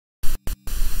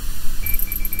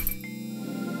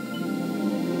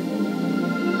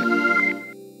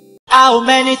How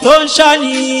many tó ń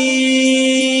ṣọ́ni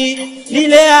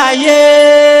nílé ayé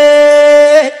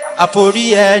àforí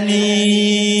ẹni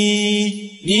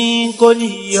ní kò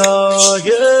níyọ̀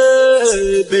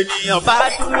bènìyàn bá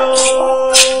dúró.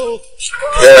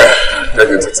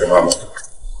 Kẹ́kẹ́ tètè máa lọ.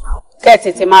 Kẹ́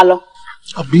tètè máa lọ.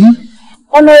 Àbí?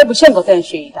 Honourable, ṣé nǹkan tẹ́ ń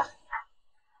ṣe ìdá?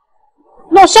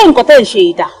 No, ṣé nǹkan tẹ́ ń ṣe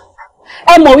ìdá?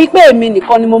 Ẹ mọ̀ wípé èmi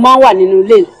nìkan ni mo máa ń wà nínú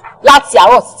ilé láti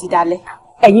àárọ̀ títí dalẹ́.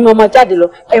 Ẹ̀yin mo máa jáde lọ,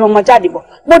 ẹ̀yin mo máa jáde bọ̀.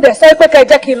 Mo dẹ̀ sọ pé kẹ́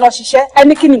jẹ́ kí n lọ ṣiṣẹ́.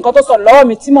 Ẹni kí ni nǹkan tó sọ lọ́wọ́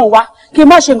mi tí mò ń wá. Kí n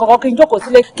má ṣe nǹkan kan, kí n jókòó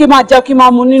sílé, kí n máa jẹun, kí n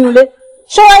máa mu nínú ilé.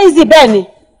 Ṣé wá easy bẹ́ẹ̀ ni?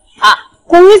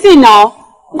 Kò easy náà.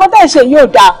 Nǹkan tẹ́ ń ṣe yóò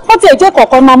dáa. Ó ti ẹ̀jẹ̀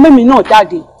kọ̀ọ̀kan máa mú mi náà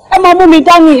jáde. Ẹ máa mú mi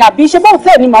dání àbí ṣe báwo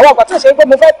tẹ̀ ni màá wà pàtó ṣe pé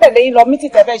mo fẹ́ tẹ̀lé yín lọ mítì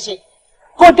tẹ́ fẹ́ ṣe.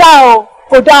 Kò dáa o,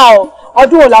 kò dáa o.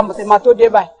 Ọdún wo la mọ̀ sí máa tó dé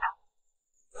báyìí?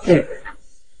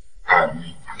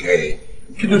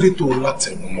 Kí ló dé tó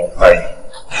látẹnu mọ́ báyìí?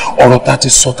 Ọ̀rọ̀ tá ti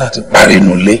sọ tá ti parí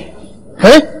nulẹ̀.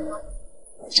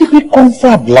 Ṣé bí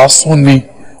confab lásán ni?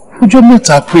 Ọjọ́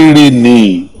mẹ́ta péré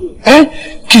ni.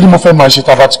 Kí ni mo fẹ́ máa ṣe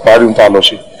tá a bá ti parí ohun tá a lọ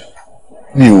ṣe?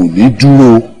 Mi ò ní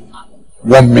dúró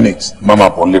 1 minute má máa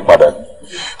bọ̀ lé padà.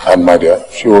 And my dear,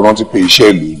 ṣé o rántí pé iṣẹ́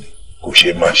ìlú ni kò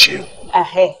ṣe máa ṣe o?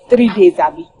 3 days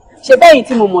àbí? Ṣé bẹ́yìn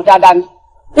tí mo mọ̀ dáadáa ni?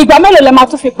 Ìgbà mélòó lẹ máa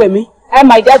tún fi pè mí?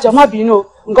 My dear, jọ̀ọ́ má bínú o.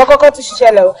 Nǹkan kọ́kọ́ tún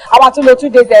ṣiṣẹ́ lẹ̀ o. Àwọn àtún lo 2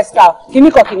 days extra.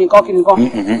 Kìnnìkan.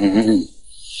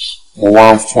 Mo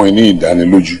wá ń fún ẹ ní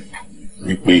ìdánilójú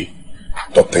wípé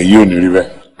tọ̀tẹ̀ yìí ò ní rí bẹ́ẹ̀.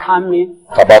 Àmín.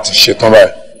 Tá bá ti ṣe tán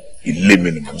báyìí, ilé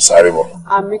mi ni mo ń sáré bọ̀.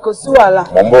 Àmín, kò sí wàhálà.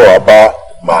 Mo ń bọ̀ wá bá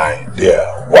my dear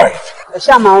wife. Ẹ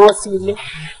ṣáà máa rántí ilé.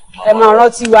 Ẹ máa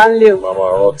rántí wa ń lé o. Màmá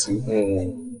rántí.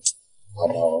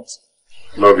 Màmá rántí.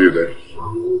 Love you then.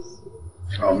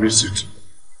 I'll miss you too.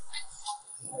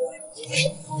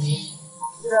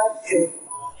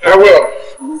 I will.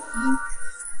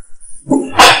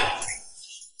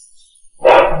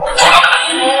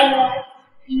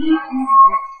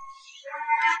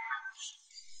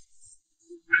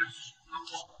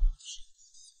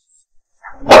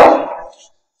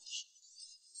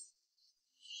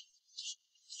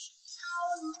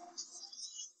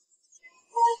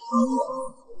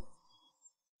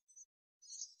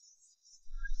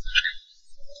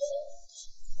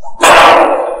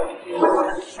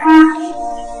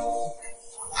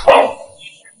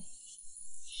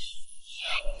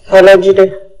 Hello, Jide.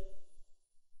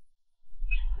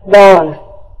 Báwo ni?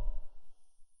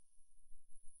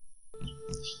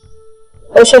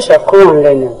 Ó ṣẹ̀ṣẹ̀ kúrò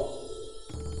lẹ́nu.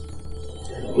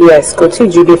 Yes, kò tí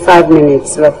ju bí 5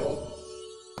 minutes lọ.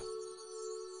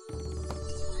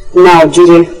 Now,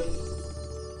 Jide,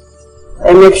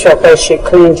 make sure pé ṣe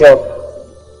clean job.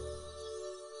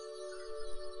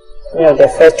 Mi ò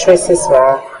dẹ̀ fẹ́ traces wá.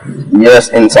 Yes,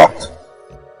 intact.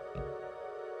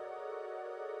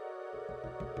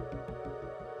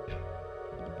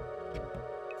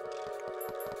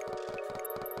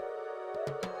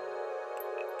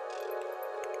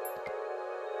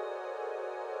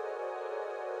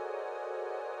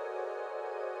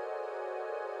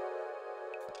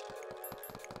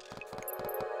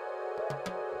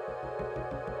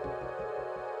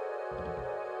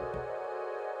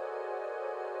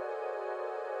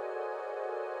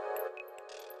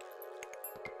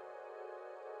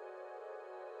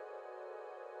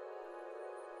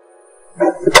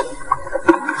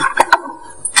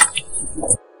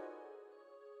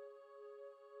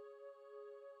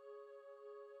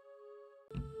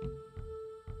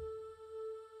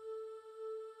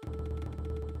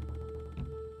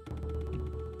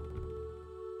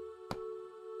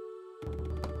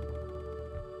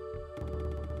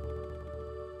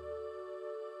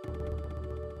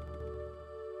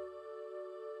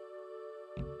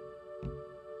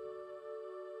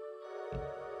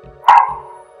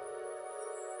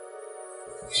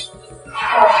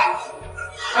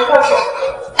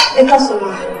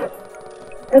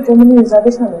 Any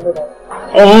reservation in the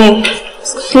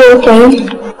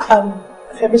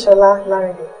Femi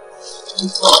Larinde.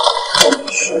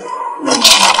 Sure.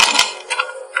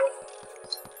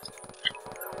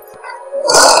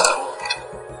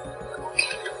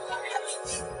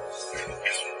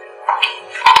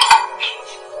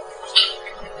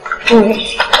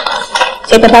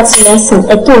 Check about the lesson.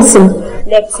 I don't see.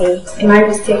 Left hand. My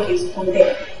mistake is from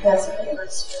there. That's okay.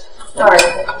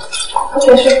 Alright.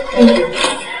 Okay, sure. Thank you.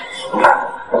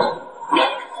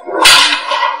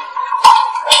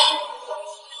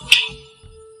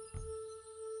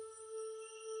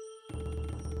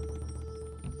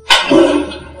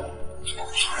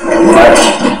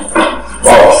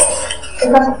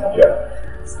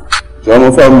 Jọ̀ọ́ mo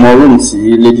fẹ́ mọ room tí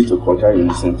lady tó kọjá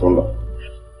yìí sí tó lọ.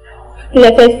 kí lẹ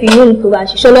fẹ́ fi room tó wà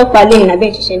ṣiṣẹ́ ọlọ́pàá lẹ́yìn abẹ́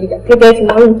ìṣiṣẹ́ nígbà kí lẹ fẹ́ fi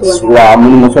mọ room tó wà. wà á mú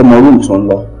ní mo fẹ́ mọ room tó ń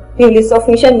lọ. mi ò lè sọ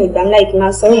fún iṣẹ́ mi ìgbà ńlá ìkí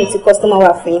máa sọ room tí customer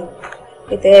wà fún yín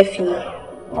ètò ẹ̀ fi mọ.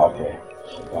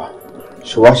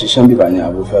 ṣé wàá ṣiṣẹ́ bíbá ni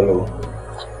àbò fẹ́ lọ́wọ́.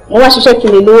 mo wá ṣiṣẹ́ kí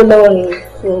n lè lówó lọ́wọ́ ni.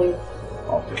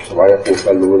 ṣé wàá yẹ kó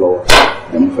fẹ́ lówó lọ́wọ́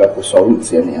ni mo fẹ́ kó sọ room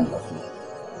tí ẹni yẹn lọ fún mi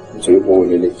nítorí pé owó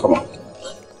lélẹ̀ kọ́mọ.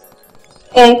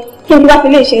 Kí n bá fi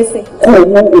lè ṣe é sìn. Kó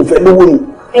owó òfẹ́ lówó ni.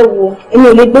 Ẹ wo èmi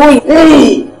ò lè gbówó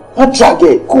yìí. Wọ́n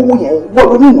tragẹ̀ kó owó yẹn wọ́n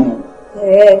ló nínú.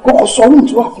 Kókò sọ room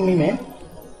tí wà fún mi mẹ́.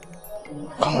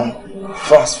 Come on,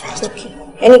 fast.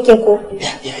 Ẹni kí n kó.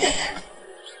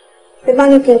 Bí bá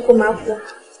ní kí n kó máa kó.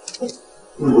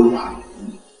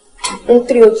 N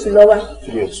 302 lọ wá.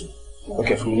 302. Ok,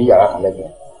 fún mi ní yàrá kan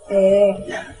lẹ́gbẹ̀ẹ́.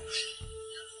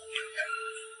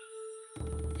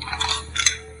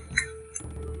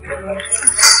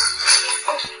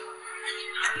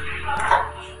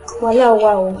 Wàhálà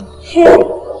wà o.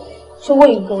 Ṣówó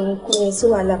ìgbọ̀n ní kú ní sí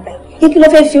wàhálà báyìí. Kí ló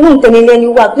fẹ́ fi rún tẹ̀lé lẹ́ni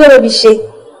wà kí ló bí ṣe?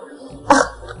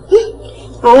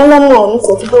 Àwọn ọlọ́mọ ọ̀hún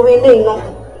kò fi gbówó ilé iná.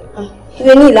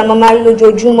 Ìwé ní ìlà máa rí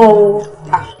lójoojúmọ́ o.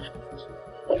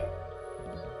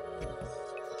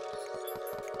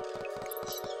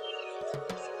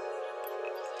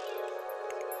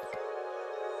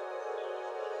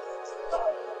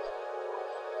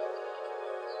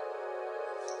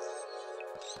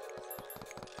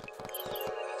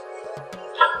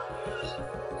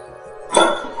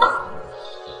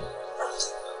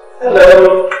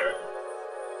 Hello.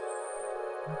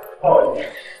 How are you?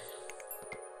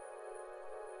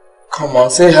 Come on,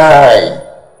 say hi.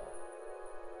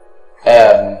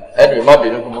 Anyway, my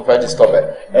baby, I'm going to disturb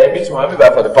it. Me too, I've been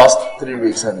back for the past 3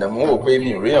 weeks, and the more we pay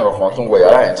me, really, I'm going to go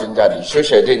around and change that. Sure,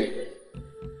 she didn't.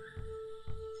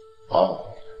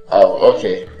 Oh,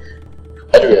 okay.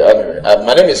 Anyway,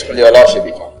 my name is Kuliola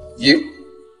Shebika. You?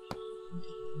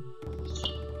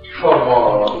 Come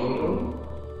on.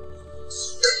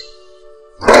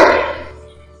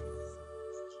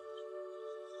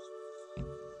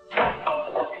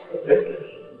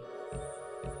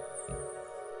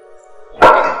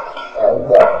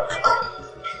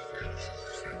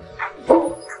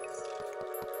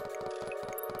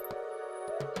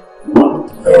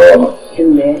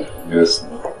 Yes.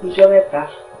 Ìjọ mẹ́ta.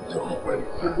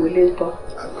 Gbogbo ilé ń tọ́.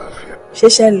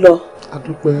 Ṣẹ̀ṣẹ̀ ń lọ. A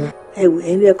dúpẹ́. Ẹ̀wù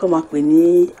ẹ̀rí ẹ̀kọ́ máa pè ní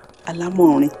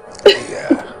alámọ̀rin.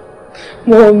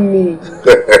 Mọ́mì.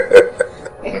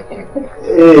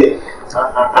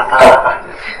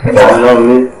 Ọ̀nà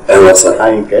mi ẹ̀rọ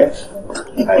Àyìnkẹ́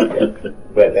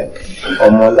bẹ̀rẹ̀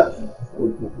ọmọlá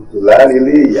kùtùkùtù láàrin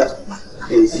ilé ìyá.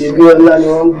 Èsì bí ọlá ni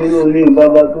wọ́n ń gbé ní ilé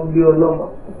bàbá tó bí ọlọ́mọ.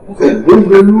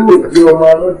 Gbogbo olú òbí ọmọ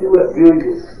alọ́tíwẹ̀ bí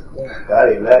òjò.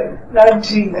 Kárí láì.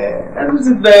 Dájì, ẹ̀rù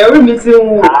ti bẹ̀rẹ̀ orí mi ti ń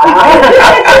wò.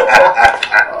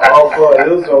 Ọkọ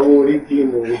yóò sọ owó orí kí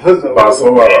ni yóò sọ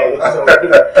owó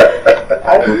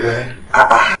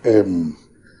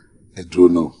ẹ dúró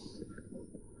náà.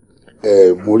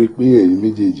 Mo rí pé ẹ̀yin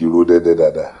méjèèjì ró dẹ́dẹ́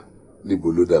dáadáa. Níbo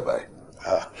ló dàbà ẹ̀?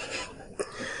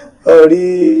 Orí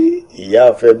ìyá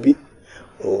Afẹ́bí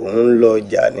òun ń lọ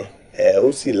ọjà ni.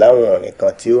 Ó sì láwọn ọ̀rìn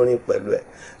kan tí ó rìn pẹ̀lú ẹ̀.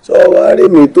 Sọ wá rí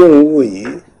mi tó ń wò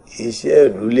yìí, iṣẹ́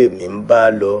ìlú lèmi ń bá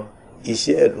lọ.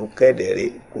 Iṣẹ́ ìlú kẹ̀dẹ̀rẹ́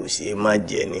kò ṣeé má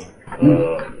jẹ ni.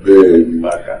 Bẹ́ẹ̀ ni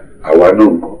àwa náà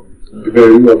ń kọ́. Bẹ́ẹ̀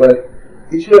rí bàbá ẹ̀.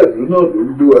 Iṣẹ́ ìlú náà ló ń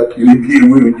gbé wa kiri bí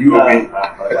ewé ojú omi.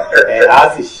 A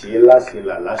sì ṣe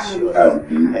láṣìlà láṣì ọ̀la.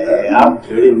 A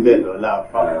kéré ń bẹ̀ lọ́la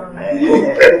fà.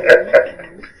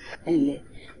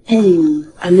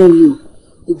 Àná mi ò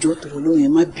ìjọ tòrò lóhùn ẹ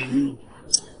má bínú.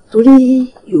 Torí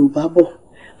Yorùbá bọ̀,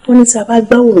 wọ́n ní tí a bá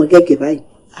gbáwòrán gẹ́gẹ́ báyìí,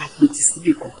 àpètì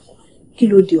síbì kan. Kí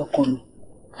ló dé ọkọ mi?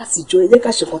 Láti jọ ẹ jẹ́ ká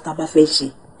ṣe nǹkan tá a bá fẹ́ ṣe.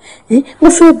 Mo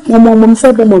fẹ́ ọmọ mi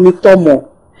fẹ́ bọ́mọ mi tọ́mọ.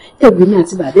 Ẹ̀gbìn mi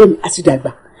àti bàbá mi àti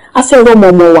dàgbà. A fẹ́ rọ́mọ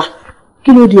ọmọ wa.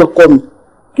 Kí ló dé ọkọ mi?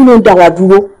 Kí ló ń dá wa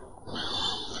dúró?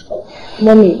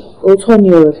 Mọ́mì, òótọ́ ni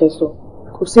ọ̀rọ̀ fẹ́ sọ.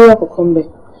 Kò sí ìwà kankan bẹ́ẹ̀.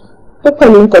 Ó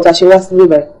pẹ̀lú nǹkan tá a ṣe wá sí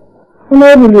bíbáyìí. Wọ́n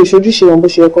náà bí lo ìṣojúṣe wọn bó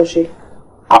ṣe ẹkọ́ ṣe.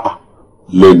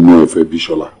 Lẹ́nu ẹ̀fẹ́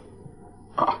Bíṣọ́lá.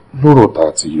 Lọ́rọ̀ tá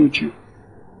a ti yanjú.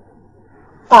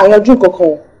 Àyanjú kankan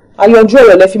o. Àyanjú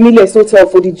ọ̀rọ̀ lẹ fi mílẹ̀ sí hòtẹ́ẹ̀lì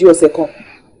fódìdí ọ̀sẹ̀ kan.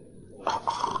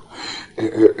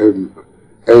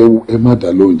 Ẹ má dá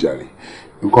lóhùn jàre.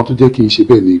 Nǹkan tó jẹ́ kí n ṣe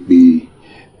bẹ́ẹ̀ ni pé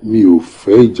mi ò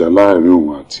fẹ́ ìjà láàrin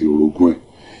òun àti orogún ẹ̀.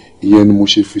 Ìyẹn ni mo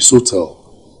ṣe fi sótẹ́ẹ̀lì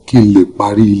kí n lè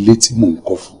parí ilé tí mò ń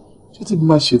kọ́ fún. Ṣé tí mo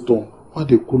máa ṣe tán wá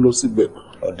dé kó lọ síbẹ̀?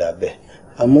 Ọ̀dà bẹ́ẹ̀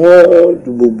àmọ́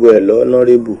ju gbogbo ẹ̀ lọ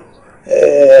Honourable.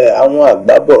 Àwọn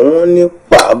àgbàbọ̀ wọn ní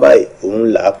pàábàá òun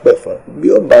là á pẹ̀ fún. Bí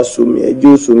ó bá somi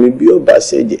ẹjọ́ somi, bí ó bá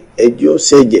ṣẹ̀jẹ̀ ẹjọ́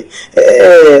ṣẹ̀jẹ̀.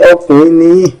 Ọkùnrin ni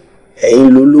yín, ẹ̀yin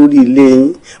ló lórí ilé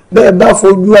yín. Bẹ́ẹ̀ bá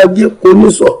fojú ajé kò ní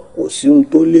sọ kò sí ohun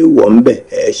tó lè wọ̀ ń bẹ̀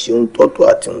ẹ ṣe ohun tọ́tọ́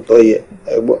àti ohun tó yẹ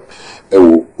ẹ gbọ́. ẹ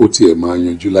wo ó tiẹ̀ máa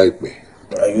yanjú láìpẹ́.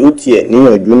 yóò tiẹ̀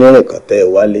níyànjú nírìn kan tẹ́ ẹ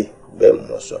wálé bẹ́ẹ̀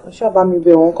mo sọ. ṣáà bá mi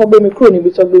bẹ̀ wọ́n kọ́ gbé mi kúrò níbi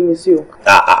tó gbé mi sí o.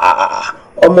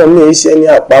 ọmọ mi iṣẹ́ ní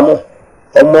àpamọ́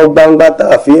ọmọ gbangba tá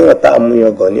a fi hàn tá a mú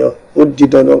yangàn ní ọ ó di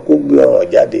dandan kó gbé ọ̀ràn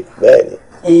jáde bẹ́ẹ̀ ni.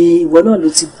 ìwọ náà ló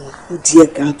ti bù ú díẹ̀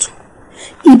káàtó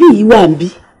ibi yìí wà ń bí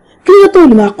kí ló tó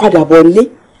lè máa padà bọ̀ nílé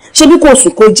ṣé bí kò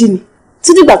sùn kó jí ni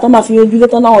títí ìgbà tán máa fi yanjú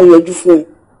létán náà yọjú fún ẹ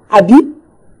àbí.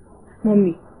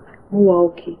 mọ́mì mo wà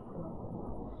òkè.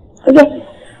 ọjọ́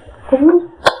kò burú.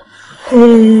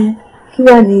 kí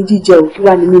wàá ní jíjẹ o kí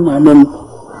wàá ní mímọ àná mi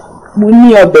mo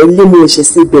ní ọbẹ̀ ilé mi ò ṣe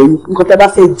sí ibẹ̀ ni nǹkan tá a bá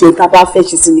fẹ́ jẹ tá a bá fẹ́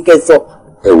ṣe sí ni kẹsàn.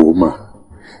 ẹ wò mà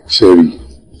ṣe rí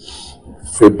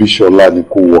Fẹ́bíṣọlá ni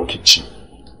kó wọ kìchì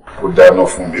kó dáná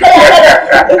fún mi.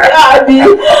 àbí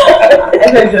ó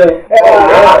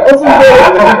tún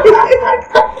bẹ̀rẹ̀.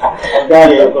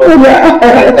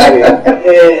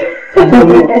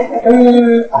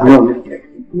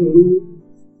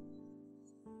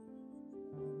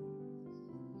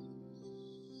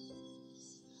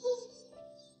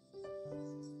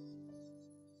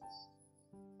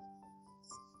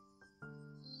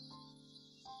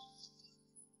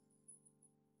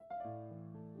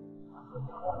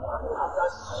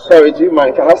 Sorry, do you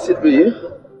mind? Can I sit with you?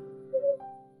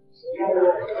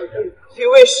 If you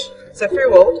wish, it's a free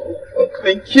world.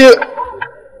 Thank you.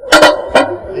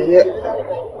 Yeah.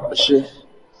 She.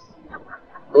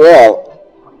 Well,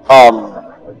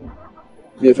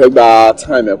 if I got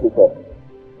time,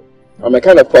 I'm a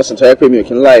kind of person to help me. You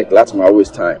can like, let's my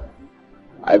waste time.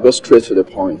 I go straight to the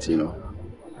point, you know.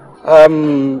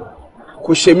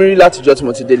 Kò ṣe mí rí láti jọ́ tí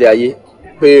mo ti délé ayé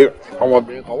pé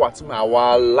ọmọbìnrin kan wà tí màá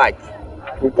wá like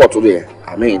púpọ̀ tó lè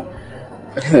I mean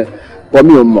but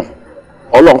mi ò mọ̀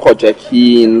Ọlọ́run kò jẹ́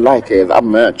kí n like it that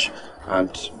much and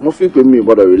mo fi pé mi ò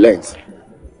gbọ́dọ̀ relent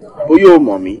bóyá o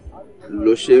mọ̀ mí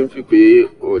ló ṣe ń fi pé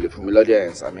o lè fún mi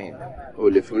l'audience I mean o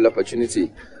lè fún mi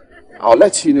l'opportunity I'll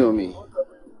let you know me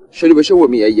ṣé ló bẹ ṣe wò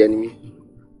mí ẹyẹ ni mí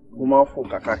mo máa ń fò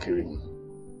káàkiri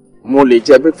mo lè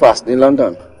jẹ breakfast ní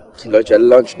London kí n lọ jẹ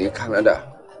lunch ní Canada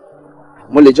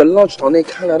mo lè jẹ lunch tán ní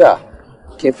Canada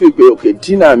kí n fi pé okay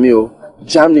dinner mi o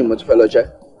Germany mo ti fẹ́ lọ jẹ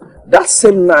that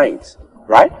same night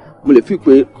right mo lè fi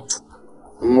pé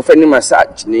mo fẹ́ ní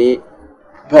massage ní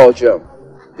Belgium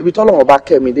ibi tọ́lọ́run bá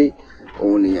kẹ́ mi dé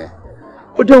òun nìyẹn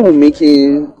ó dé wù mí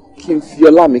kí n fi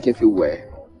ọlá mi kí n fi wẹ̀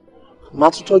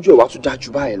máa tún tọ́jú ẹ̀ wá tún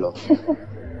dájú báyìí lọ.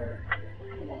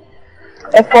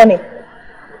 Ẹ funny,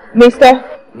 Mr.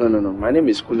 No. My name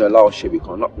is Kunyola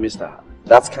Oshebiko, not Mr.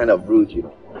 That's kind of rude, you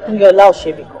know. Kunyola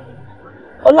Oshebiko.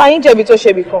 Ọlá yín jẹ̀bi tó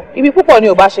Shebiko. Ibi púpọ̀ ni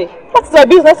ò bá ṣe. What is your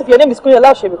business if your name is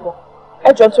Kunyola Oshebiko?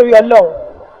 Ẹ jọ̀ọ́ nítorí Ọlọ́run.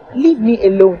 Leave me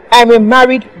alone. I'm a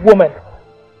married woman.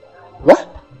 What?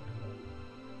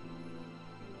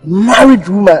 Married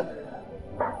woman?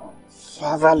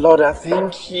 Father, Lord, I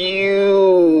thank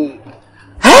you.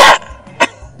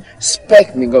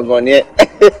 Spec me gangan ni.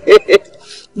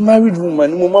 Married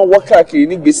woman, mo máa wá káàkiri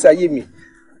ní ìgbésí ayé mi.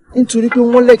 Nítorí pé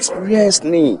wọ́n lè experience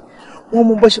ni. Wọ́n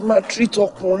mọ bó ṣe máa treat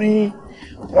ọkùnrin.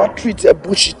 Wọ́n treat ẹ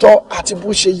bó ṣe tọ́ àti bó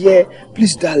ṣe yẹ.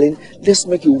 Please, darling, let's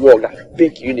make it work. I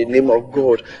beg you in the name of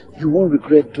God. You won't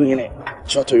regret doing it.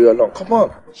 Shut to your long. Come on.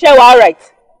 Ṣé wàá right?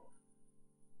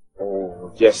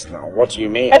 Oh, yes, now. What do you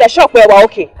mean? Ẹ dẹ̀ ṣọ́ọ̀pù ẹ wà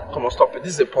okay. Come on, stop it.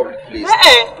 This is a public place.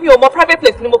 Mi ò mọ private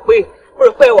place ni mo pè é. Mo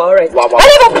rò pé ẹ wà all right. Wow.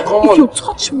 Come on. If you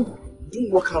touch me.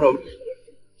 Don't walk out of it.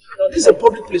 This is a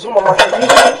public place.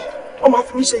 Oh, my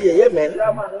friend say yeah, man.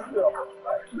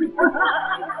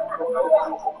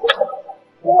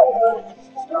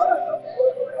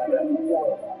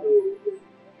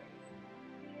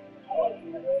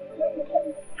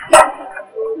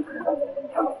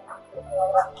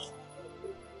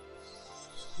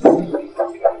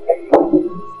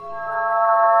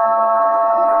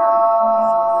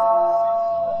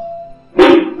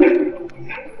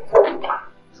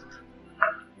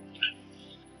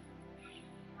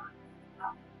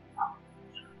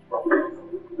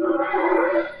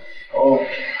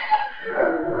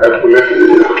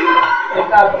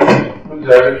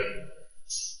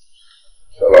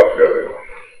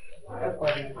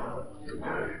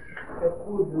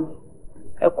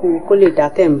 Ẹ kú kó lè dá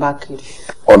tẹ̀ ń bá kiri.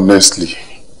 Honestly,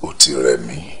 ó ti rẹ̀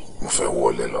mí, mo fẹ́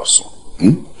wọlé lọ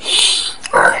sùn.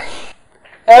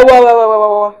 Ẹ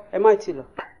wá, ẹ má ti lọ.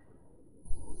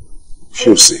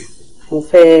 Ṣé o ṣe? Mo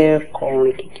fẹ́ kọ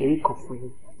orin kékeré kan fún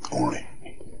yín. Orin?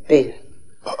 Bẹ́ẹ̀ni.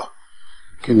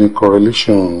 Kí ni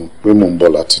correlation pé mò ń bọ̀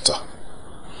láti ta?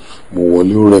 Mo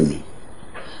wọlé ó rẹ̀ mí,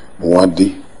 mo wá dé,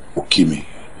 ó kí mi.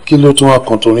 Kí ló tún wá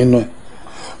kan tó nínú ẹ̀?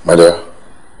 Mide,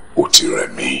 ó ti rẹ̀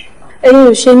mí. ẹ̀yin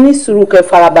ò ṣe ní sùúrù kẹ́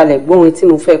farabalẹ̀ gbọ́ ohun tí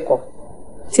mo fẹ́ kọ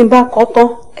tí n bá kọ tán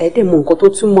ẹ dẹ̀ mọ̀ nǹkan tó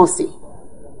túmọ̀ sí.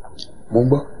 mo ń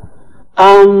gbọ́.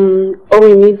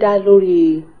 orin mi dá lórí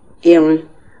erin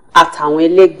àtàwọn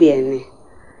ẹlẹgbẹ́ ẹ̀ ni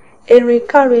erin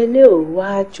káre ilé ò wá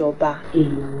jọba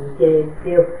èèyàn yẹyẹ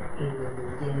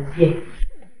èèyàn yẹyẹ.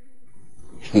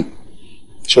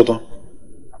 Ṣọ́tán,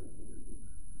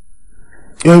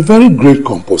 you're a very great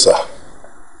composer.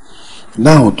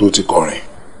 Náà tó ti kọrin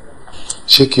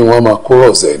ṣé kí wọ́n máa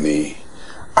chorus ẹ̀ ni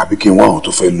àbí kí wọ́n àwọn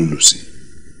tó fẹ́ lùlù sí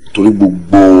torí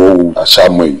gbogbo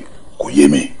àṣàmọ̀ yìí kò yé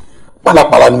mi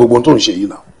pálapàla ni gbogbo ohun tó ń ṣe yìí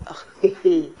náà.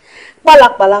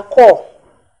 pálapàla kọ́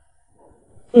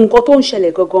nǹkan tó ń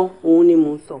ṣẹlẹ̀ gangan òun ni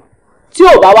mò ń sọ tí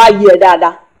ò bá wá yé ẹ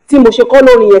dáadáa tí mo ṣe kọ́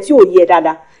lórin yẹn tí ò yé ẹ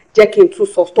dáadáa jẹ́ kí n tún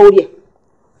sọ sórí ẹ̀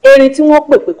erin tí wọ́n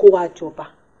pè pé kó wá jọba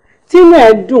tínú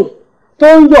ẹ̀ dùn tó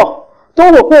ń yọ̀ tó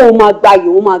rò pé òun máa gbayì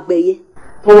òun máa gbẹ̀yẹ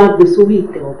tó wá gbé sórí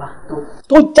ìtẹ́ ọba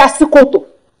tó já sí kòtò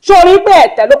sórí pé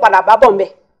ẹ̀tẹ́ ló padà bá bọ̀ ń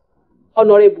bẹ̀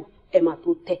honourable ẹ̀ máa tó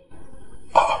tẹ́.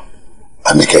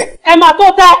 Àníkẹ́. ẹ̀ máa tó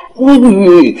tẹ́.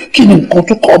 kí ni nǹkan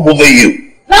tó kọ́ bọ́ fẹ́ yìí.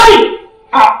 láì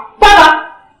bàbá.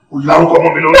 o lárúkọ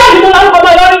mọ́ mi lórí. bẹ́ẹ̀ ni mo lárúkọ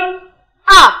mọ́ ẹ lórí.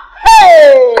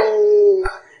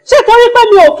 ṣé torí pé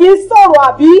mi ò kí ń sọ̀rọ̀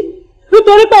àbí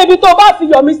nítorí pé ibi tó bá fi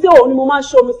yọ̀ mí sí òun ni mo máa ń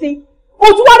ṣomi sí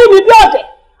ojú wá rí mi bí ọ̀dẹ̀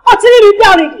ọtí rí mi bí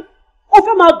àrìndì ó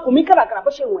fẹ́ máa gùn mí kàràkàrà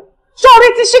bó ṣe wọ̀n ẹ́ sórí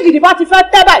tí ṣìgìdì bá ti fẹ́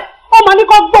tẹ́ báyìí ó máa ní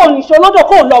kó gbọ́ òyìnṣó lọ́dọ̀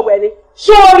kó lọ wẹ̀ ni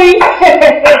sórí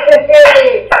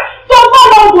tó bá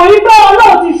lọ wò yí pé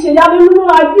ọlọ́run ti ṣèyanu nínú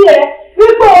ayé ẹ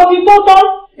wípé o ti tó tán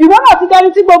ìwọ náà ti dẹni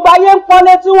tí gbogbo ayé ń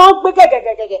pọ́nlé tí wọ́n ń pé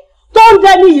gẹ̀gẹ̀gẹ̀gẹ̀ tó ń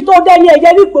dẹni yìí tó dẹni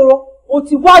ẹ̀yẹ nígboro o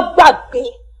ti wá gbàgbé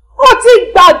o ti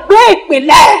gbàgbé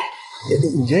ìpìlẹ̀.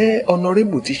 ǹjẹ́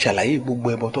honourable ti ṣàlàyé gbogbo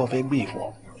ẹbọ tó fẹ́ gbé fún ọ.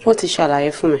 wọ́n ti ṣàlàyé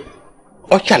fún mi.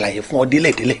 Ó ṣàlàyé fún ọ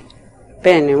délẹ̀délẹ̀.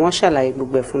 bẹ́ẹ̀ ni wọ́n ṣàlàyé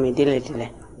gbogbo ẹ̀ fún mi délẹ̀délẹ̀.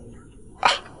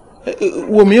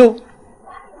 Wò mí o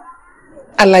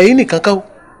àlàyé nìkan kan o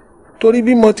torí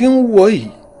bí mo ti ń wò yìí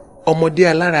ọmọdé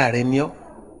alára rẹ ni ọ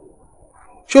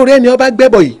ṣòro ẹni ọba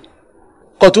gbẹ́bọ yìí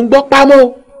kò tún gbọ́ pámọ́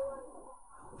o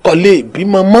kò lè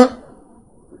bímọ mọ́.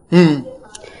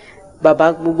 bàbá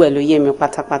gbogbo ẹ̀ ló yé mi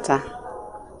pátápátá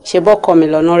ṣe bọ́kọ mi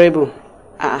l'honourable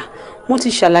mo ti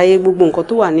ṣàlàyé gbogbo nǹkan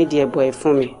tó wà nídìí ẹbọ ẹ̀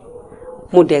fún mi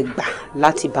mo dẹ̀ gbà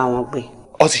láti bá wọn gbé.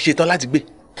 Ó sì ṣetán láti gbé.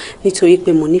 nítorí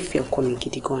pé mo nífẹ̀ẹ́ ọkọ mi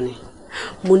gidi gan ni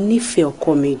mo nífẹ̀ẹ́ ọkọ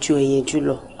mi ju ẹyin jù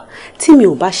lọ tí mi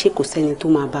ò bá ṣe kò sẹ́ni tó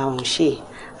máa bá wọn ṣe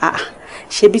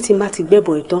ṣebí tí n bá ti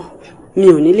gbẹ́bọ̀ ìtàn mi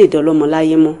ò ní lè dọ́lọ́mọ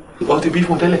láyé mọ́. Ó ti bí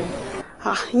fún tẹ́lẹ̀.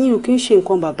 yín ò kí ń ṣe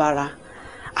nǹkan bàbàrà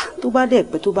tó bá dẹ̀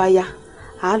pẹ́ tó bá yá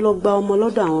a lọ gba ọmọ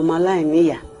lọ́dọ̀ àwọn ọmọ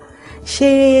aláìníyà ṣé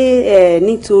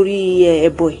nítorí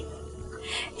ẹbọ ẹ̀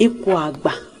ipò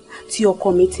àgbà tí ọkọ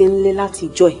mi ti ń lé láti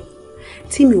jọ ẹ̀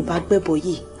tí mi ò bá gbẹ́bọ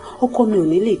yìí ọkọ mi ò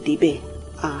ní lè débẹ̀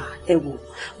ẹ wò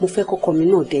mo fẹ́ kọ́kọ mi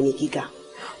náà dẹni gíga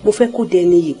mo fẹ́ kó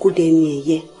dẹni yìí kó dẹni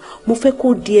ẹ̀yẹ mo fẹ́ kó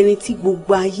di ẹni tí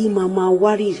gbogbo ayé máa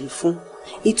wárìrì fún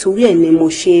nítorí ẹ̀ ni mo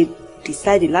ṣe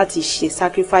decide láti ṣe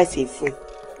sacrifice fún.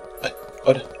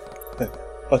 ọ̀dà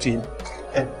ọtí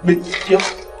gbé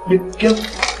kí ọ.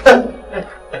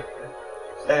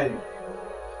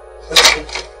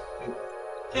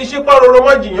 ìṣípọ̀ roro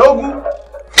mọ́ jìyàn ogún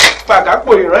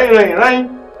pàkápò ìrán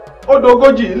ó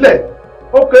dogójì ilẹ̀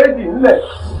ó kéèjì ilẹ̀.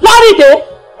 Lárìdé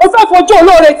o fẹ́ fojú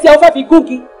olóore tí o fẹ́ fi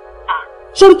gúngi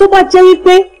ṣorí tó bá jẹ́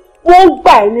wípé wọ́n ń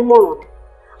gbà ẹ́ nímọ̀ràn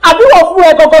àbí wọ́n fún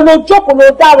ẹ gangan ló jókòó ló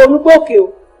dá ronú gbòkè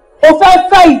o fẹ́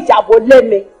fẹ́ ìjàbọ̀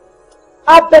lẹ́mẹ̀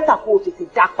á bẹ́tà kó o tètè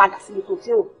dá padà síbi tó ti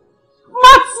rò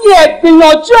má tiẹ̀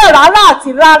gbìyànjú ẹ̀ rárá àti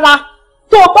rárá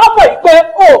tó o bá mọ̀ pé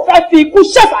o ò fẹ́ fi ikú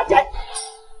ṣèbàjẹ́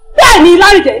bẹ́ẹ̀ ni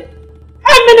Lárìdé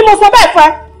ẹ̀mí ni mo sọ bẹ́ẹ̀ fẹ́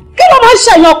kí ló máa ń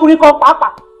ṣẹ̀yìn ọkùnrin kan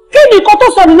pàápàá kí ni nǹkan tó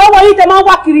sọnù lọ́wọ́ yìí tẹ máa ń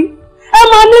wá kiri ẹ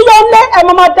máa níyọ lé ẹ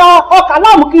máa da ọkà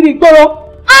láàmú kiri ìgboro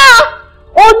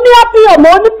ó ní happy home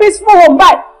ó ní peaceful home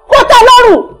báyìí kó tẹ́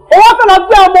lọ́rùn òun fẹ́ lọ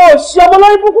gbé ọmọ òṣì ọmọ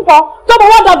lórí burúkú kan tó bọ́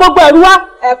wọ́n da gbogbo ẹ̀rú wá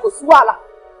ẹ kò sí wàhálà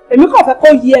èmi kàn fẹ́ kó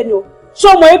yí ẹni o ṣé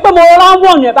o mọ̀ yín pé mo rọra ń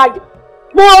wọ̀nyí ẹ báyìí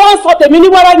mo rọra ń sọ tèmi ní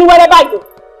wẹ́rẹ́ báyìí o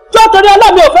jọ́ torí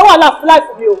ọlọ́mi ò fẹ́ wàhálà fún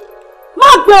láìfún mi o má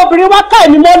gbé obìnrin wá ká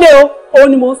èmi mọ́lé o òun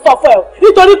ni mò ń sọ fún ẹ o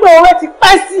nítorí pé oore ti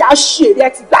pẹ́ sí àṣírí ẹ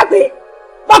ti gbàgbé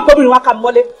má gbé obìnrin wá ká mi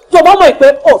mọ́lé tó bá mọ̀ pé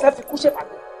o ò fẹ́ fi kú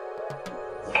ṣèpàdé.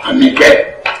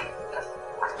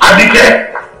 Àníkẹ́.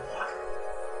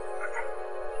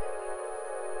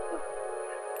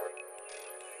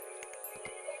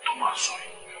 tó máa sọ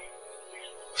yìí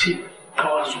ṣé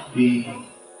káwá sọ pé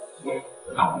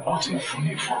àwọn kan ti fún ní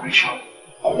information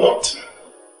or what?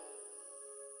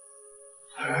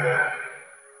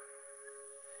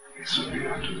 Isso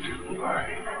vira tudo por lá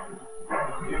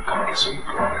e a cabeça no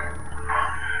claro.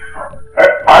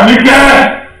 Àníkẹ́!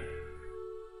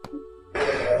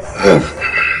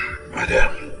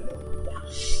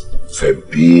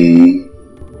 àbí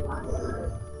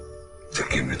jẹ́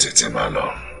kí mi tètè máa lọ.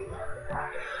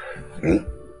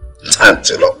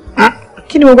 Táǹtì lọ.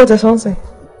 Kí ni mo gbọ́ tẹ̀sán sìn?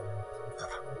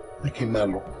 Ní kí n máa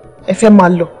lọ. Ẹ fẹ́ máa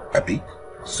lọ. Àbí?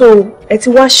 So ẹ ti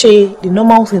wá ṣe the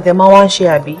normal thing tẹ máa wá ń ṣe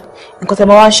àbí? Nǹkan tẹ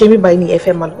máa wá ń ṣe mí báyìí ni ẹ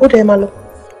fẹ́ máa lọ. Ó dẹ̀ ẹ máa lọ.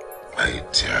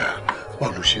 Àìdíà,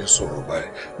 báwo ló ṣe ń sọ̀rọ̀ báyìí?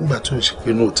 Nígbà tó ń ṣe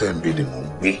pé náà tẹ́ ń bí ni mò ń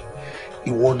gbé.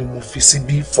 Ìwọ ni mo fi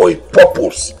síbí for a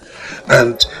purpose.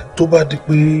 And tó bá di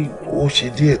pé ó ṣe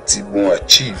díẹ̀ tí mo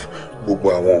achieve gbogbo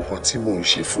àwọn nǹkan tí mò ń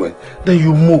ṣe fún ẹ, then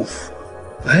you move.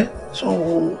 So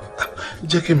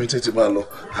jẹ́ kí mi tètè máa lọ.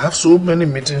 I have so many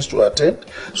meetings to attend.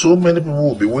 So many people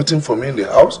will be waiting for me in the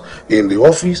house, in the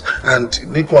office, and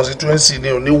ní constituency ní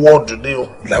ní ward ní o.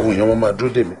 Làwọn èèyàn máa dúró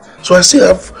dè mí. So I still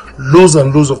have loads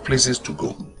and loads of places to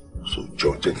go. So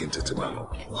jẹ́ kí n tètè máa lọ.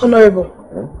 Honourable,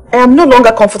 I am no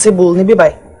longer comfortable níbí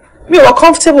báyìí. Mi ò wá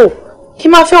comfortable. Kí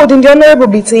máa fẹ́ òdìndí honourable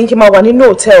bíi ti yín kí máa wà nínú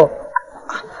hotel.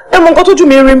 Ẹ mọ nǹkan tójú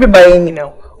mi rí níbí báyìí ni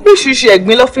náà. Oríṣiríṣi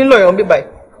ẹ̀gbin ló fi ń lọ̀yàn níbí báyìí.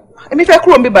 Èmi fẹ́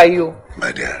kúrò níbí báyìí o.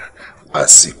 My dear,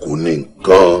 àsìkò ní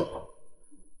nǹkan.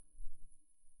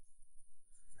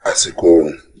 Àsìkò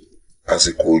oòrùn,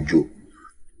 àsìkò òjò,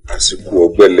 àsìkò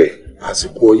ọ̀gbẹlẹ̀,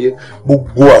 àsìkò ọyẹ́,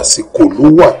 gbogbo àsìkò ló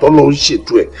wà tọ́lọ́ ń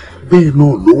ṣètò ẹ̀. Bẹ́ẹ̀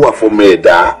náà ló wà fọmọ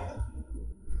ẹ̀dá.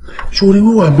 Ṣorí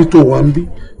wíwà ń bí tó wà ń bí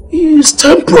is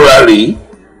temporary.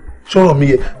 Ṣọ́rọ̀ mi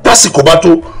yẹ, tásìkò bá tó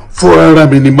fúnra ara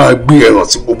mi ni máa gbé ẹ̀ràn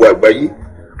sí gbogbo àgbáyé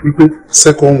wípé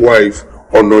second wife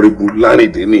Honourable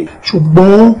Lárìndé ni.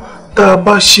 Ṣùgbọ́n tá a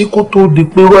bá ṣe kó tó di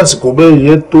pé àsìkò bẹ́ẹ̀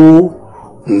yẹn tó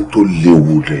ń tó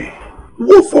léwu rẹ̀.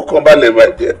 Wọ́n fọkàn balẹ̀ máa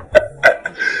jẹ́.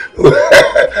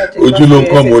 Ojú ló ń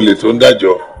kọ́ mo lè tó ń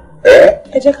dájọ́.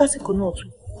 Ẹ jẹ́ kásìkò náà tún.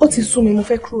 Ó ti sú mi, mo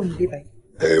fẹ́ kúrò níbí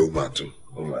báyìí. Ó máa tó,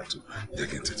 ó máa tó. Jẹ́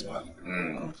kí n tètè máa lọ.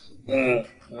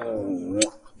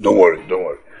 Don't worry, don't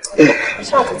worry.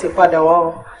 Ṣáà tètè padà wá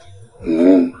o.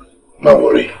 Má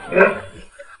worry.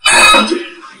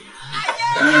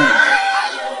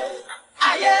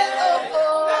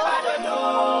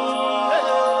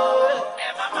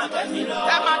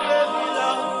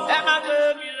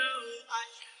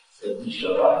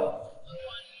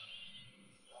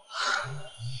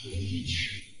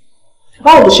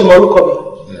 Báwo ló ṣe mọ orúkọ mi?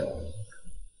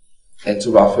 Ẹni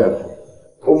tó bá fẹ́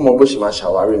ó mọ bó ṣe máa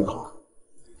ṣàwárí nǹkan.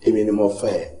 Èmi ni mo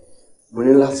fẹ́ ẹ. Mo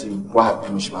ní láti wá bí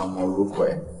mo ṣe máa mọ orúkọ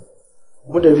ẹ.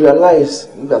 Mo dẹ̀ realize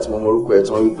nígbà tí mo mọ orúkọ ẹ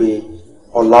tán wípé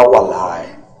ọlá wà lára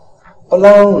ẹ. Ọlá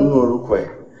ń rùn nínú orúkọ ẹ.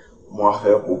 Mo á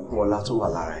fẹ́ kó kún ọlá tó wà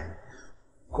lára ẹ.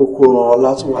 Kókó ran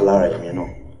ọlá tó wà lára èmi náà.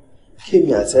 Kí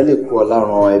èmi àti ẹ lè kó ọlá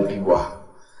ran ẹbí wa.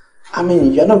 I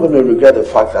mean, you're not going to regret the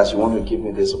fact that you want to give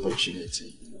me this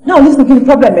opportunity. Now listen, kí ni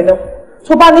problem ẹ náà?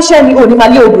 Tó bá níṣẹ́ ni ò ní máa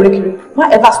lé obìnrin kiri. Má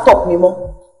ever stop me mọ́.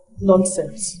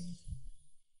 Nonsense.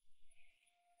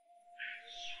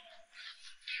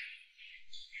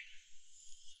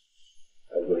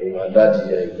 Dájú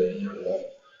ẹgbẹ́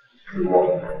ìwọ.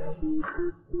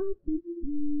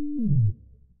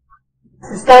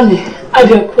 Sista mi,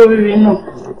 àjọpọ̀ rere náà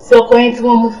sí ọkọ yín tí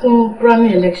wọ́n mú fún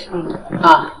primary election.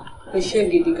 Ó ṣe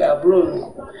gidi gàbúrò mi,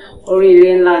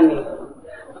 oríire ńlá ni.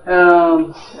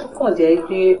 Ó kàn jẹ́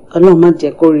pé Ọlọ́run má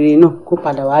jẹ́ kó rere náà kó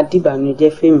padà wá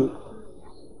dìbànújẹ́ fèmí.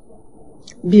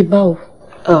 Bí báwo?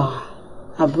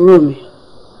 Àbúrò mi,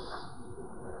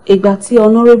 ìgbà tí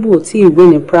honourable tí ìwé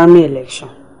ní primary election,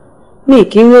 mi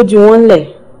kì í rójú wọn lẹ̀,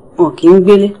 wọn kì í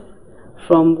gbélé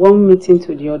from one meeting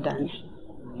to the other ni.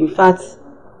 In fact,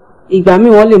 ìgbà míì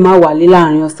wọ́n lè má wálé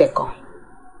láàrin ọ̀sẹ̀ kan.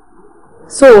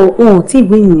 So wọn ò tí ì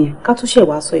win yẹn ká tó ṣẹ̀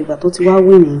wá sọ ìgbà tó ti wá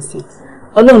win yẹn sí.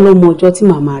 Ọlọ́run ló mọ ọjọ́ tí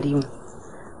màmá rí wọn.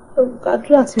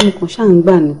 Àdúrà tí mo kàn ṣáà ń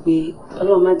gbà ni pé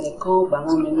Ọlọ́run má jẹ́ kán gbà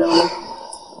wọ́n mi lọ́wọ́.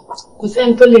 Kò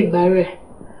sẹ́ni tó lè gbà rẹ̀.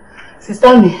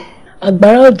 Sista mi,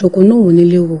 àgbàrá òjò kò náà wò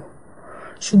nílé wo,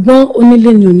 ṣùgbọ́n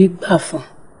onílé ni ò ní gbà fún.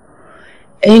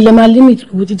 Ẹ̀yin lè máa límìtì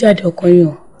owó jíjáde ọkọ yín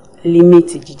o.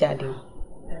 Límìtì jíjáde wọn.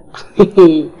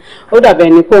 Ó dàbẹ̀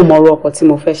ni pé ò mọ ọrọ̀ ọkọ̀ tí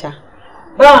mo fẹ́ ṣá.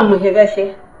 Báwo ni mo ṣe fẹ́ ṣe?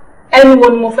 Ẹni wo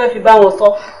ni mo fẹ́ fi bá wọn sọ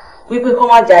wípé kán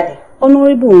wá jáde?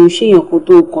 Honourable òun ṣèyàn kan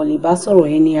tó kàn lè bá sọ̀rọ̀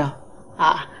yẹn ní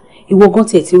ìwọ gan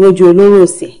tiẹ̀ ti rójú olóró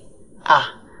ọ̀sẹ̀.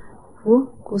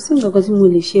 Kò sí nǹkan kan tí mo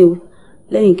lè ṣe o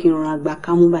lẹ́yìn kí n rọra gbà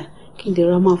kámú báyìí kí n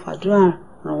dẹ̀ra máa fàdúrà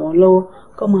ràn wọ́n lọ́wọ́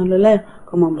kó máa lọ láyọ̀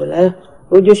kó máa bọ̀ láyọ̀.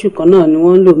 Ojóṣù kan náà ni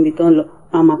wọ́n ń lò mí tán lọ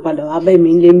máa padà wá bẹ́ẹ̀ mi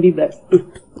ń lé ń bíbà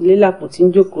ilé làpò tí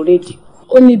ń jókòó rédì.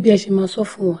 Ó ní bí ẹ ṣe máa sọ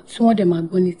fún wọn tí wọ́n dẹ̀ máa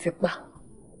gbọ́ ní tipa.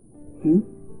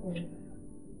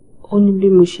 Ó ní bí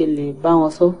mo ṣe lè bá wọn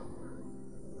sọ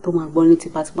tó máa gbọ́ ní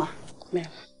tipátipá.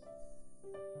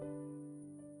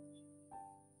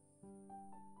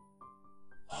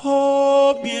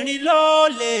 Obìnrin ló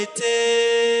lè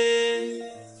tẹ́.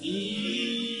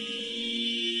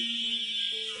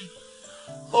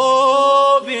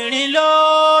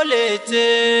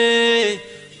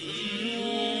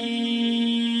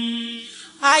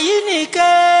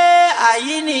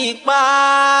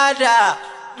 padà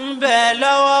ń bẹ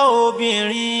lọ́wọ́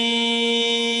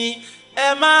obìnrin ẹ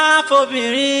má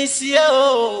fobìnrin sí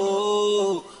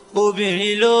o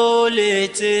obìnrin ló lè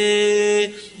tẹ́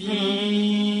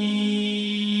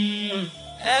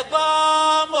ẹ gbọ́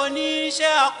mo ní ṣé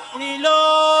ọkùnrin ló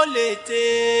lè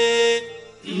tẹ́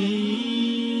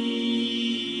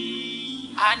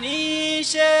àní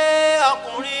ṣé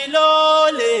ọkùnrin ló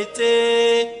lè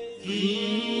tẹ́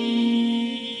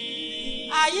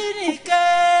àyíníkẹ́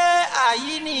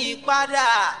àyínípadà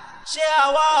ṣé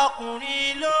àwa ọkùnrin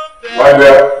ló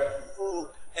bẹ̀rẹ̀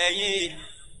ẹ̀yin ìlú.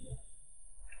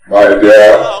 My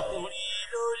dear.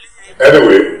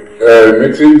 Anyway,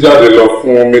 meeting jáde lọ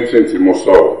fún meeting tí mo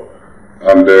sọ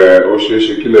and ó ṣeé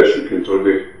ṣe kílẹ̀ ṣù kí n tó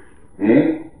dé.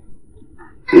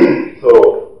 So.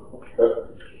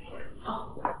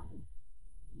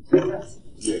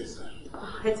 Yes.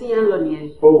 Ẹ ti yẹn lọ nìyẹn.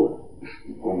 Oh,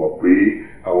 mo mọ̀ pé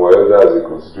our elders in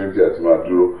constituency àti máa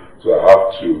dúró, so I have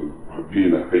to be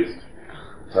in a haste.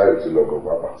 Táyọ̀ ti lọ gbọ́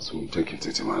pápá, so jẹ́ kí n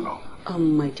tètè máa lọ.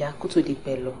 My dear, kó tó di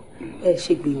pẹ́ lọ, ẹ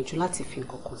ṣe gbìyànjú láti fi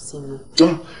nǹkan kan sínú.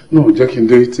 No, jẹ́ kí n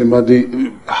dé tí n bá dé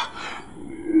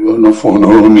ọ̀nà fún ọ̀nà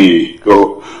ọ̀run ni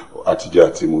àtijọ́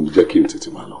àti mo jẹ́ kí n tètè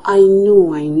máa lọ. I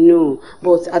know,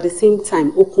 but at the same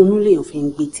time, okun lèèyàn fi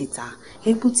ń gbé títà.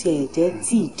 Ebú ti ẹ̀ jẹ́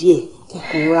tíì díẹ̀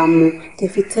kẹ̀kọ́ ra mú kẹ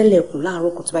fi tẹ́lẹ̀ kù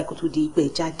láàárọ̀ kò tó báyìí kó tó di ìgbẹ́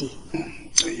jáde.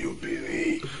 Ẹ̀yin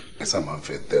obìnrin ẹ sá máa ń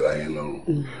fẹ́ tẹ́ra yẹn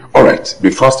lọ́rùn. All right, be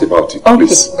fast about it,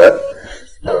 please.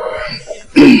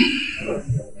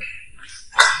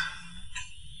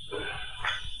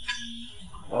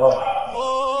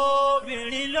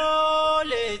 Obìnrin ló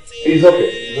lè tẹ́. It's okay.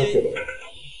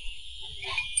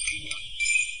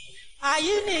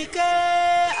 Àyíníkẹ́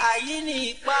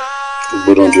àyínípa ń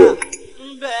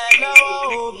bẹ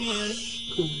lọ́wọ́ obìnrin.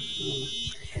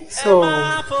 So, ó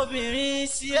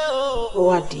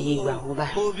wà di ìgbà wo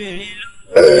báyìí?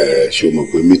 Ṣé o mọ̀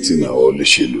pé mítìnì àwọn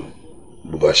olóṣèlú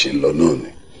bó bá ṣe ń lọ náà ni?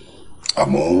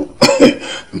 Àmọ́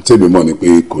tèmi mọ̀ ni pé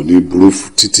kò ní burú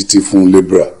títí fún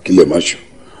Libra kí lè má ṣù.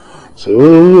 So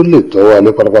ó lè tọ́wọ́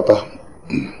alẹ́ pátápátá.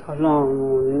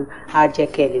 Ọlọ́run á jẹ́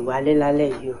kẹ́ lè wálé lálẹ́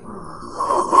yìí o.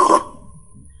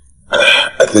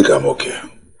 I think I'm okay.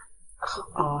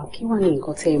 Kí wàá ní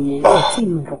nǹkan tẹ́ ẹ mú? Ẹ tí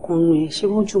ìmọ̀ kankan nù ẹ ṣé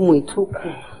wọ́n jùmọ̀ ètò kù.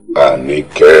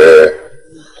 Àníkẹ́.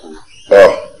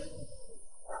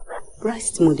 Rice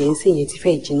tí mo dẹ̀ ń sè yẹn ti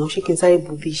fẹ́ jìnnà ṣé kí n sáré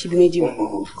bu bíi ṣíbí méjì wọ̀?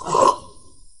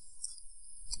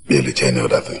 Be able to any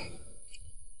other thing.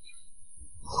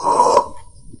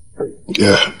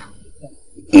 Yeah.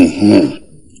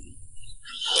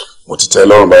 Mo ti tẹ́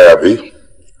lọ́rùn báyà bí?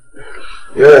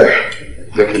 Yeah.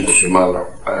 Jẹ́ kí n kò fi máa lọ.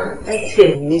 Ẹ ṣe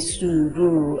ní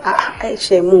sùúrù. Ẹ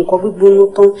ṣe mú nǹkan gbígbóná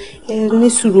tán. Ẹ ní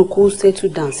sùúrù kó settle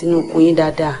down sínú okùn yín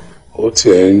dáadáa. Ó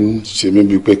tiẹ̀ ń ṣe mí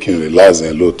bíi pé kí n relax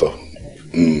yẹn lóòótọ́.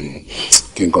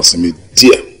 Kí n kàn sinmi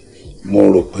díẹ̀. Mo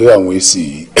rò pé àwọn èsì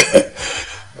yìí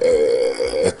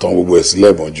ẹ̀tàn gbogbo ẹ̀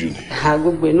sílẹ̀ mọ́jú ni.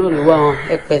 Gbogbo ẹ̀ náà ló wà wọn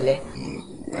ẹ pẹ̀lẹ́.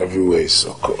 Everywhere is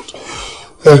so cold.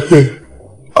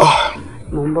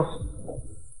 Mo ń bọ̀.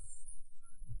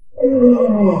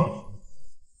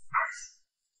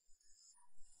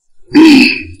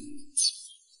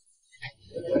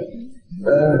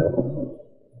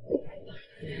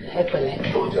 Ẹ pẹ̀lẹ́.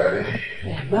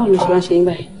 Báwo ló ṣe máa ṣe yín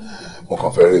báyìí? Mo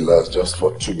kàn fẹ́ relax just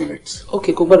for 2 minutes.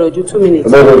 Okay, kò gbọ́dọ̀ ju 2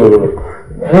 minutes. No.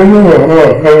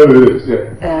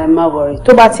 Má worry.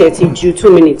 Tó bá tiẹ̀ ti ju 2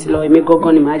 minutes lọ, èmi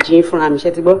gangan ni màá jí yín fúnra mi,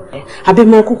 ṣé ti gbọ́? Àbí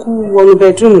mo kúkú wọnú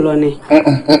bedroom lọ ni?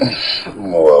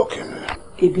 Mo wà okay mi.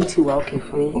 Ebi ti wà okay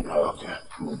fún yín.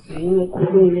 Ẹ̀yin ló kú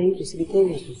lórí ilé yìí kò síbi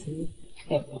tẹ́lẹ̀ kò sí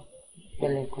ẹ̀kọ́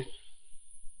pẹ̀lẹ́ kan.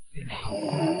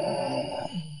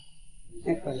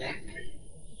 Ẹ pẹ̀lẹ́.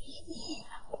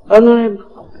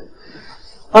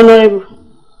 Honourable.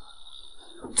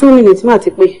 2 minutes máa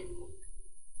ti pé.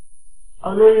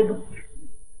 Honourable.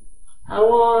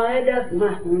 Àwọn elders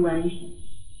máa ń wá yín.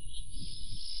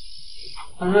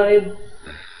 Honourable.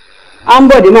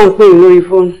 Ambode máa ń pè yín lórí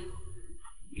fóònù.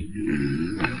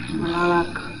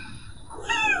 Malaka.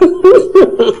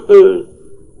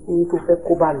 Ẹni tó fẹ́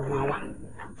kó bá lù máa wá.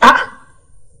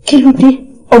 Kí ló dé?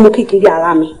 Ọmọ kékeré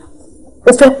ara mi.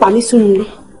 Ó fẹ́ pa mí sínú ilé.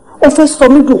 Ó fẹ́ sọ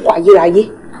mí dùn kọ ayérayé.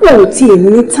 Ó ti ẹ̀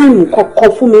ní táìmù kankan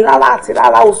fún mi rárá àti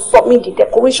rárá. Ó sọ mí di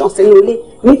decoration sínú ilé.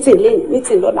 Meeting lẹ́nu,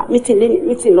 meeting lọ́la, meeting lẹ́nu,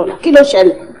 meeting lọ́la. Kí ló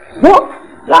ṣẹlẹ̀? Wọ́n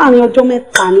láàrin ọjọ́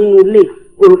mẹ́ta nínú ilé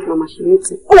orúkọ máa ṣe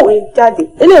meeting. Ó ń jáde.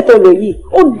 Eléyìí tó lò yìí,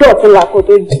 ó dọ̀tún la kó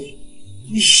tó jì.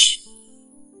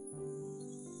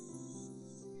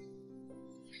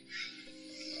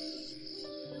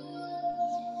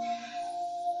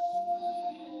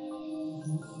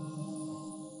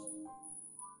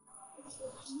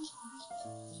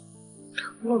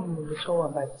 Ọlọ́run ló sọ wà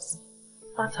báyìí sí.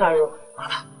 Látàárọ̀.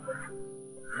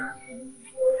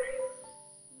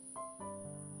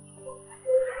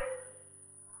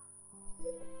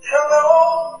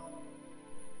 Hello,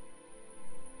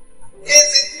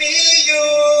 is it me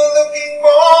you're looking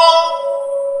for?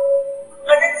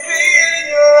 I can see it in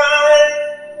your eyes,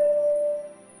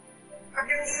 I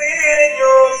can see it in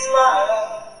your smile.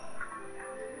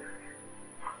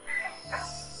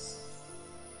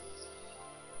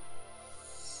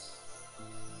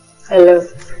 Hello.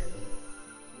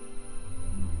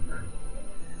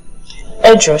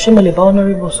 Ẹ jọ̀ọ́, ṣé mo lè bá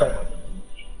Honourable sọ̀rọ̀?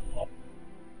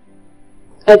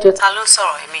 Ẹ jọ̀ọ́, ta ló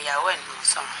sọ̀rọ̀? Èmi ìyàwó ẹ̀ ni mo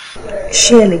sọ̀rọ̀.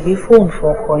 Ṣé ẹ lè gbé fóònù fún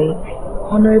ọkọ yín?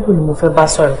 Honourable ni mo fẹ́ bá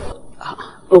sọ̀rọ̀.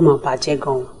 Ó máa bàjẹ́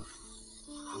gan-an.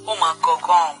 Ó máa gọ̀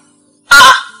gan-an.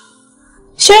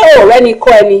 Ṣé ọ̀rẹ́ ni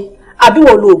kọ́ ẹni àbí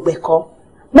wo lo ògbẹ̀kọ́?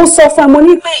 Mo sọ fún ẹ, mo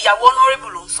ní pé ìyàwó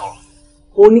Honourable ló ń sọ̀rọ̀.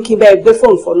 O ní kí n bá ẹ gbé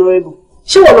fóònù fún Honourable.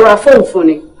 Ṣé wọ́n lọ ra fóònù fún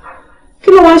ni? Kí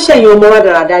ló wá ń ṣẹ̀yìn ọmọ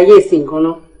rádaràda ayé ìsìn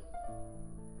gan-an?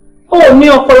 Ó ní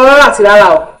ọpọlọ rárá àti rárá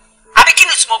o. Àbí kí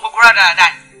ni ìtumọ̀ gbogbo rádaràda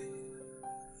yìí?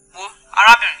 Wo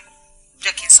arábìnrin,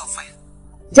 jẹ́ kí n sọ fún ẹ.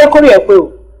 Jẹ́ kórí ẹ pé o.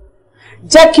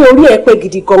 Jẹ́ kí orí ẹ pé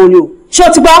gidi gan-an ni o. Ṣé o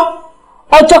ti gbọ́?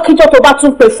 Ọjọ́ kíjọ́ tó bá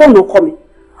tún pe fóònù ọkọ mi.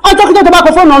 Ọjọ́ kíjọ́ tó bá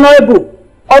pe fóònù Honourable.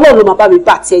 Ọlọ́run ló máa bá mi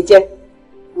bà tiẹ̀ jẹ́.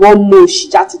 Wọ́n mú òṣì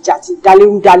játijàti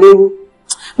dalérú.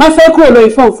 Má fẹ́ kúrò lórí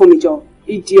fóònù fún mi jọ,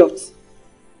 idiot.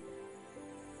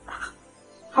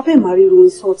 Abẹ́ máa rí irun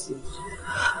sọ́ọ̀tì.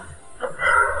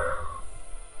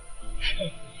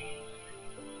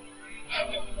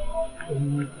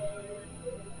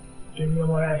 Èmi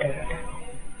ọmọ rà dáadáa.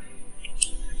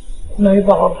 Lórí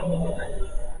bá ọba mi nígbà.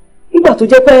 Nígbà tó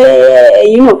jẹ́ pé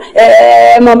ẹ̀yin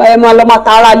náà ẹ máa lọ máa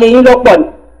ta ara lé yín lọ́pọ̀ ni.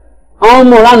 Àwọn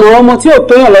ọmọ ìranù ọmọ tí ò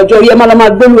tóyàn lọ́jọ́ orí ẹ máa lọ máa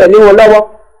gbélú ẹ̀ lé wọn lọ́wọ́.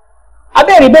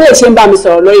 Abẹ́rẹ́ ìbẹ́lẹ̀ ṣe ń bá mi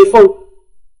sọ̀rọ̀ lórí fóònù.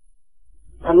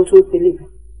 Ta ló tún pélé mi?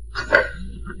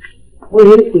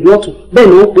 Bóyá ń pè lọ́tún, bẹ́ẹ̀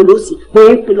ni wọ́n pè lọ́sì,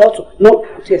 bóyá ń pè lọ́tún, náà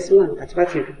kò tiẹ̀ sí wà nígbà tí bá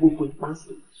tiẹ̀ fi gbogbo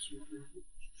ìpánsì.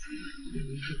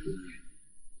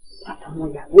 Àtàwọn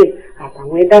ìyàwó ẹ̀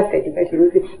àtàwọn ẹ̀dá ìfẹ̀dẹ̀fẹ̀dẹ̀ ló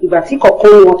dé. Ìgbà tí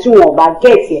kọ̀ọ̀kan wọn tí wọn ò bá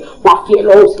gẹ̀ẹ́tì ẹ̀, wọ́n á fi ẹ́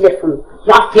lọ́wọ́ sílẹ̀ fún mi.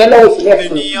 Wọ́n á fi ẹ́ lọ́wọ́ sílẹ̀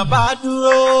fún mi. Ènìyàn bá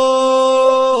dúró,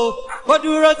 ó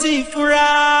dúró tí ì fúnra,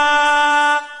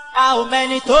 a ò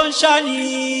mẹ́ni tó ń ṣọ́ni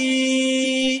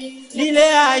nílé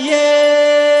ayé.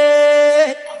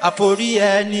 Àforí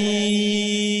ẹni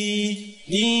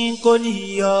ní kò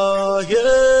níyọ̀,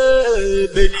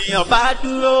 ènìyàn bá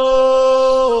dúró,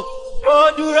 ó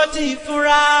dúró tí ì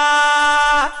fúnra,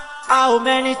 a ò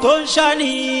mẹ́ni tó ń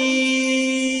ṣọ́ni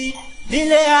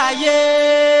nílé ayé.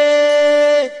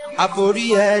 Àforí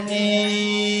ẹni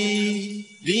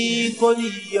ní kò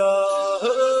níyọ̀.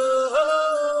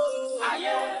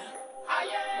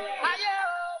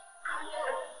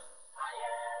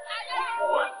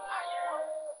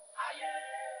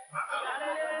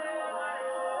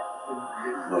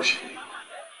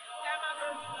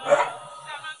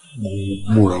 Mo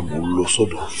múra mo lọ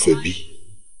sọ́dọ̀ Fẹ́bí.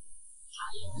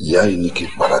 Ìyá yìí ní kí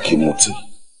n para kí n mutí.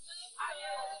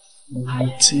 Mo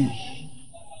mutí.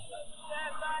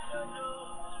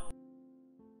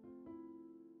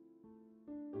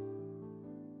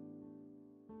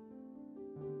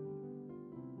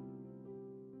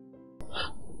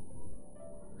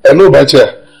 Hello, Bacha.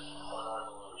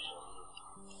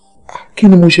 Kí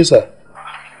ni mo ṣe sà?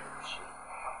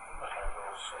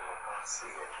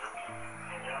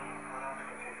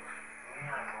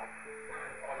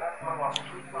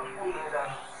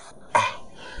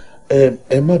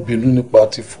 Ẹ má bínú nípa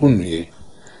ti fóònù yẹn,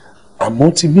 àmọ́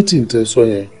ti mítìn tẹ́ sọ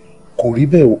yẹn kò rí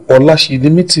bẹ́ẹ̀. Ọlá ṣe ní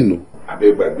mítìn o. Abẹ́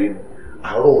gbàgbé ni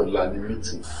àárọ̀ ọ̀la ni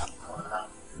mítìn.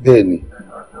 Bẹ́ẹ̀ ni.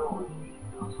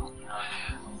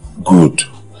 Good.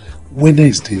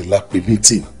 Wednesday la pè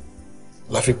mítìn,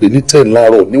 la fi pè ní 10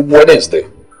 láàárọ̀ ní Wednesday.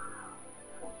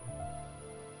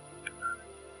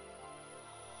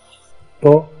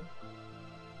 Tọ́.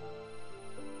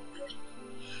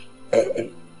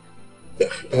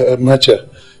 Mácha,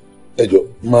 ẹjọ́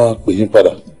máa pè yín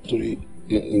padà torí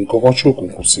nǹkan kan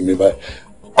ṣòkùnkùn sí mi báyìí.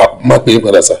 Máa pè yín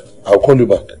padà sir, I'll call you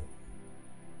back.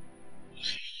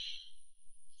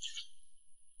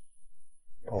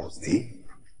 Thursday?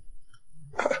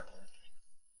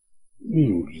 Mi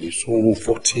ò lè sọ̀rọ̀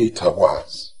 48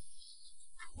 hours.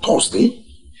 Thursday?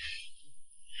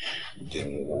 Jẹ́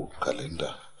n wo kàlẹ́ndà.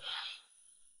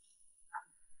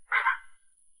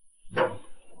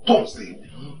 Thursday?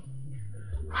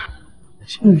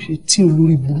 Ṣé o ṣe tí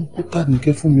olórí burúkú tá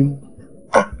Àníkẹ́ fún mi mú?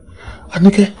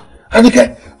 Àníkẹ́! Àníkẹ́!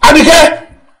 Àníkẹ́!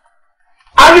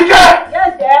 Àníkẹ́!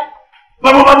 Yẹ́sẹ̀.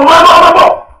 Bàbọ̀!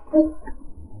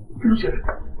 Kí ló ṣẹlẹ̀?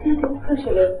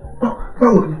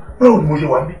 Báwo ni mo ṣe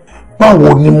wà ní? Báwo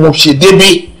ni mo ṣe débí?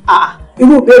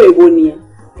 Irú ìbéèrè wo nìyẹn?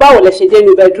 báwo lẹ ṣe dé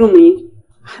inú bedroom yín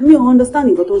mi ò understand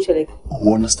nǹkan tó ń ṣẹlẹ̀. o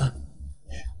understand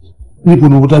níbo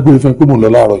ni mo dágbére fún ẹ pé mo ń lọ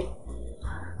láàárọ̀ yìí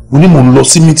mo ní mo ń lọ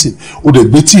sí meeting o dẹ̀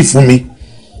gbé tíì fún mi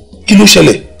kí ló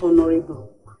ṣẹlẹ̀. Honourable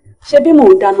ṣé bí mò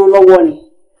ń dáná lọ́wọ́ ni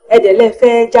ẹ̀dẹ̀lẹ̀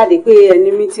fẹ́ jáde pé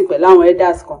ẹni meeting pẹ̀lú àwọn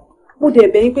elders kan mo dẹ̀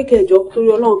bẹ̀ yín pé kẹjọ torí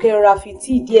Ọlọ́run kẹ́ rọra fi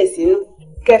tíì díẹ̀ sínú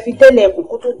kẹ́ fi tẹ́lẹ̀ ẹkùn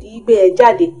kó tó di pé ẹ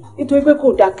jáde nítorí pé kò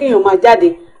dáa kéèyàn máa jáde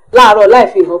láàárọ̀ láì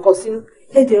fi nǹkan kan sínú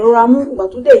ẹ̀dẹ̀ rọra mú ìgbà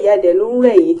tó dẹ̀ ìyá ẹ̀dẹ̀ ló ń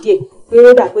rẹ̀ yín díẹ̀ pé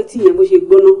ó dà pé tíì yẹn bó ṣe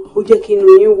gbóná ó jẹ́ kí inú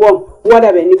yín wọ̀m wọ́n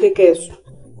dàbẹ̀ ní kékẹ́ ẹ̀ sùn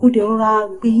mo dẹ̀ rọra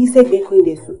gbé yín sẹ́gbẹ̀ẹ́ kan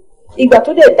ìdẹ̀ sùn ìgbà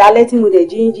tó dẹ̀ dálẹ́ tí mo dẹ̀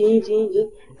jíyín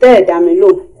tẹ́ ẹ̀ dá mi lò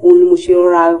òun ni mo ṣe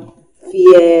rọra fi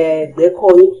ẹ̀gbẹ́ kọ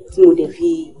yín tí mo dẹ̀ fi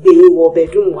gbé yín wọ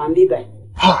bedroom wa ń bíbà.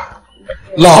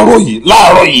 láàárọ̀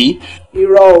yìí.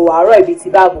 irọ́ ò àárọ̀ ibi tí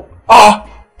báàbò.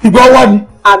 ìgbà wà ní.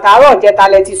 àtàárọ̀ jẹta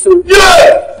lẹ ti sùn.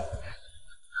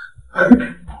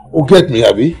 o get me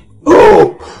àbí.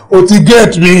 o ti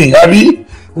get me àbí.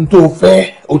 n tó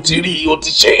fẹ́ o ti rí o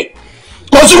ti ṣe.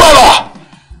 kò sí wàhálà.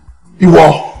 ìwọ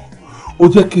o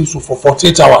jẹ́ kí n sùn for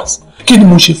 48 hours. kí ni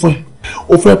mo ṣe fún ẹ.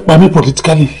 o fẹ́ pa mí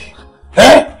politically.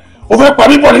 o fẹ́ pa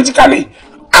mí politically.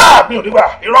 mi ò nígbà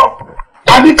irọ́.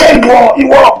 àníkẹ́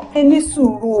ìwọ. ẹ ní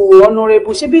sùúrù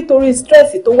Honourable ṣé bí torí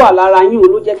stress tó wà lára yín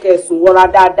ló jẹ́ kẹ́ ẹ sùn wọra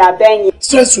dáadáa bẹ́yìn.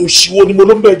 stress òṣìwò ni mo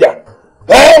ló ń bẹ̀jà.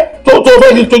 tó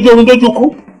fẹ́ kí n tójú oorun dójú kú.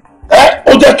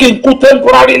 ó jẹ́ kí n kú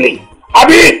temporarily.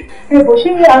 àbí. ẹ̀bùn ṣé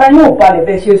ara yóò balẹ̀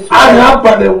bẹ́ẹ̀ ṣe sùn. ara á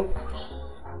balẹ̀ o.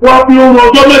 wọ́n fi oorun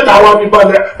ọjọ́ mẹ́ta wọ́n fi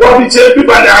balẹ̀ wọ́n fi ṣe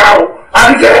bíbalẹ̀ ara o.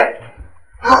 àníkẹ́.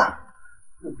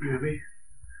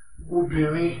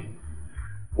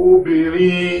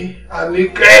 obìnrin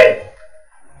àníkẹ́.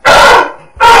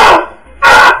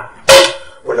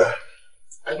 Well,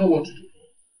 I know what to do.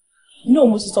 No,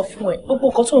 mo ti sọ fún ẹ gbogbo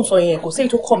nǹkan tó ń sọ yẹn kò sí èyí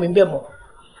tó kọ́ mi bẹ́ẹ̀ mọ́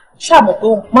ṣáà mọ̀ pé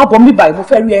má bọ́ mi báyìí mo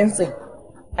fẹ́ rí ẹ ń sìn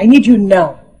I need you now.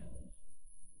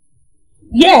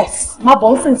 Yes, má bọ́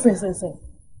ń sìn.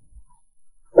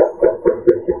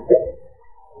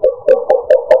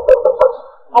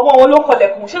 àwọn wo ló ń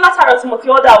kọlẹ̀kùn ṣé látàrọ tí mo ti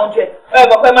ọ́dà oúnjẹ ẹ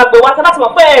mọ̀ pé máa gbé wá tẹ́ láti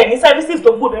mọ̀ pé ẹ ní services tó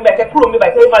gbòdò níbẹ̀ kẹ́ kúrò mi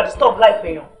báyìí tẹ́ máa disturb life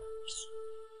èèyàn.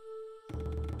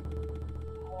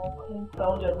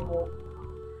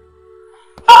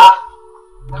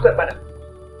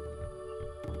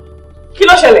 Kí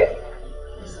ló ṣẹlẹ̀?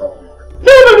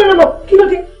 No. Kí ló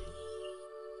dé?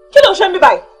 Kí ló ń ṣe mí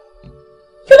báyìí?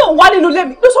 Kí ló ń wá nínú ilé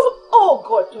mi? Ló sọ fún oh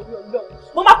God torí Ọlọ́run.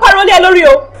 Mo máa pariwo lé ẹ lórí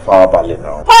o. Farabalẹ̀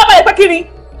náà. Farabalẹ̀ pé kí ni?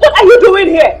 What are you doing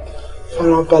here?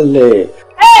 Farabalẹ̀.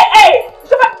 Hey!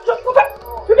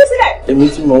 Fi mí sílẹ̀. Èmi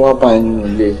tí mo wá bá ẹ nínú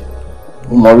ilé,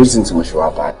 mo mọ reason tí mo ṣe wá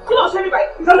bá ẹ. Kí ló ń ṣe mí báyìí?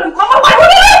 Ìjọba máa pariwo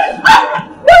lé ẹ.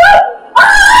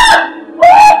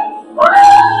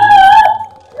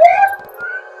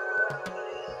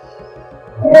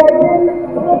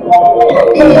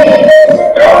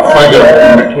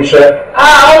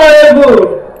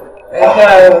 Honourable.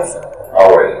 How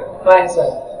are you? Fine, sir.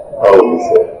 How are you,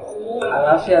 sir?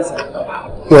 Àlàáfíà, sir.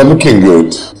 You are looking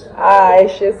good. Ẹ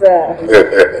ṣé, sir.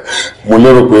 Mo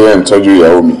lérò pé ẹ ń tọ́jú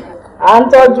ìyàwó mi. À ń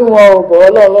tọ́jú wọn o, bọ̀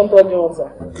Ọlọ́run ló ń tọ́jú wọn, sir.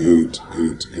 Good.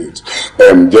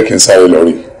 Jẹ́ kí n sáré lọ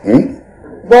rí.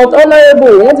 But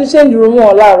Honourable, wọ́n ti change room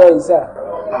wọn láàárọ̀ yìí, sir.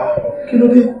 Kí ló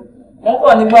dé? Wọ́n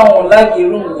kàn nígbà wọn láàgì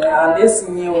room yẹn, àlésì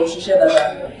ni ò ṣiṣẹ́ dáadáa.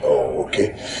 Oh, okay.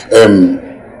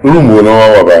 Room wo ni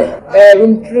wọ́n wà báyìí?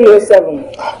 Room 307.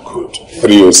 Good.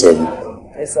 307.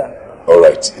 Yes, sir. All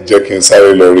right. Jẹ́ kí n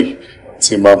sáré lọ rí.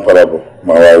 Tí máa ń padà bọ̀,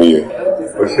 máa wá rí ẹ.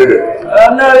 O ṣe rẹ̀.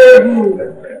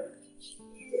 Honourable.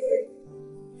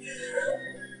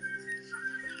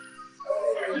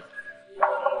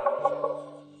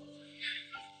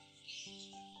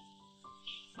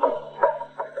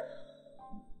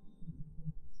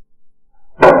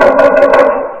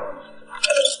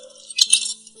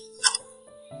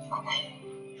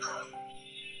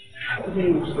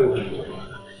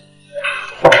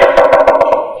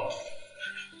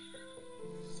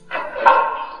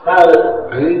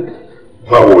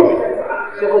 Báwo ni?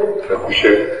 Ẹ kú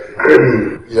iṣẹ́.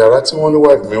 Yàrá tí wọ́n ní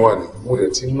wáìfì mi wà ní, mo lè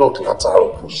ti knock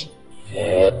látàárọ̀ kò ṣe.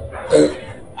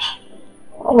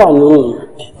 Wọ́n wà ní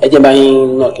ẹjẹ́ bá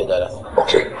yín knock dáadáa.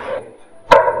 Okay.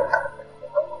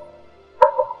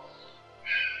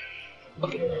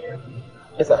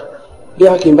 Yes, sir. Bí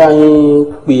a kì í bá yín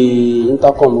pe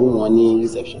intercom wọn ní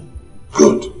reception.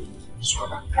 Good.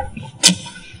 Swallow.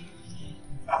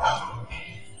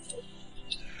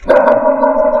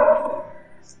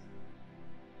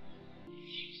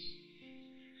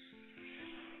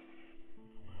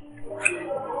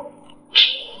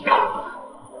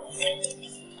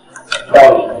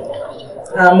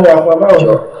 Mo wà fún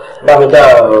báwo. Bá mi dá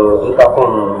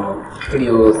intercom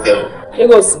 307. Ṣé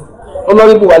kò sí?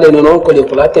 Honourable wà lẹ́nu náà ń kọ́ lè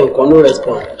kọ́ látẹ̀ nǹkan no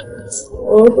response.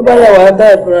 Òun tó bá yà wá dá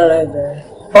ìfúnra rẹ̀ dẹ̀.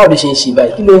 Báwo ló ṣe ń ṣe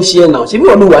báyìí? Kí ló ń ṣe ẹ̀ náà? Ṣé bí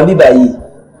wọ́n ló wà ní báyìí?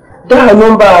 Dial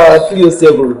number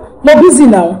 307. Mo busy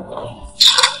now.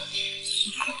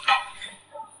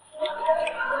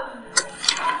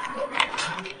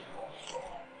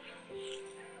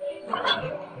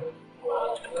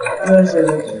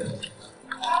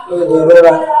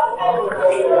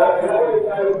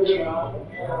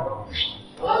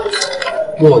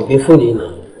 Wọ́n gbé fóònù yìí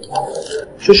náà.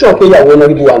 Ṣoṣo pé ìyàwó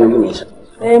Honourable wà nínú mi.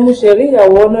 Mo ṣe rí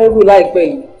ìyàwó Honourable láìpẹ́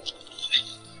yìí.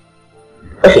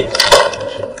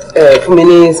 Fún mi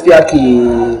ní spíákì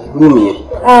rúùmù yẹn.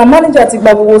 Manager ti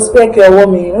gba gbogbo spẹ́ẹ̀kì ọwọ́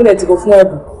mi, ó lè ti kó fún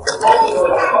ẹ̀bùn.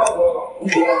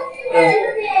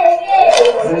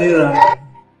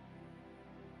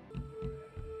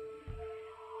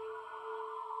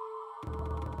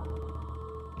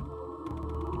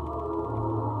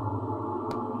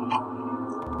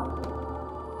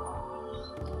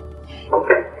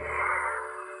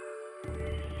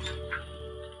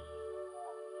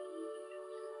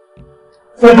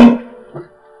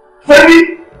 Femi!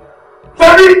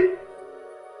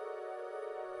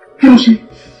 Kí ló ṣe?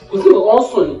 Kò sí ìwọ̀n wọ́n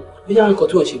sùn ni. Bí yára nǹkan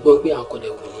tí wọ́n ṣe gbọ́ pé à ń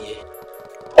kọ̀dẹ̀ wò nìyẹn.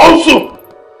 Ó ń sùn!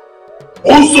 Ó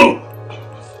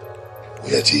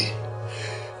yẹ jí.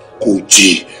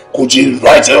 Kò jí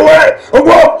right away. Ó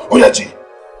gbọ́, ó yẹ jí.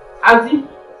 Aunty,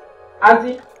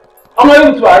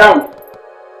 Honourable to around.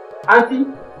 Aunty.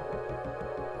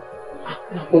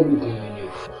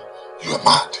 You are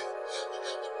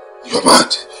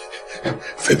mad.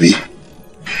 Femi.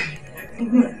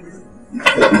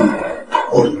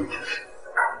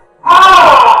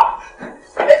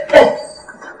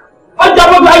 Ọjà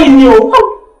bọ́bá yìí ni o.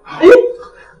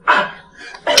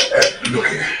 Look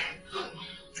here.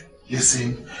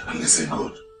 Listen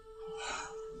good.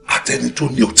 Àtẹni tó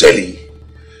ní hòtẹ́ẹ̀lì yìí,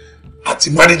 àti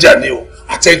mánéjà ni o,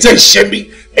 àtẹni tẹ́ ìṣẹ́ mi,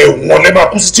 ẹ̀wọ̀n lẹ́ máa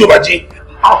kú sí tí ó bá jí.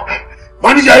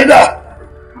 Mánéjà yìí dà.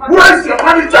 Where is your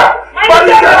manager?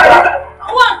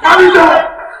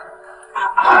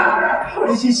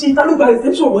 Ṣe ta ló gba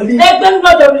reception wọlé. Ẹgbẹ́ mi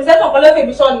lọ́jọ́ reception kan lẹ́fẹ̀ẹ́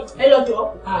mi sọ́ni, ẹ lọ́jọ́.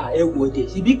 Ẹ wò dé,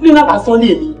 ṣebí cleaner lásán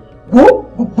lè mi.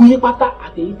 Gbogbo yín pátá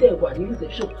àtẹ̀yìn tẹ̀ wà ní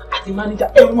reception àti manager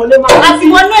ẹ̀wọ̀n lè máa. Àti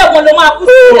wọn ní ẹ̀wọ̀n ló máa kú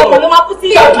sí, ẹ̀wọ̀n ló máa kú sí.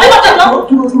 Ẹ lọ́jọ́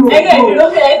dúró. Ẹgbẹ́ ìdúró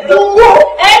fẹ́ ẹ dúró.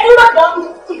 Ẹ dúró jọ.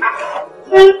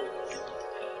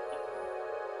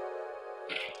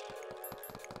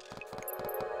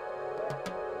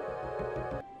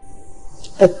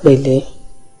 Ẹ pẹ̀lẹ́.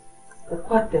 Ẹ kú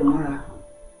àtẹ̀mọ́ra.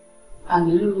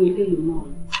 Ànílò eléyìí náà.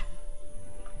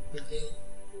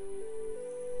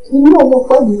 Inú ọmọ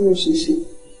pàdé ni òṣèṣe.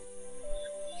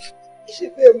 Ṣé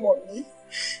bẹ́ẹ̀ mọ̀ mí?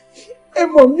 Ẹ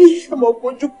mọ̀ mí, ẹ mọ̀ pé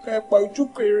ojú kan ẹ̀pà ojú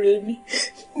kan èrè ni.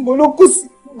 Mo ló kù sí,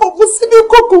 mo kù sí ní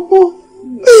kókó mọ́.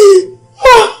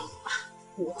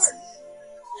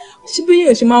 Ṣé bí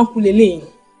yẹn ṣe máa ń kú lélẹ́yìn?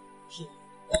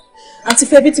 Àti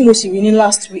fẹ́ bí tí mo sì rí ní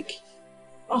last week.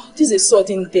 This is a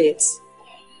sudden death.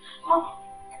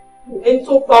 Ẹni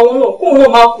tó pa wọn náà, kóun náà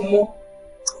má kú mọ́.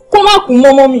 Kó má kú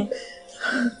mọ́ mọ́ mi.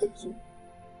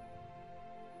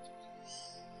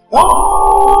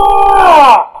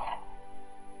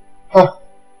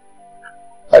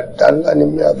 Àdá ńlá ni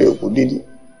mi àbẹ̀ òkú dídí.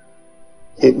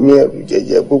 Èmi ẹ̀rù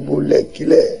jẹjẹ gbogbo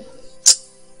lẹ́kílẹ̀.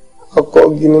 Ọkọ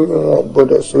gíní mi wọn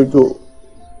gbọ́dọ̀ sójò.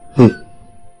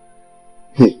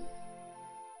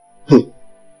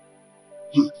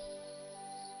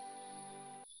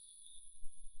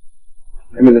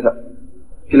 Emilita,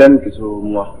 kí lẹ́nu kìí tó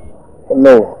mú wa?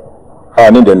 No, I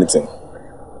need anything.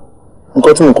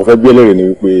 Nǹkan tí mo kàn fẹ́ bí ẹlẹ́rìí ni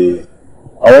wípé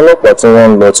àwọn ọlọ́pàá tí wọ́n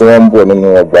ń lọ tí wọ́n ń bọ̀ nínú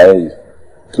ọgbà yìí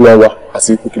kí wọ́n wá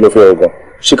àti kí ló fẹ́ ọgbọ́n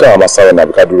ṣé káwọn máa sáré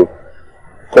nàbí ká dúró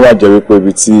kó má jẹ́ wípé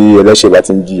ibi tí ẹlẹ́ṣẹ̀ bá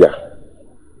ti ń jìyà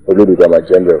olódodo àmà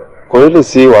jẹ́ ń bẹ̀rù. Kò rí lè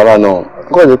sí wàhálà náà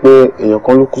nǹkan jẹ́ pé èèyàn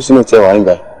kan ló kú sínú tẹ́ wà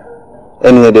nígbà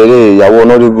ẹni ẹ̀dẹ̀rẹ̀ ìyàwó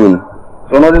Honourable ni.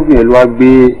 Honourable yẹn ló wá gbé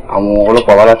àwọn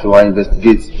ọlọ́pàá wá láti wá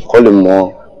investigate kó lè mọ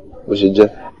bó ṣe jẹ́.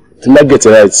 Tí má get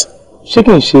it right ṣé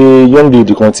kì í ṣe young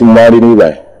lady kan tí mo máa rí ní ìgbà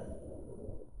yẹn?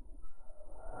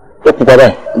 Ó pupa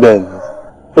báyìí. Bẹ́ẹ̀ni.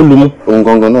 Ó lu mú. Òun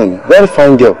gangan náà ni very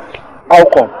fine girl. How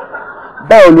come?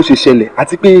 Báwo ló ṣe ṣẹlẹ̀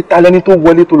àti pé ta lẹni tó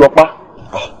wọlé tó lọ pa?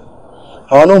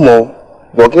 Àwọn náà mọ̀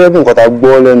bọ̀ gẹ́gẹ́ bí nǹkan ta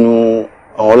gbọ́ lẹ́nu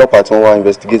àwọn ọlọ́pàá tí wọ́n wá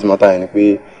investigate matter yẹn ni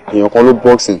pé èèyàn kan ló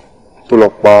boxing tó lọ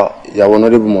pa ìyàwó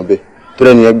Honourable Mọ̀bẹ́ tó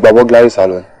lẹ́nu yẹn gba burglary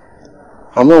sálọ ni.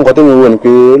 Àmọ́ nǹkan tó mi wò ni pé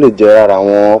ó lè jẹ́ ara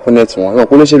àwọn opponent wọn yàn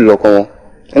kó lè ṣèlú lọ́kàn wọn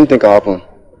anything can happen.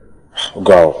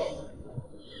 Ga o.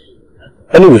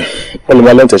 Anyway, wọ́n lè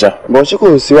máa lẹ́ǹtẹ̀ ṣá. Bọ̀ ṣé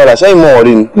kò sí wàhálà ṣáà ìmọ̀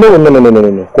ọ̀rí ni. No.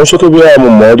 Kò ń ṣe tó bí mo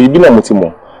mọ̀ ọ́ rí bí náà mo ti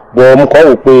mọ̀. Bọ̀ mo kàn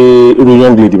wò pé irú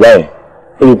young lady báyìí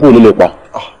irú kúrò ló lè pa.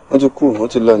 Wọ́n ti kú, wọ́n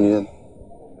ti lọ nìyẹn.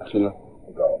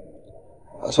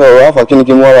 So Rafa kí ni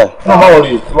kí n wá rà? No, má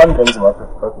worry. Tí wá nìkan ní ti máa fẹ́.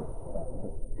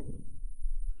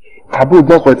 Àbúrò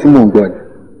gbọ́ ọkọ̀ tí mò ń gbọ́ ni.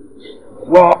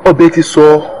 Wá ọbẹ̀ ti sọ.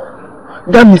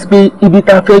 That means pé ibi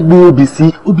tá a fẹ́ gbé obì sí,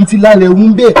 obì ti lálẹ́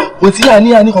òun bẹ́ẹ̀, kò sí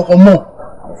àní kankan mọ́.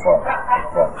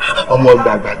 Ọmọ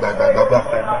gbàgbàgbàgbàgbà.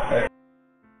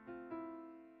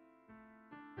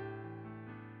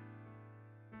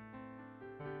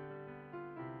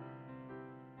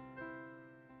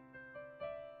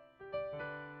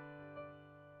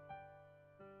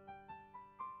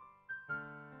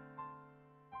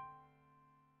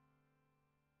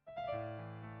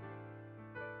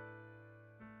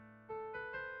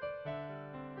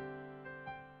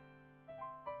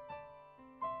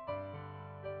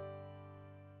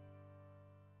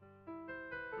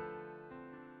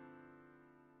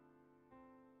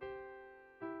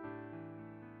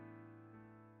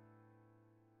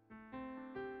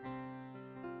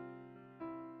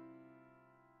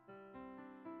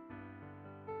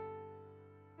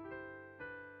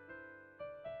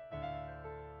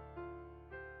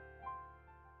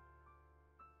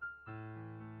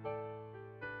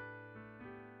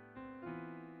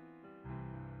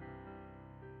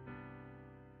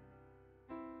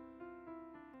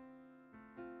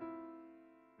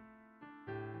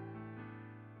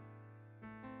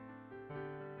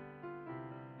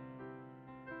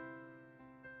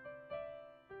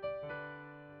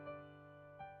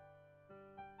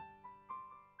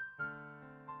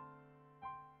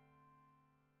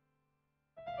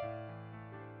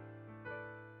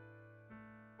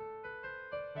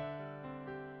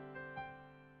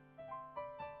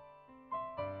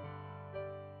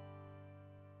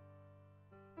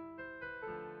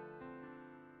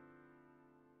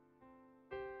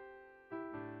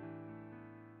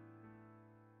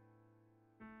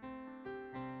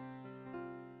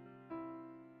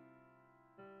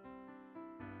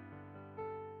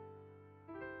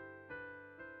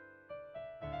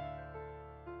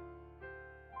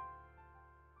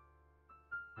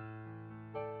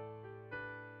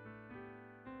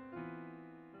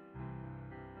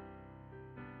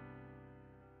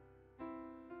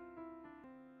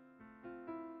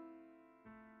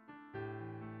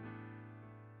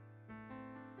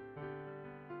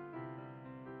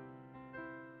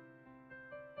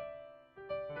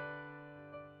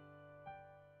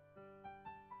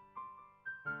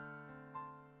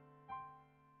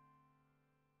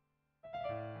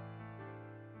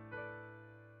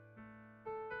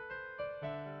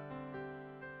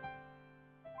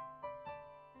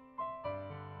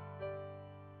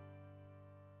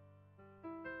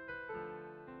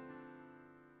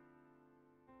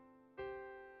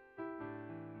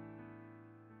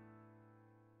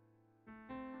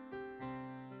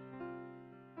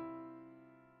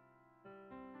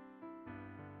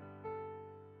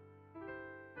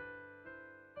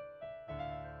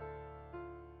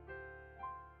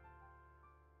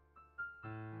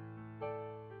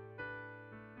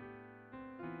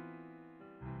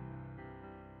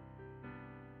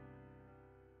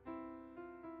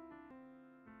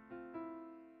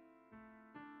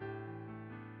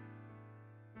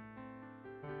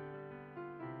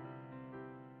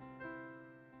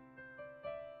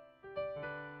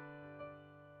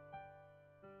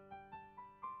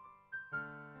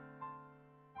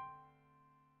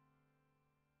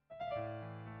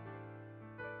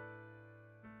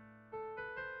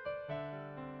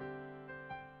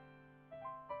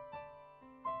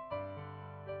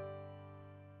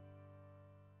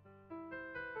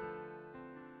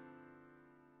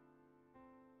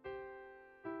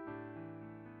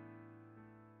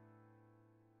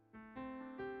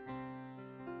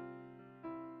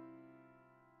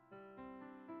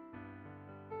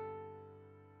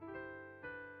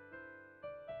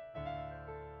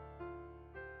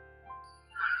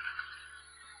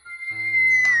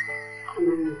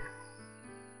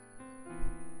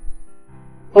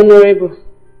 Honourable.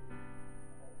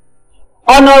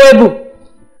 Honourable.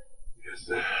 Yes,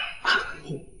 sir.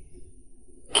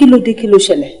 Kí ló dé, kí ló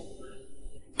ṣẹlẹ̀?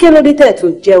 Kí ló dé tẹ́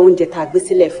tún jẹ oúnjẹ tá gbé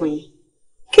sílẹ̀ fún yín?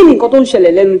 Kí ni nǹkan tó ń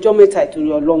ṣẹlẹ̀ lẹ́nu ọjọ́ mẹ́ta ìtorí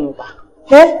Ọlọ́run wa?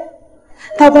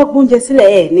 Tá bá gbóúnjẹ sílẹ̀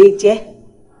ẹ ní jẹ.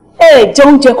 Ẹ jẹ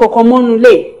oúnjẹ kankan mọ́nú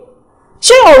lé.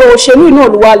 Ṣé ọ̀rọ̀ òṣèlú náà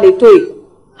ló wá le tó yìí?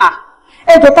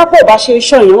 Ẹjọ́ tápọ̀ bá ṣe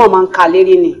iṣẹ́ yẹn wọ́n máa ń ka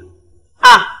lérí ni.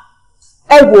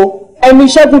 Ẹ wo ẹnu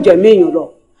iṣẹ́ gùnjẹ̀ méèyàn lọ.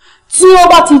 Tí ó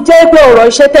bá ti jẹ́ pé ọ̀rọ̀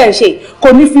iṣẹ́ tẹ̀ ń ṣe kò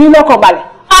ní fi yín lọ́kàn balẹ̀,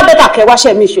 á bẹ́tà kẹ́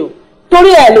wáṣẹ́ mi ṣe o.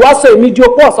 Torí ẹ̀ lè wá sọ èmi di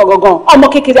opó ọ̀sán gangan, ọmọ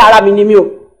kékeré ara mi ni mí o.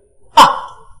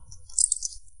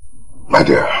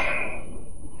 Mide,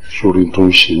 sórí tó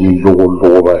ń ṣe mí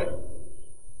lọ́wọ́lọ́wọ́ báyìí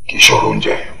kì í ṣọ̀rọ̀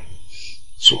oúnjẹ.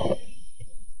 So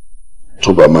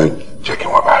tó bá máa jẹ́ kí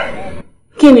wọ́n bá rẹ̀.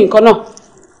 Kí ni nǹkan náà?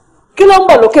 Kí ló ń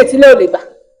bọ̀ lókè tí lé ò lè gbà?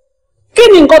 Kí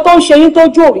ni nǹkan tó ń ṣe yín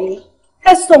tójú òrìrì?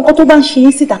 Ẹ sọ nǹkan tó bá ń ṣe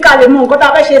yín síta ká lè mọ nǹkan tá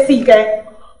a fẹ́ ṣe sí ìkẹ́.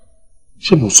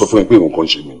 Ṣé mo sọ fún ẹ pé nǹkan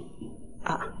ṣe mí?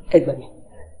 Ẹ gbà mí.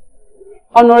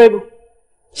 Honourable,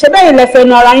 ṣe bẹ́ẹ̀ lẹ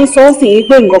fẹnu ara yín sọ sí yín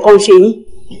pé nǹkan kan ṣe yín?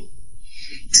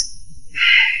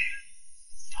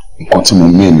 Nǹkan tí mo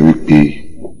mí ni wípé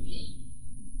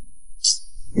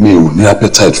mi ò ní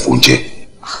appetite fún oúnjẹ.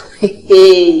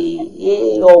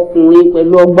 Ọkùnrin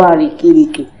pẹ̀lú ọgbà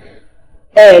àríkìrìkì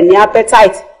ẹ ní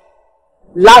appetite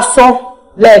lásán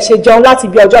lẹ ṣe jẹun láti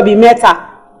bí ọjọ́ bíi 3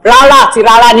 rárá àti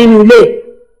rárá nínú ilé.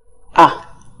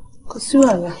 Kò sí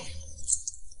wàhálà.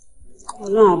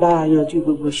 Ọlọ́run bá yanjú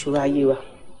gbogbo ìṣòro ayé wa.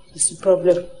 Kò sí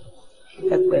problem.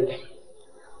 Ẹ pẹ̀lẹ́.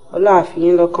 Ọlọ́run á fi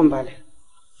yín lọ́kàn balẹ̀.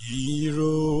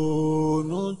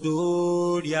 Ìrònú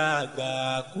dórí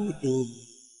àgbàkodò.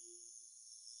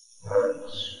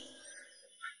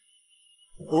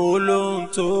 Olóhùn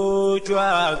tójú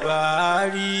àgbà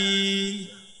rí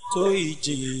tó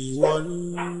ìjì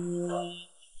wọnú.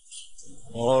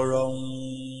 Ọ̀rọ̀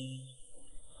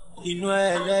inú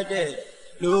ẹlẹ́dẹ̀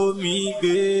lómi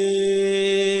gbé.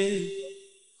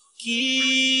 Kí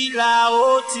la ó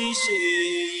ti ṣe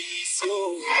sí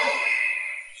òun.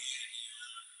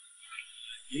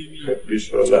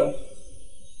 Bísọ́lá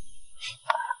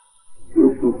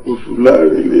kùtùkùtù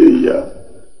láàrin lè yá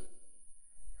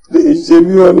lè ṣe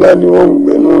bí ọlá ni wọ́n ń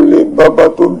gbẹ̀nú lé bàbá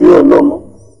tó bí ọlọ́mọ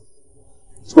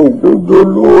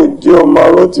Ògúndolú ò jẹ́ ọmọ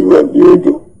arọ́ tí wẹ̀ bí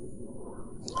òjò.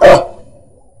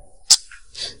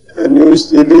 Ẹni ó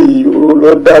ṣe léyìí ó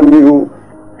lọ dá mi o,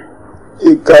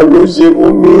 ìkà ló ṣe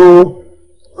fún mi o.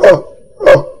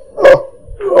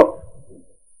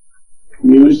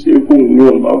 Ni ó ṣe fún mi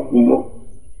ò máa fún mọ́.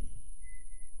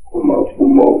 Ó máa fún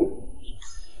mọ́ o.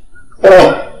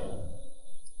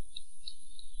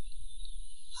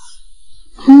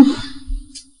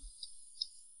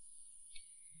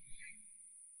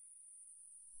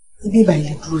 Ibi ìbàyí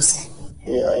lè dúró sí.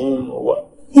 Ìyá yín mọ̀ wá.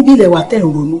 Ibi ilẹ̀ wà tẹ̀ ń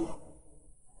ronú.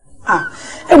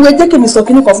 Ẹ̀wọ̀n ẹ jẹ́ kí mi sọ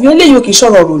kíní kan fún yín, eléyìí kì í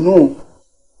ṣọ̀rọ̀ ronú.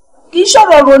 Kì í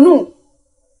ṣọ̀rọ̀ ronú.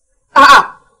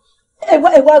 Ẹ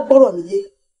wá gbọ́rọ̀ mi yé.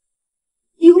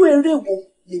 Irú eré wo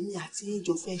lèmi àti yín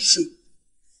jọ fẹ́ ṣe?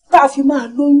 Tá a fi máa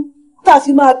lóyún, tá a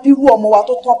fi máa bírú ọmọ wa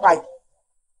tó tán pa yìí.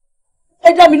 Ẹ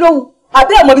dá mi lóhùn,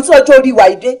 àbẹ́ ẹ̀mọ́bí tí ọjọ́ orí wa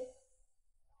yìí dé.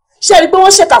 Ṣé ẹ rí i pé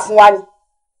wọ́n ṣèkà fún wa ni?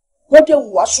 Wọ́n dẹ̀ wù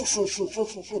wá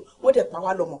ṣùṣùṣùṣùṣù, wọ́n dẹ̀ pa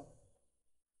wá lọ́mọ.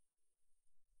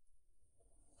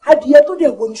 Adìyẹ tó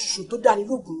dẹ̀ wo ni ṣùṣù tó dání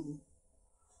lóògùn ni.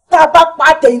 Tá a bá pa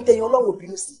tẹ̀yìntẹ̀yìn Ọlọ́run ò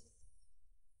bínú sí.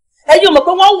 Ẹ̀yin ò mọ̀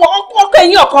pé wọ́n wọ ọkọ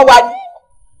ẹ̀yìn ọ̀kan wa ni.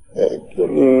 Kí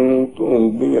ni tó ń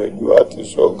gbìyànjú àti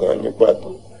sọ gan ní pàtó?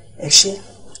 Ẹ ṣe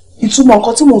ìtumọ̀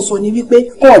nǹkan tí mò ń sọ ni wípé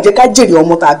wọn ò jẹ́ ká jèrè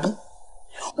ọmọ tàbí.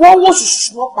 Wọ́n wò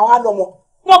ṣùṣù wọ́n pa wá lọ́mọ.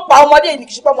 Wọ́n pa ọmọdé yìí ní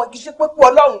kì í ṣe pé ọmọ kì í ṣe pé kú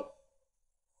Ọlọ́run.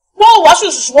 Wọ́n wá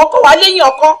ṣùṣù wọ́n kọ́ wa lẹ́yìn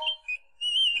ọkàn.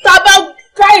 Tá a bá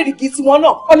ká ìrìgì tiwọn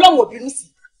náà Ọlọ́run ò bínú sí.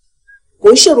 Kò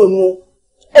ń ṣèrònú o,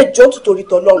 ẹjọ́ tòtòrí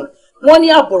tọlọ́run. Wọ́n ní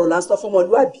àbọ̀rọ̀ là ń sọ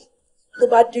fọmọlúàbí tó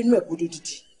bá dénú ẹ̀kọ́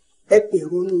dòdìdì. Ẹ pè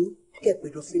ronú kẹ́ pè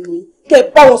dọ̀fínú yín kẹ́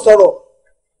bá wọn sọ̀rọ̀.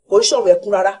 Kò ń ṣọ̀rọ̀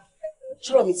ẹkún rárá.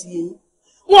 Ṣọ́rọ̀ mi ti yé yín.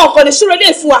 Wọn kàn lè ṣúrò ilé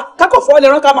fún wa kákọ̀ fọ́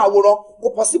lẹ́rán ká máa wòran kò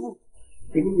pọ́síbù.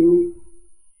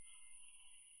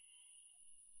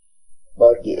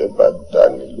 Báàgì ẹ bá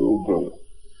dání lóògùn.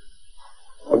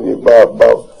 Wọ́n ní bá a bá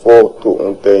fọ́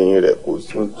tòun tẹ̀yìn rẹ̀ kò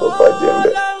sí tó bá jẹ́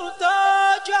ńbẹ̀. Ọlọ́run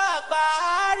tójú àgbà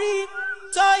rí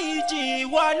tó ìjì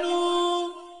wọnú.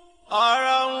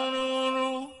 Ọ̀rọ̀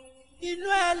rúnrún inú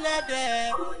ẹlẹ́dẹ̀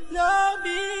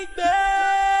lómi gbé.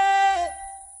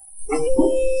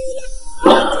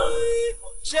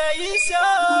 Ṣé yìí ṣe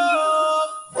ó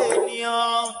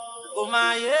ènìyàn kò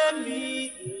máa yé mi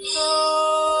tó.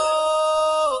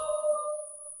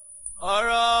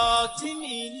 Ọ̀rọ̀ tí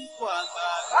mi ní kò àgbà.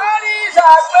 Orí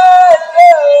ìṣàgbéjì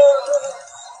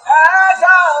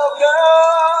ẹ̀ṣà òkè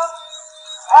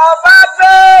ọba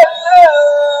gbèlè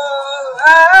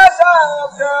ẹ̀ṣà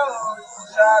òkè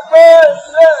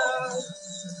ìṣàgbéjì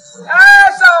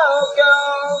ẹ̀ṣà òkè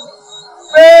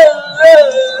gbèlè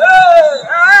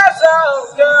ẹ̀ṣà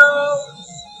òkè.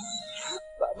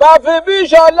 Bàbá fi bí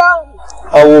ṣọlá.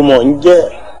 Àwọn ọmọ ń jẹ́.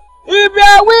 Ibi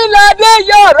àwíládé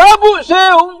yọ̀rọ̀ bù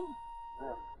ṣeun.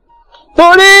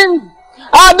 Torí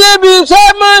adébíṣẹ́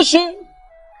máa ṣe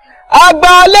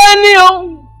àgbà lẹ́ni o.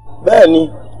 Bẹ́ẹ̀ni,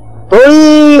 torí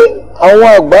àwọn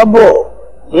àgbà bọ̀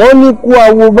wọ́n ní kú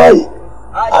awo báyìí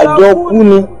àjọ kú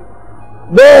ni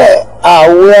bẹ́ẹ̀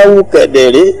àwọ̀ awo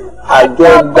kẹ̀dẹ̀rẹ́ àjọ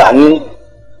gbà ni.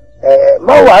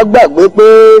 Má wàá gbàgbé pé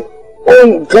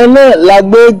ohun kan náà la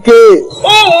gbé ké.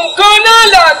 ohun kan náà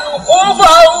làdùn kó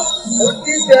fà ó. mo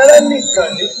ti tẹrẹ nìkan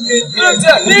ní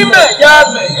kékeré ní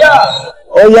mẹ̀yàmẹ̀yà.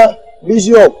 ọ̀yá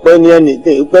bísí ọ̀pẹ ni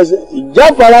ẹnìkan ìpẹ́sẹ̀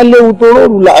ìjáfara léwu tó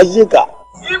rọrù làásìkà.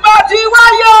 ìbá tí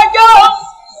wáyé ọjọ́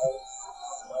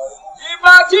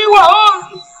ìbá tí wà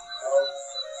oòrùn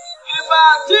ìbá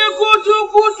tí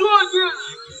kútúkútú òjì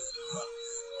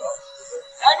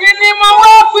ẹ̀yin ni mo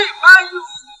wá pè báyìí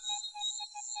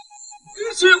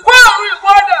ìsìnkú àrùn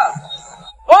ìpọ́dà.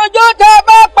 ọjọ́ tẹ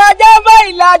bá pàjá bá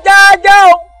ìlàjà ajá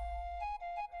o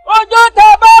ọjọ́ tẹ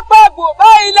bá pàgbò bá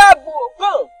ìlàgbò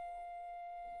kàn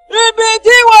ibi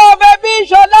tí wọ́n fẹ́ bí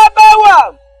Ṣọlá bá wà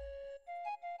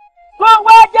tó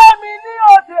wá jẹ́ mi ní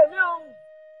òde mi o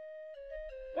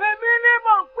èmi ni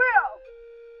mò ń pè ọ́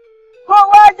tó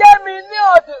wá jẹ́ mi ní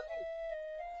òde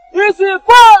mi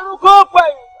ìsìnkú àrùn kò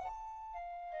pẹ̀yìn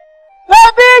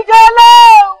bẹ́bí Ṣọlá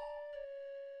o.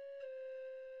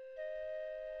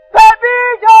 Bébí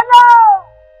Ṣọlá!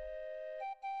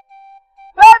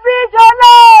 Bébí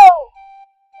Ṣọlá!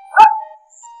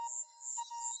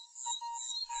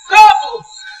 Káàbọ̀!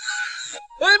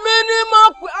 Èmi ni mo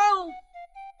pè ọ́n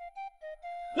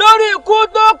lórí ikú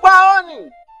tó pa ọ́ nì.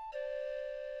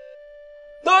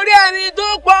 Torí ẹni tó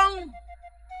pa ọ́n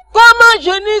kó má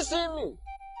ṣe nísinmi.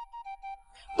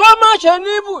 Kó má ṣe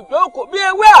ní ibùjókòó bí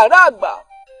ewé àràgbà.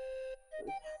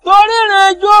 Torí ìrìn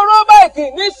àjò róbàìkì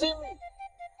nísinmi.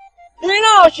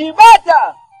 Ìran òṣìbàtà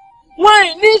wọn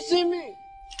ì nísinmi.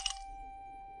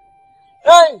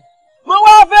 Mo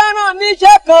wá fẹ́ràn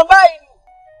níṣẹ́ kan báyìí.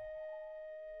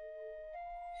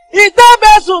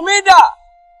 Ìtẹ́bẹ̀sùn mi dà.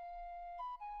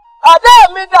 Àdá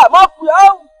mi dà mọ́ pè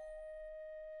ọ́.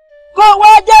 Kó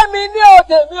wá jẹ́ mi ní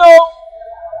òde mi o.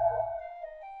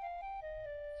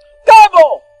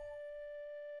 Káàbọ̀.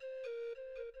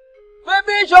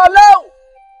 Bébí Ṣọlá o.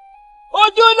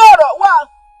 Ojú lọ̀rọ̀ wà.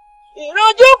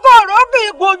 Ìrànjú kòró kì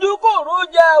í gbojú kòró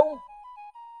jẹun.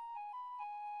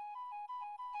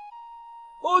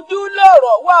 Ojú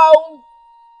lọ̀rọ̀ wà o.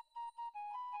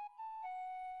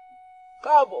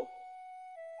 Káàbọ̀.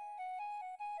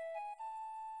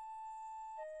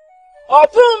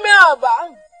 Ọ̀tún mi àbá.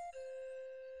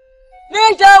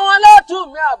 Níṣẹ́ wọn lọ́tún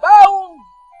mi àbá o.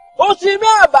 Òsì mi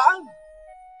àbá.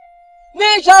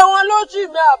 Níṣẹ́ wọn lósì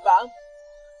mi àbá.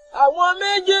 Àwọn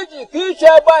méjèèjì kì í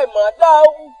ṣe bá ìmọ̀dá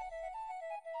o.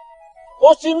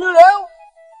 Òsì mi rẹ̀ o.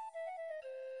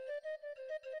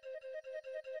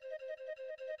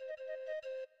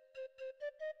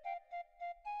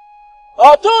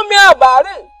 Ọ̀tún mi àbá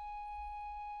rè.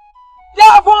 Dá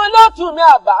fún ọlọ́tún mi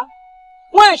àbá.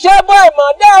 Wọ́n ìṣe bọ́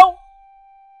ìmọ̀dá o.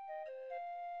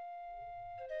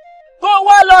 Kó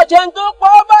wá lọ jẹun tó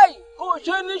pọ̀ báyìí kó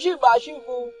ṣe ní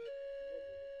ṣìbáṣìbò.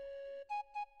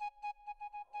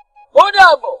 Ó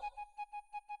dàbọ̀.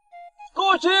 Kò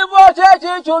sí bó ṣe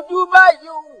ṣe ṣojú báyìí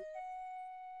o.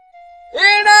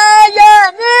 Ìrìn ẹyẹ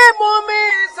ní mú mi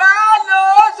sálọ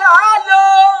sálọ.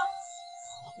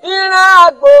 Ìrìn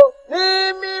àgbò ní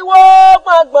mi wó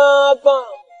gbọ̀ngbọ̀ngbọ̀n.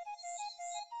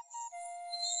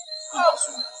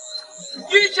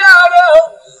 Iṣẹ́ rẹ̀ o,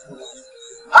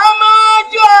 ọmọ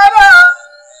ojú ọ̀rọ̀,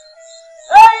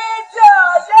 èyí tí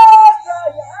ọjọ́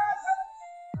ìṣẹ̀yà.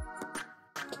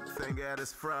 Thank God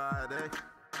it's Friday.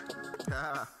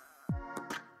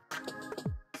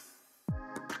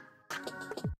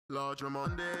 Larger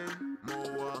Monday,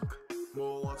 more work,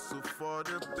 more hustle for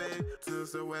the pay.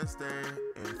 Tuesday, Wednesday,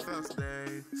 and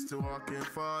Thursday, still working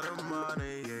for the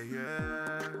money, yeah,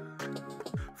 yeah.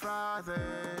 Friday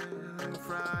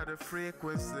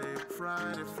frequency,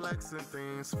 Friday flexing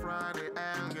things, Friday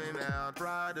hanging out,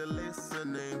 Friday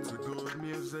listening to good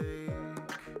music,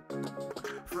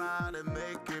 Friday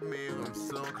making meals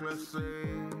so classy,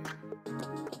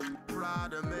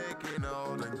 Friday making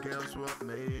all the girls with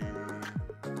me.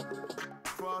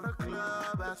 For the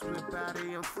club as we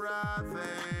party on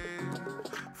Friday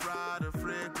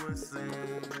frequency.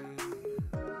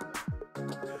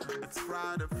 It's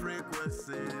Friday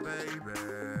frequency, baby.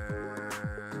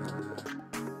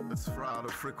 It's Friday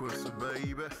frequency,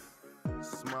 baby.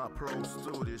 Smart Pro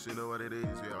Studios, you know what it is,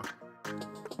 yo.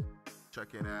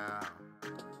 Check it out.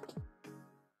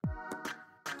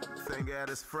 Thank God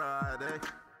it's Friday.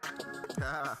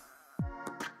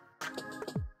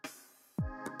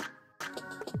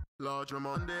 Larger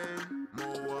Monday,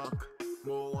 more work,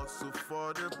 more hustle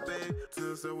for the pay.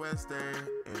 Tuesday, Wednesday,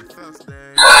 and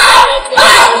Thursday.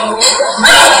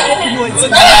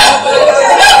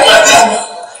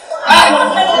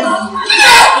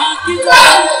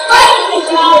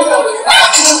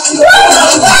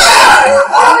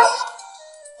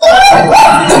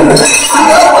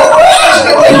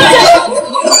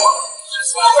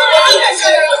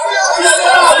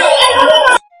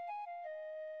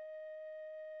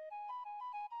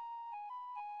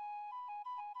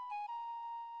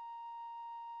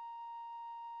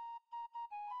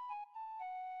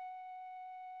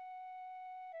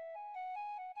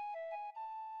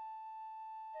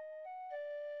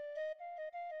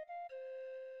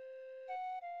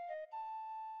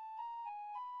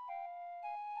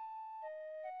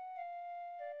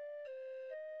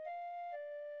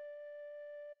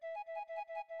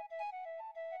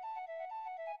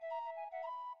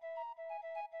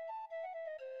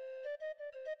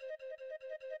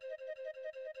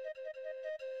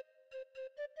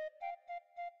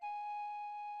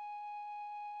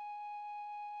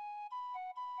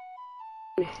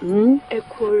 ẹ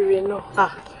kú oríire náà.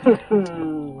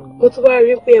 Mo tún wá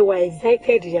rí pé ẹ wà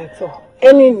excited yàtọ̀.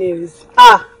 Any news?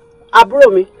 Àbúrò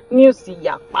mi news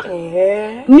yàpá.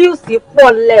 News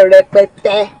pọ̀ lẹ̀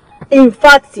rẹpẹtẹ. In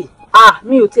fact,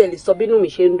 mi ò tiẹ̀ lè sọ bínú mi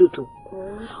ṣe ń dùn tó.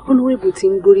 Honourable ti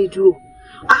ń gbórí dúró.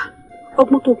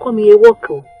 Ọgbọ́n tó kọ́ mi yẹn work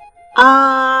o.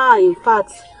 In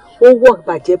fact, ó work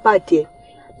bàjẹ́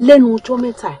lẹ́nu ọjọ́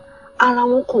mẹ́ta ara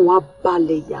wọn kàn wá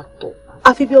balẹ̀ yàtọ̀.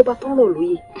 Àfi bí ọba tó ń rọ̀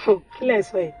lóye. Kí lẹ̀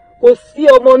sọ ẹ̀? Kò sí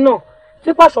ọmọ náà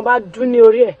tí pàṣán bá dún ní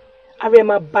orí ẹ̀ ara ẹ̀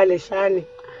máa balẹ̀ ṣáá ni.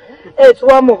 Ẹ tí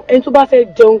wàá mọ̀ ẹni tó bá fẹ́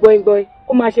jẹun gbọ́ngbọ́n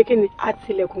ó máa ṣe kí ni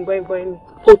àtìlẹ̀kùn gbọ́ngbọ́n ni.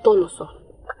 Òótọ́ ló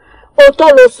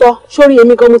sọ. Sórí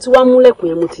èmi gan mo ti wá múlẹ̀kùn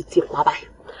yẹn mo ti ti pa báyìí.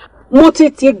 Mo ti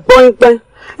ti gbọ́ngbọ́n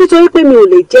nítorí pé mi ò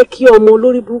lè jẹ́ kí ọmọ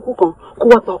olórí burúkú kan kó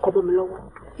wá gba ọkọ mọ́ mi lọ́wọ́.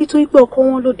 Nítorí pé ọkọ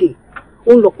wọn lóde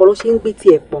òun lọ̀pọ̀lọ́ ṣe ń gbé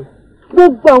tiẹ̀ pọ̀n.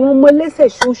 Gbogbo àwọn ọmọ ẹlẹ́sẹ̀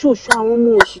ṣoṣooṣo àwọn ọmọ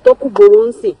òṣìtọ́ kù gbòòrò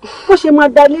ń sìn bó ṣe máa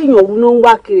dá léèyàn òun náà ń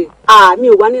wá kiri. Mi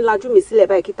ò wá ní lajú mi sílẹ̀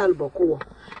báyìí kí tàlùbọ̀ kó wọ̀.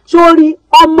 Sórí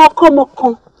ọmọkọ́mọ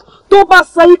kan tó bá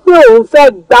sọ pé òun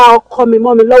fẹ́ gba ọkọ mi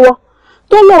mọ́ mi lọ́wọ́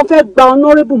tó lóun fẹ́ gba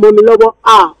honourable mọ́ mi lọ́wọ́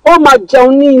ó máa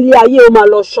jẹun ní ilé ayé ó máa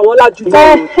lọ ṣọwọ́ lájú.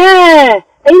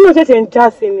 Ẹ̀yin náà ṣẹ̀ṣẹ̀ ń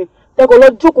já sí ni ẹ kò lọ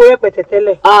jókòó rẹpẹtẹ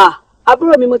tẹ́lẹ̀.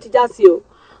 Àbúrò mi mo ti já sí o.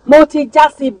 Mo ti já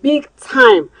sí big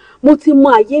time. Mo ti mọ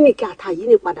àyíníkẹ́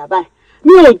àtàyíní padà báyìí.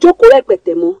 Mi ò jókòó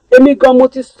rẹpẹtẹ mọ́. Èmi gan mo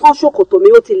ti sán ṣòkòtò mi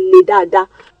ó ti le dáadáa.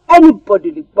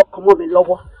 Anybody lè gbọ́kàn mọ́ mi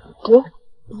lọ́wọ́. Mo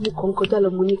kàn kọjá lọ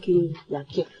mo ní kí n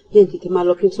yàgẹ̀. Yẹn tètè máa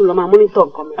lọ kí n tún lọ máa mọ́nítọ̀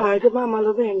nǹkan mi. Àìjọ máa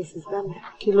lọ bẹ́ẹ̀ ni sísá mi.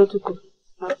 Kí ló tún kù?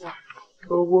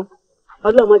 Owó.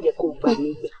 Ọlọ́run má jẹ́ kó gbà mí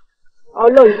gbẹ.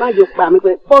 Ọlọ́run má jẹ́ pa mí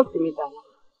gbẹ. Pọ́ọ̀sì mi dà wọ́n.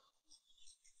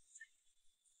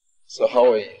 So how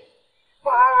are you?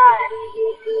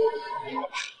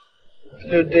 Kí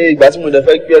ló dé ìgbà tí mo dẹ̀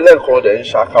fẹ́ gbé ẹlẹ́ẹ̀kan dẹ̀ ń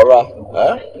ṣàkàrà?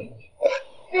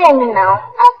 Hear me now,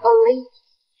 I believe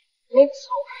need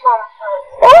some fun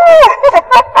first.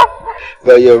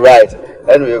 But you're right.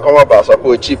 Anyway, come up and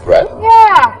support cheap, right?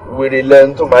 Yeah. We really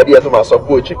learn to my dear to my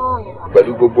support cheap.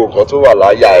 Pẹ̀lú gbogbo nǹkan tó wà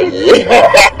láyà yìí.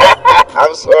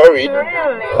 I'm sorry.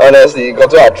 Really? Honestly, you got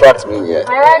to attract me here. I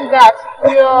like that.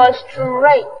 You're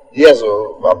straight. Yes,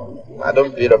 I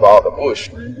don't beat about the bush.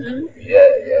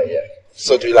 Yeah.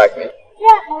 So do you like me?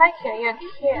 Yeah, I like you. You're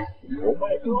here. Oh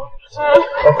my God.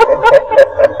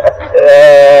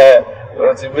 Yeah.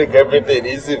 Don't you make everything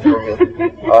easy for me?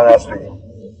 Honestly.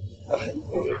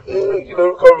 You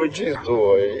don't come with cheese,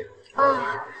 boy.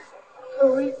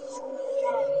 Please.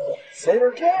 Say it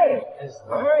again. It's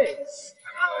nice.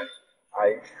 Oh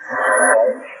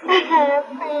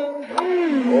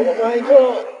my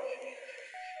God.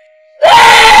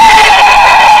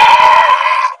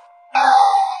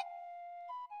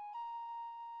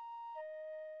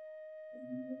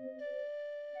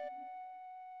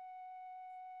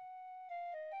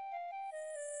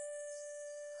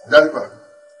 Jálípà,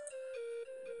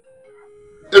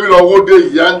 èmi lọ wo dé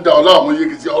ìyá ń da ọlá àwọn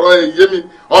yékìtì ọ̀rọ̀ ẹ̀yẹ mi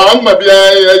ọ̀hún ń mọ̀ bí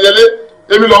ẹyẹlé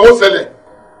èmi lọ wo ṣẹlẹ̀.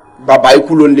 Bàbá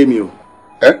ikú ló ń lé mi o.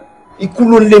 Ikú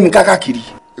ló ń lé mi kákàkiri.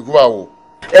 Ikú bá wo.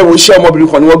 Ẹ wo iṣẹ́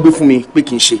ọmọbìnrin kan ni wọ́n gbé fún mi pé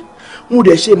kí n ṣe. Mo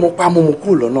dẹ̀ ṣe mo pa mo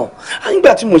kúrò lọ́nà.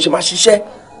 Nígbà tí mo ṣe máa ṣiṣẹ́,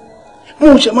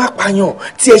 mo ṣe máa pààyàn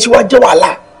tí ẹ ṣe wá jẹ́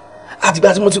wàhálà.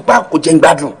 Àtìgbà tí mo ti pa kò jẹ́ ń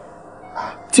gbádùn.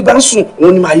 Tí bá ń sùn,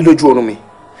 òun ni màá rí lójú oorun mi.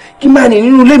 Kí máa ní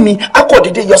nínú ilé mi, á kọ̀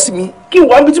dédé yọ sí mi. Kí n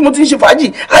wá níbi tí mo ti ń ṣe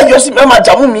fàájì, á yọ sí mi, á máa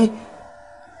jàmú mi.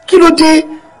 Kí ló dé?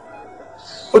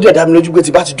 Ó dẹ̀ dá mi lójú pé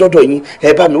tí bá ti dọ́dọ̀ yín,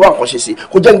 ẹ bá mi wá nǹkan ṣe sí.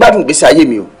 Kò jẹ́ ń gbádùn ìgbésí ayé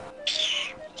mi o.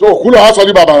 So òkú lọ wá sọ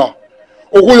ní bàbàrà.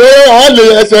 Òkú yẹn á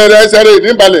lè ẹsẹ̀ rẹ̀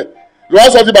ní balẹ̀. Lọ wá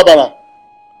sọ ní bàbàrà.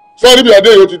 Sọ níbi ọdẹ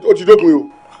yìí ó ti dópin o.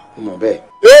 Mo mọ̀ bẹ́ẹ̀.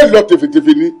 Ẹ lọ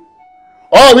tèfètèfè ni.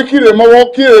 Ọ̀rọ̀ kíre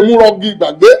mọ́wọ́ kíre mú rọgì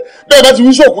gbàgbé. Bẹ́ẹ̀ bá ti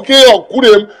wí sọ̀kú kíre ọ̀kúre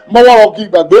mọ́wọ́ rọgì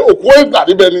gbàgbé. Òkú ó gbà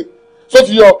níbẹ̀ ni. Sọ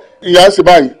ti yọ ìyá ṣe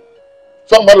báyìí.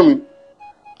 Sọ ń gbádùn mi.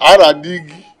 Ara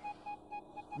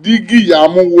dígí ìyá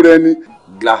amúwúrẹ́ ni.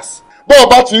 Glass. Bọ́ọ̀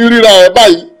bá ti ń ríra ẹ̀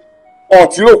báyìí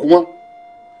ọ̀tí ròkú mọ́.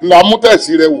 Ńlá mú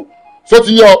tẹ̀sí rẹ wò. Sọ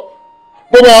ti yọ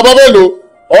gbogbo àwọn bá bẹ́ẹ̀ lò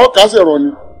ọ́ kà á sì rọ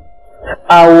ni.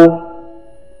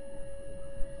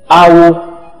 Àwo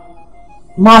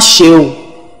má ṣe o.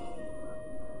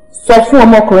 Sọ fún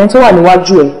ọmọkùnrin tó wà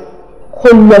níwájú ẹ kó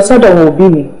lọ sọ́dọ̀ àwọn òbí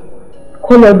mi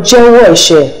kó lọ jẹ́wọ́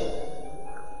ẹ̀ṣẹ̀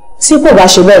tí kò bá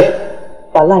ṣe bẹ́ẹ̀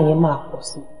wàhálà yẹn máa pọ̀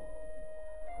sí.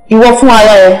 Ìwọ fún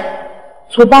ara ẹ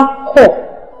tó bá kọ̀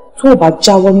tó bá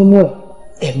jáwọ́ nínú ẹ̀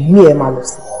ẹ̀mí ẹ̀ máa lọ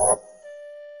sí.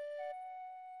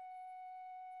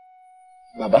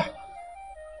 Bàbá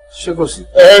ṣé kò sí.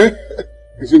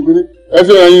 Ìṣègùn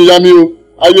ẹsẹ̀ ẹ̀yin ìyá mi o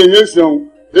ayé yín ṣeun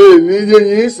ní iye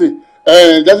yín ṣe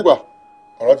Jásípà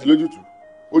ọ̀rọ̀ ti lójútùú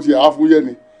ó ti àáfúyẹ́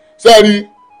ni sẹ́ẹ̀rí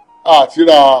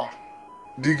àtìrà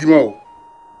dígí mọ́ o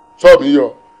ṣọ́ọ̀bù yọ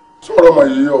sọ̀rọ̀ mọ̀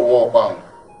yìí ọwọ́ ọba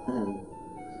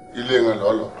ilé ìran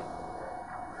lọ́lọ́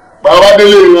bàbá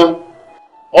délé ìran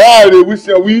ààrẹ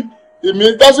wíṣẹ wí èmi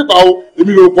dásìkò àwọn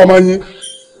èmi ló pọ̀ máa yín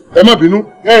ẹ má bínú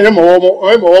ẹ mọ̀wọ́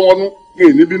ọmọnú kí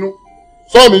èyí ní bínú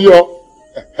sọ́ọ̀mì yọ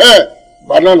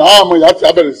gbàdán làwọn ọmọ ìyá ti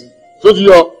abẹ̀rẹ̀ sí tó ti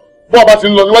yọ bó ọba ti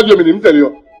ń lọ níwájú èmi ní tẹ̀lé yọ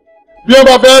bí wọn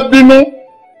bá fẹ́ bínú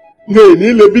ní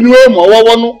èyí lè bínú ẹ mọ̀ ọwọ́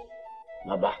wọ́nú.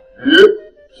 bàbá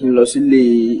kí n lọ sílé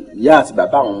ìyá àti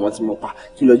bàbá àwọn ọmọ tí mo pa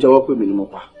kí n lọ jẹ́wọ́ pé mi ni mo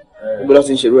pa gbogbo lọ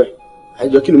sí ń ṣerú ẹ̀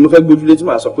àjọ kí ni mo fẹ́ gbójúlé tí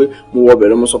màá sọ pé mo wọ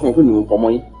bẹ̀rẹ̀ mo sọ fún mi pé mi ò pọ̀ ọmọ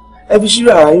yín ẹ fi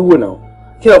ṣírò ara yín wò náà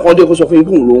kí ọkàn dé kó sọ fún yín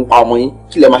pé òun ló ń pa ọmọ yín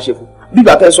kí lẹ máa ṣe fún bí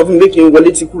bàtà ẹ sọ fún mi pé kí n wọlé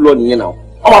tí kú lọ nìyẹn náà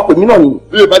ọmọ àpè mí náà nìyẹn.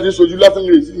 bí ìbá ti sojú lásán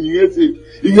lè sí ìyẹn ṣe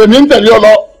ìyẹn mi ń tẹ̀lé ọ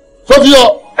lọ tó ti yọ.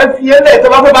 ẹ fi yẹn lẹ tẹ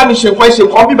bá fẹ́ bá mi ṣe nǹkan ẹ ṣe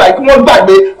nǹkan bíbá kí wọ́n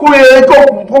gbàgbé kó eré tó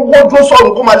wọ́jú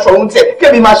sọ̀rùn kó máa ṣọ̀run tiẹ̀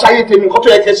kémi máa ṣayé tèmi nǹkan tó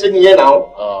yẹ kẹ́ ṣe nìyẹn náà.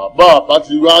 bá a bá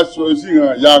ti wá sọ sí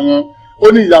ìran ìyá wọn ó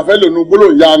ní ìyàfẹ́ lòun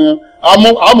gbólóhùn ìyá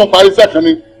wọn àmọ́ parí sẹ́kàn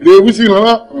ni rèé wí sí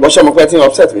ìran. wọ́n ṣe ọmọ pé ẹ ti ń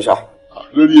upset mi ṣá.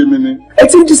 lórí èmi ni. ẹ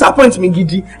ti ń disappoint mi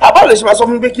gidi àbáwò lè ṣe máa sọ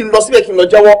fún mi pé kí n lọ síbẹ̀ kí n lọ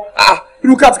jẹ́wọ́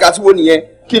irú kàtìkàtì wo nìyẹn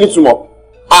kí ni túmọ̀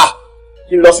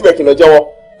kí n lọ síbẹ̀ kí n lọ jẹ́wọ́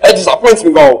ẹ disappoint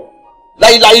mi gan o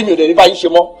láyéláyé mi ò dẹ̀ ní báyìí ṣe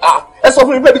mọ́ ẹ sọ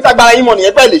fún mi pé bí tágbára yín mọ̀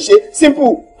nìyẹn pẹ́ lè ṣe simple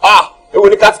èwo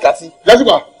ni kàtìkàtì.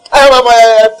 jẹ́sìkà. ẹ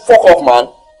fuck off man.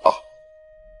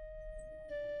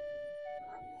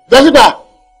 jẹ́sìkà.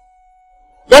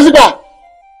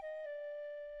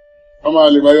 ọmọ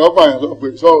àlè bàyọ̀ ọ̀pá yẹn sọ pé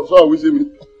sọ wí sí mi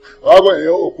ọgbọ́n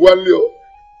yẹn òkú wá nílé ọ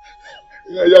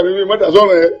ìyá mi mọ́tà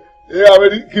sọ̀rọ̀ yẹn ìyá mi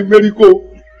kí n mérí kó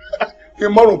kí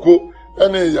n mọ́rùn kó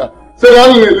ẹni ìyá ṣé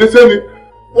láàrin rẹ̀ léṣe ni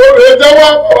ó lè jẹ́wọ́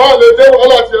ọ̀rọ̀ lè jẹ́wọ́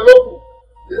ọlọ́ọ̀tì ẹ̀ lókù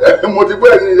mo ti gbọ́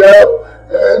ẹ̀yìn ìyá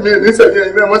mi níṣẹ̀yìn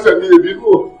ẹ̀yìn náà mọ́sẹ̀ mi èbí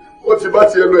kò ó ti bá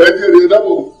tiẹ̀ lọ ẹ̀ ní èrè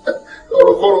dábò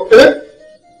ọ̀rọ̀ kọ̀rọ̀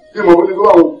kí mo ní tó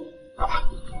wà wọn.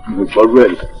 mo gbọ́dọ̀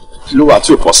ẹ̀ kí ló wà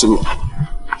tí ò pọ̀ sí mi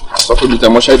sọ pé mi tẹ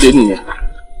mọ́ṣẹ́ dé nìyẹn.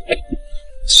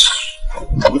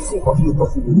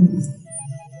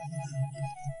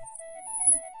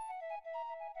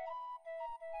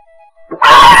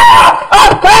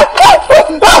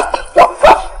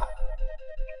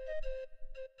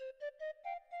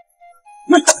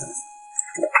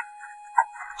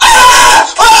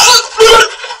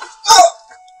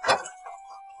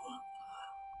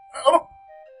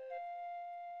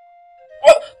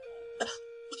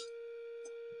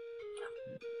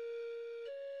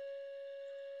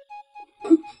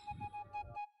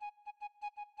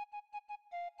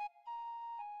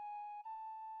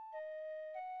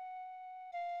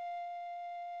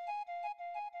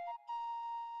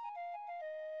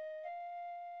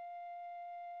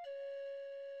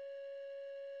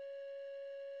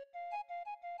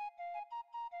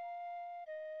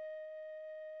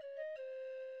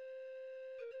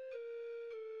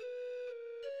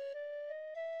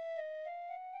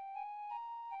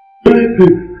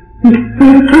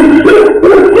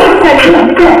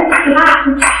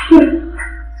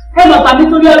 ẹ lọ tàbí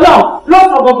torí Ọlọ́run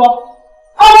lọ́sọ̀ gbogbo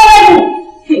ọmọ ẹ̀dùn.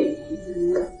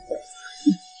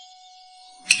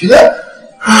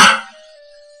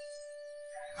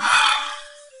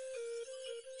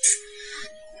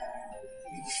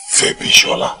 Fẹ́mi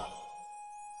Ṣọlá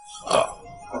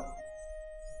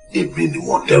èmi ni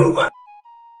wọ́n dẹ́rù bá.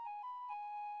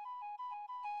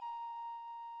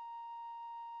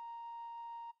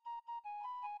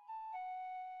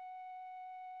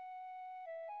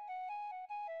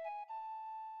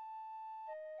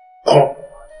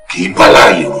 kì í bá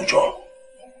láàyè rojọ́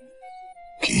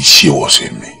kì í ṣe ìwọ́sẹ̀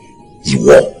mi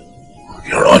ìwọ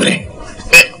irọ́ ni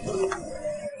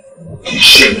kì í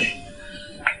ṣe mi.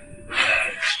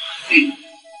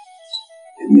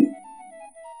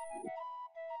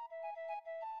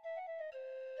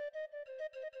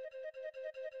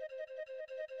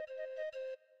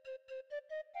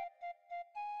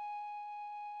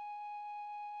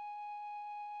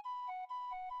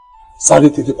 sáré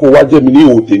tètè kó wá jẹ́ mi ní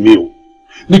ìhò tèmi o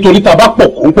nítorí tá a bá pọ̀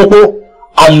kó ń pópó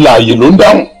alààyè ló ń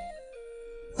dáhùn.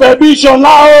 Fẹ́mi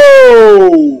Ṣọlá o.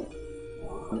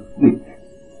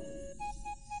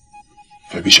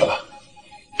 Fẹ́mi Ṣọlá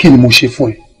kí ni mo ṣe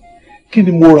fún ẹ kí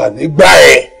ni mo rà nígbà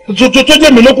ẹ tó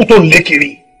jẹ́ mi lókun tó ń lé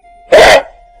kiri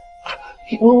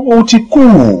ó ti kú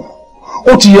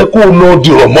ó ti yẹ kó o lọ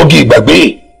dìrọ̀ mọ́gì ìgbàgbé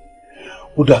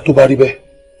ó dáa tó bá rí bẹ́ẹ̀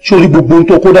ṣé o rí gbogbo ohun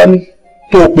tó kó dání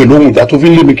tó o pè lóhùn ìjà tó fi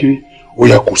ń lé mi kiri ó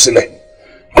yẹ kó sílẹ̀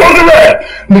kó sílẹ̀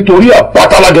nítorí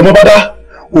àbátalágẹmọ bá dá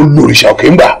olórìṣà òkè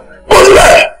ń gbà kó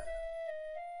sílẹ̀.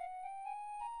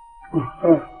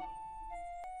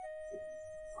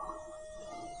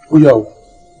 ó yà ó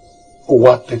kó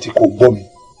wá tẹ́tí kó gbọ́ mi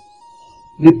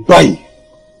ní báyìí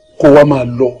kó wá máa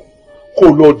lọ kó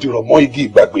lọ dìrọ̀ mọ́ igi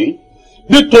ìgbàgbé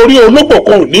nítorí ológbò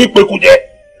kan ò ní ìpẹ́kù jẹ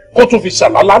kó tún fi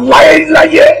ṣàlálá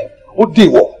láyé ó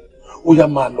dèwọ̀ ó yá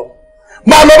máa lọ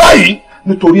báyìí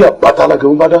nítorí àbáta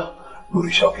alágẹ̀mú bá dá lórí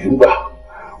ìṣàkè ń gbà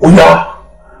ó yá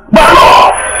máa lọ.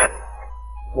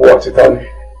 wọ́n ti ta ni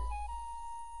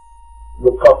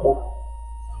ló kápó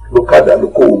ló kádà ló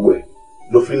kó owó ẹ̀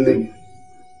ló fi ń lé mi.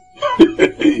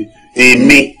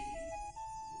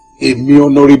 èmi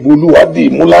Honourable Olúwadì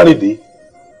Múlárìndé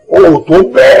ó tó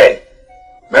bẹ́ẹ̀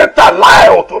mẹ́tàlá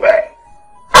ẹ̀ ò tó bẹ́ẹ̀.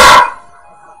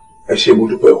 ẹ ṣé mo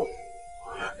dúpẹ́ o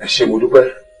ẹ ṣé mo dúpẹ́.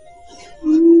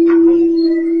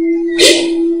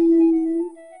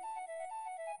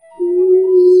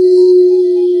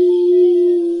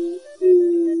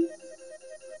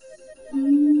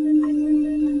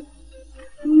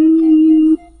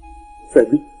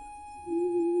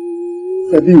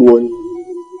 Fẹ́bí ìwọ ni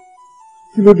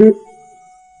kí ló dé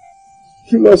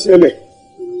kí ló ṣẹlẹ̀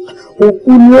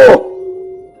òkú ni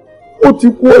ó ti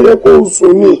kú ọyẹ kó o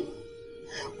sùn ní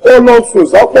kó lọ sùn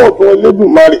sápọ̀ ọ̀tún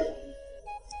Ẹlẹ́dùmarè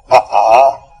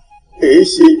èyí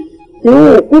ṣe irun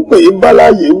òkú pè é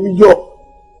báláyé wíjọ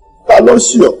ta ló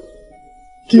ṣì ọ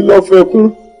kí ló fẹ́ kún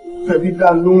Fẹ́bí dá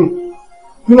lóhùn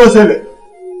kí ló ṣẹlẹ̀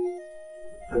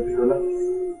Fẹ́bí lọlá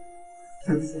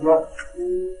Fẹ́bí sọlá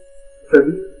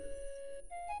Fẹ́bí.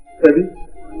 Fẹ́bí.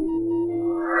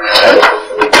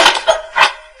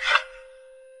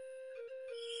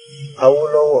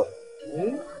 Awólọ́wọ̀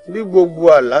bí gbogbo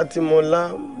àlá tí mo lá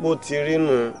bó ti rí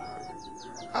nù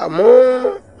àmọ́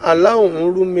àlá òun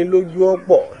rú mi lójú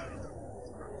ọ̀pọ̀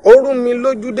ó rú mi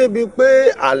lójú débi pé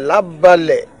àlá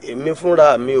balẹ̀ èmi fúnra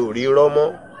mi ò rí rọ́mọ́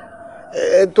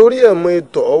torí ẹ̀ mọ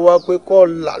ètò ọwá pé kọ́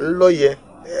là ń lọ́yẹ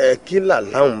kí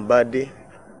làláhùn bá dé.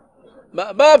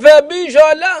 Bàbá Fẹ́bí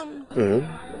Ṣọlá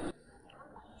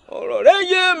ọ̀rọ̀ rẹ̀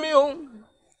yé mi o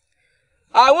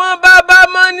àwọn bàbá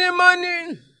mọ́nímọ́ní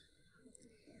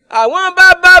àwọn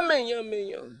bàbá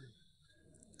mèyànmèyàn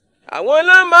àwọn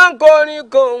ló máa ń kọrin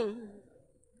kan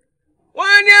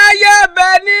wọ́n ní ayé bẹ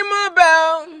ní mọ́ bẹ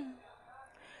ọ́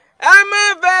ẹ má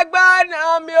fẹ́ gbà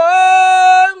náà mi o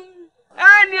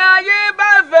ẹni ayé bá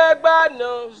fẹ́ gbà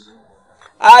náà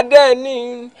àdẹ́ni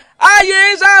ayé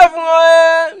ń sá fún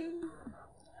ẹ.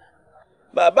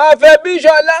 Bàbá Fẹ́bí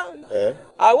Ṣọlá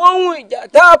àwọn ohun ìjà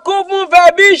tá a kó fún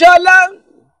Fẹ́bí Ṣọlá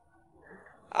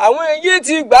àwọn èyí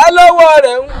ti gbà lọ́wọ́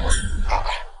rẹ̀ ń.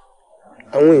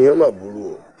 àwọn èèyàn mà burú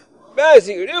o. bẹ́ẹ̀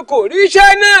sì rí kò ríṣẹ́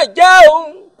náà jẹ́ o.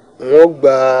 wọ́n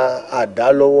gba àdá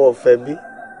lọ́wọ́ Fẹ́bí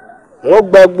wọ́n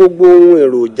gba gbogbo ohun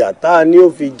èròjà tá a ní ó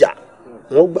fi jà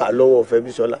wọ́n gbà lọ́wọ́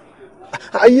Fẹ́bí Ṣọlá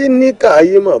ayé níkà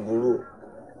ayé mà burú o.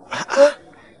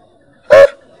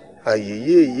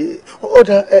 àyèyèyè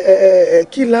ọ̀dà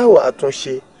kí láwọ̀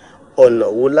àtúnṣe ọ̀nà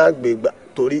wo lágbègbà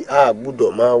torí a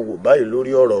gbúdọ̀ máa wò báyìí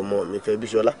lórí ọ̀rọ̀ ọmọ mi Fẹ́bí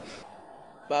Ṣọlá.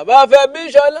 Bàbá Fẹ́bí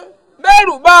Ṣọlá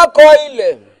bẹ́rù bá kọ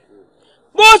ilẹ̀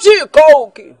bó sì kọ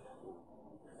òkè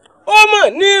ó mọ̀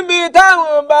níbi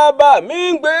táwọn bàbá mi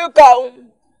ń gbé kàún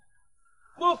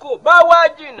bó kò bá wá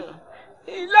jìnnà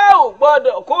ilé ò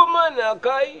gbọ́dọ̀ kó mọ̀nà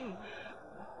káyì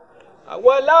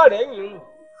àwọn aláàrẹ̀ yìí.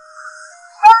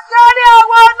 Ọ̀kẹ́rẹ́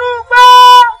àwọn ọdún gbọ́.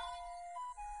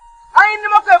 Ayin ni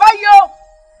mo kẹ̀ báyìí o.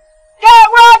 Kẹ́ ẹ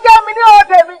wá jẹ́ mi ní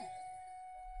òde mi.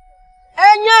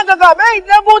 Ẹ̀yin àgàgà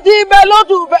mẹ́rìndínlógún tí ibẹ̀ ló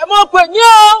tù fẹ́ mo pè yín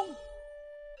o.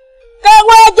 Kẹ́ ẹ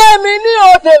wá jẹ́ mi ní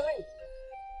òde mi.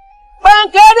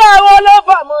 Pàǹkẹ́rẹ́ àwọn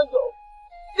ọlọ́fà mọ́jọ.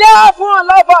 Dé fún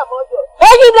ọlọ́fà mọ́jọ.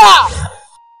 Ẹ̀yin dà.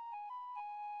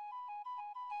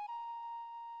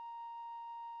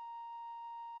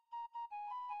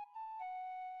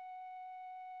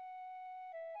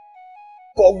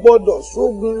 Kò gbọ́dọ̀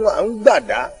sógun à ń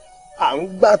gbàdá à ń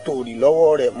gbàtòrì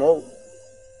lọ́wọ́ rẹ̀ mọ́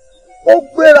ó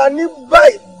gbéra ní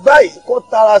báyìí kó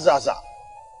tara ṣàṣà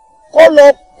kó lọ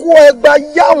kó ẹgbà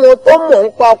yáwọn tó mọ̀ ń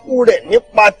pakú rẹ̀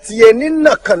nípa tiẹ̀ ní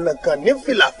nàkànàkàn ní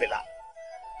fìlàfìlà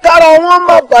kára wọn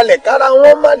má balẹ̀ kára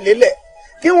wọn má lélẹ̀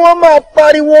kí wọ́n máa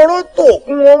pariwo rótò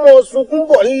kí wọ́n mọ sunkún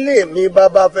bọ̀ nílé mi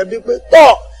bàbá Fẹ́bí pé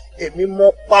tọ́ èmi mọ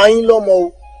pa yín lọ́mọ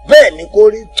o bẹ́ẹ̀ ni kò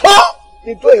rí tọ́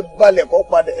nítorí ìbalẹ̀ kó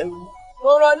padà ẹnu.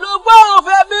 Ọ̀rọ̀ ló gbọ́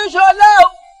Fẹ́bí Ṣọlá o.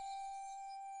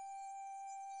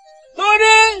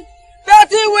 Torí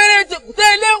tẹ́tí wéré tèkúté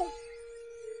ilé o.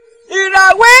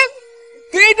 Ìràwé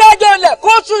kì í dájọ́ lẹ̀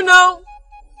kó ṣùnà o.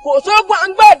 Kò sógun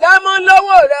àgbàdámọ́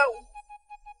lọ́wọ́ rẹ o.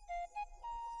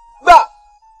 Gbà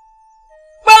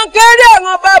pọ́nkẹ́rẹ́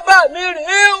àwọn bàbá mi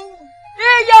rèé o.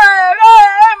 Yíyọ ẹ̀rọ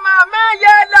ẹ̀ màmá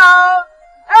yẹ lọ.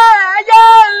 Ẹ̀yẹ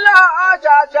lọ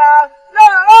ṣàṣà lọ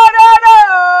ọ̀rẹ́rẹ́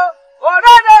o.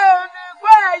 Ọ̀rẹ́rẹ́ ni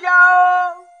pé ẹ̀yà o.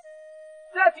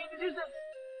 Tẹ́tí ní sísè.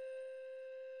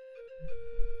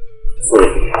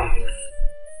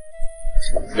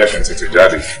 Jẹ́ kí n tètè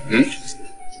jáde.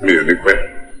 Mi ò ní pẹ́.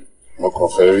 Mo kàn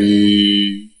fẹ́ rí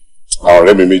àwọn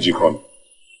ọ̀rẹ́ mi méjì kan.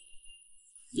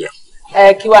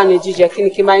 Kí wàá ní jíjẹ kí ni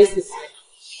kí n bá yín sì sí.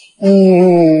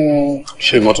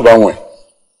 Ṣé nǹkan tó bá wọ̀n ẹ́?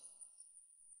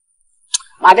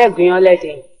 Màá dẹ̀ gbìyàn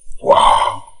lẹ́dẹ̀ẹ́.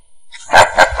 Wow.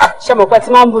 Ṣé mo pẹ́ tí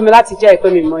máa ń bú mi láti jẹ́ ìpè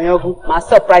mi mọ̀ yangún? Màá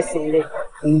surprise yín lé.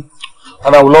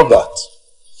 And I will love that.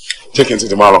 Jẹ́ kí n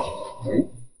tètè máa lọ.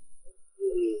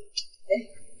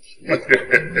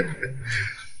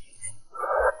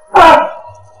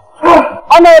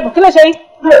 Ọmọ ẹ̀bù kí ló ṣe yín?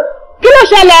 Kí ló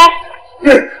ṣẹlẹ̀?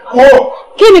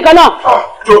 Kí nìkan náà?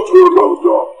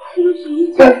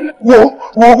 Wo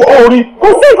orí. Kò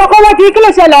sí nǹkan kan wọ́n kí ló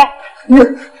ṣẹlẹ̀?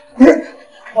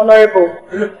 Honourable,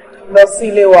 lọ sí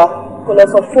ilé wa kó lọ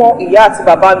sọ fún ìyá àti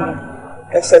bàbá mi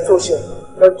ẹ̀ṣẹ̀ tó ṣe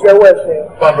lọ jẹ́wọ́ ẹ̀ṣẹ̀.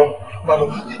 Balo.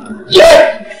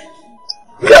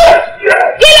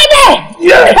 Kí ló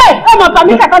dé? Ọmọ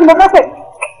tàbí kàkà ni mo fẹ́ pè.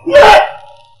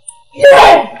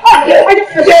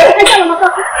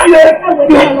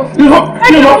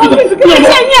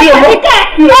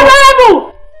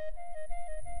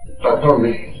 Bàbá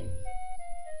mi,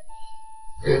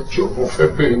 ẹ jọ̀ọ́ mo fẹ́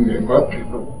bẹ́ẹ̀ ni ẹ má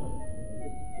bínú.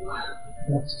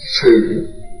 Mo ti ṣe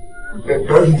ẹ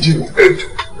dáríjì ẹ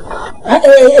jọ̀ọ́.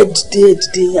 Ẹ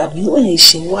dìde àbí wọ́n yẹn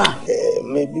ṣe wá.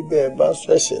 Mi bíbẹ́ bá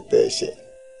ṣẹ̀ṣẹ̀ tẹ̀ ẹ̀ṣẹ̀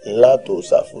ńlá tó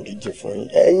ṣàforíjì fún yín.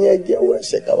 Ẹ̀yin ẹ jẹ́wọ́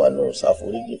ẹ̀ṣẹ̀ káwa náà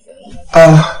ṣàforíjì fún yín.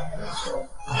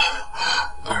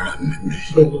 Ara mi.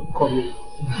 Bẹ́ẹ̀ni kọ́ mi.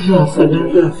 Bí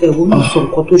àfẹ́ wo ló sọ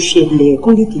nǹkan tó ṣẹlẹ̀ kó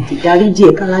lè tètè dáríjì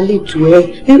ẹ̀ kára lè tù ẹ́.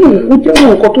 Ẹnu òkú jẹ́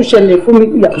nǹkan tó ṣẹlẹ̀ fún mi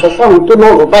yàtọ̀ fáwọn tó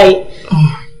lọ́rọ̀ báyìí.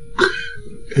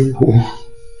 Ẹ wo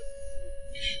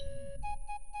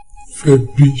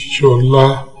Fẹ́bíṣọlá.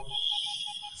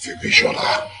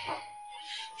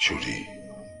 Ṣòrí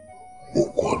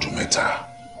òkú ọdún mẹ́ta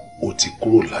ó ti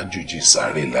kúrò lájòjì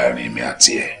sáré láàrin mi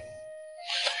àti ẹ̀.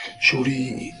 Ṣòrí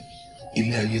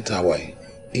ilé ayé tá a wà yìí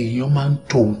èèyàn máa ń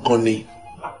tó nǹkan ni.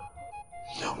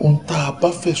 Ohun tá a bá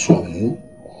fẹ̀sùn mú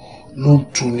ló ń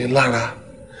tuni lára.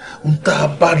 Ohun tá a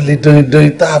bá lè dandan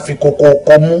tá a fi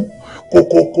kókókó mú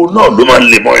kókókó náà ló máa ń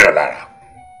lè mọ́yàn lára.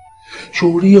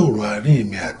 Ṣòrí ọ̀rọ̀ àárín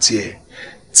mi àti ẹ̀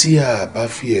tí a bá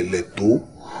fi ẹ̀lẹ̀ tó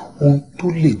ohun tó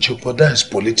lè jeopardize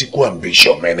political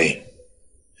ambition mẹ́ni.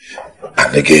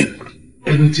 And again,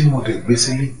 ẹni tí mo dẹ̀ gbé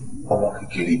sílé ọmọ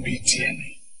kékeré bíi tiẹ̀ ni.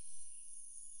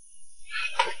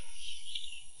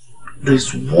 There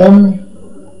is one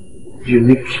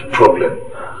unique problem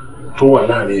tó wà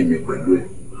láàrin èmi pẹ̀lú ẹ̀.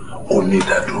 Ó ní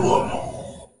ìdádúró ọmọ.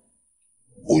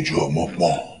 Ojú ọmọ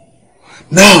pọ́n.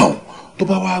 Now, tó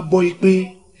bá wá gbọ́ yí pé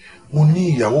mo ní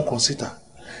ìyàwó kan síta,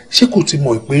 ṣé kò ti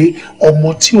mọ̀ pé ọmọ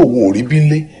tí òun ò rí bí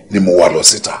nlé ni mo wá lọ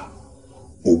síta?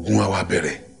 Ogun á wá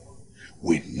bẹ̀rẹ̀.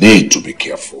 We need to be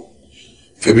careful.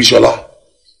 Fẹ́bíṣọlá,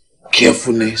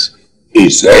 carefulness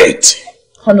is it.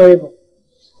 Honourable,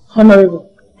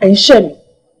 ẹ̀yin ṣẹ́ mi,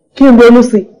 kí n ronú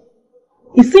sí.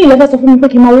 Ìsìn ilẹ̀ fẹ́ sọ fún mi pé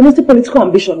kí n máa ronú sí political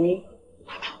ambition mi.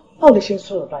 Báwo lè ṣe ń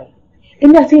sọ̀rọ̀ báyìí?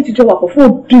 Èmi àti yín ti jọ wà pọ̀ fún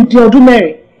odidi ọdún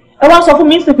mẹ́rin. Ẹ wá sọ fún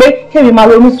mi sí pé kémi máa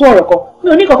ronú sí ọ̀rọ̀ kan. Mi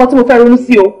ò ní kankan tí mo fẹ́ ronú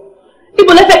sí o.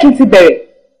 Níbo lẹ fẹ́ kí n ti bẹ̀rẹ̀?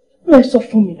 Mo ẹ sọ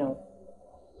fún mi náà.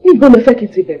 Níbo lẹ fẹ́ kí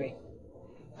n ti bẹ̀rẹ̀?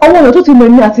 Àwọn ọ̀nà tó ti mọ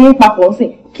èmi àti yín papọ̀ ń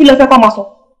sìn, kí lẹ fẹ́ ká máa sọ?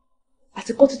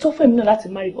 Àsìkò ti tó fún èmi náà láti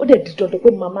marry, ó dẹ̀ di dandan pé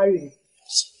mo máa marry ni.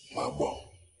 Má gbọ́,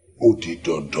 ó di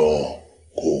dandan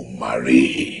kó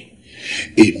marry.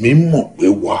 Èmi mọ̀ pé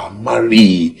wà á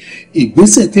marry.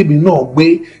 Ìgbésẹ̀ tèmi náà gbé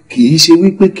kì í ṣe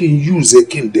wípé kí n use ẹ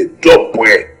kí n dẹ̀ dọ̀pọ̀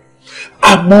ẹ̀.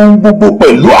 Àmọ́ gbogbo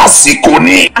pẹ̀lú àsìkò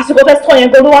ni. Àsìkò tẹ́ sọ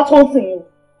yẹn gan ló wá tó ń sìn yín.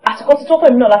 Àsìkò ti tó fún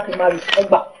èmi náà láti marry, ẹ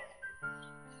gbà.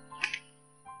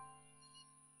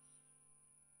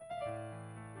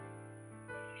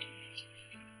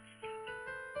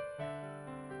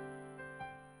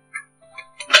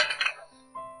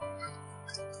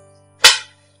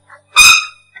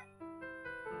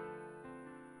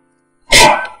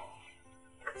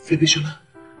 Fẹ́bíṣọlá.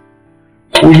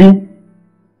 Oyún.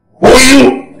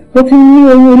 Mo ti ní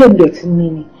oyún olóògbé tí ní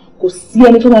ni. Kò sí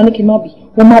ẹni tó máa ní kí n má bí.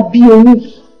 Mo máa bí oyún yìí.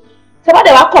 Ṣé bá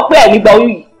dẹ̀ wá kọ̀ pé àìní gba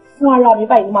oyún yìí? Fún ara mi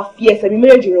báyìí ni máa fi ẹsẹ̀ mi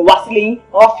méjèèjì rìn wá sílé yín.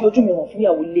 Màá wá fi ojú mi hàn fún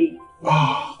ìyàwó ilé yìí.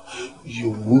 You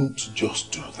won't just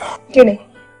do that. Kí ni?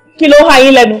 Kí ló há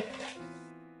yín lẹ́nu?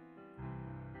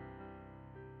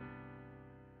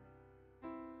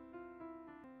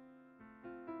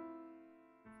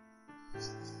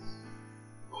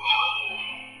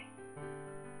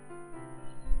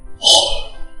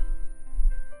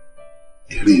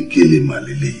 Eré ìgélé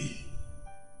màlélẹ́ yìí.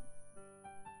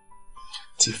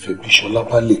 Tí Fẹ́bíṣọlá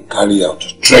bá lè carry out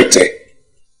threat ẹ̀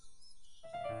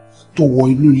tó wọ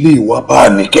inú ilé ìwà bá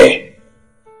Àníkẹ́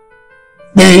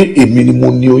pé èmi ni mo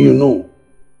ní oyún náà.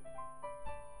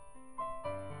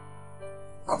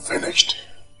 I'm finished.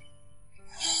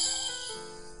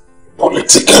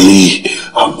 Politically,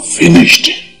 I'm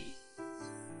finished.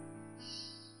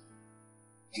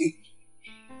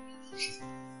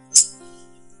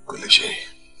 Could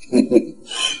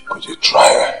you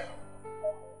try?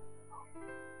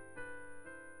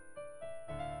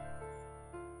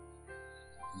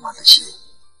 Malaysia,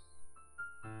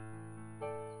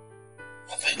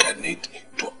 I think I need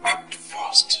to act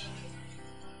fast.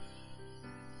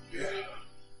 Yeah.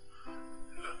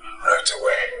 Right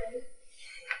away.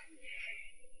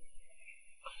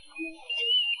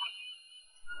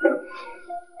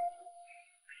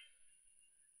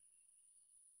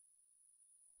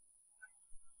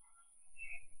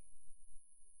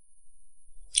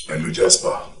 Hello,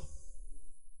 Jasper.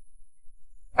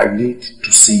 I need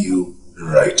to see you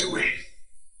right away.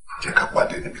 Check up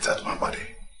body and bit at my body.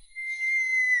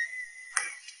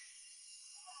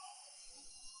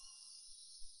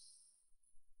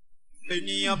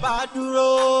 Ènìyàn bá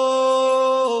dúró,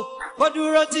 ó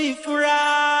dúró tí fúnra,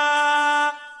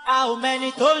 a ò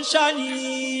mẹ́ni tó ń ṣọ́ni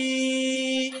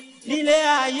nílé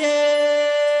ayé,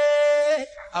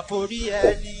 àforí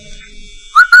ẹni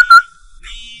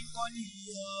ní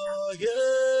kọ́nìyàn.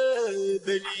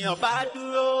 Ènìyàn bá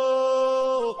dúró,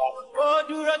 ó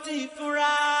dúró tí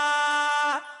fúnra,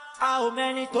 a ò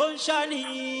mẹ́ni tó ń ṣọ́ni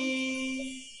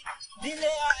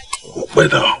nílé ayé.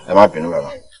 Wait now. Am I being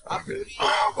baba? All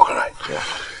right.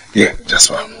 Yeah, just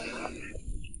fine.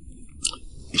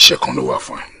 Iṣẹ́ kan ló wà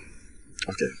fún ẹ.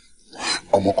 Okay.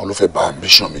 Ọmọ kan ló fẹ́ bà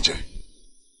ambition mi jẹ́.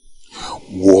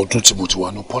 Wo ọdún tí mo ti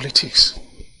wà ní politics.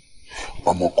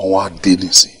 Ọmọ kan wá dé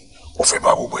nísìn, ó fẹ́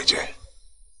bà gbogbo ẹ jẹ́.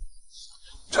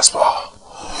 Jasper,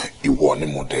 ìwọ ni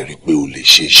mo dẹ̀ rí pé o lè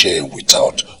ṣe iṣẹ́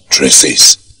without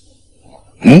traces.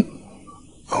 I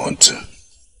want to.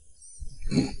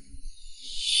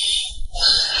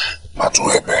 Má tún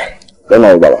ẹ̀bẹ̀.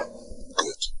 Lọ́nà bàbá.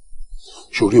 Good.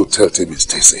 Sórí hòtẹ́ẹ̀lì tèmi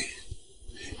stay sí.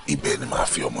 Ibẹ̀ ni màá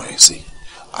fi ọmọ yẹn sí.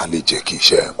 A lè jẹ́ kí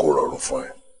iṣẹ́ ẹ̀ kó rọrùn fún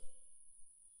ẹ.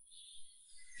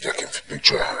 Jẹ́ kí n fi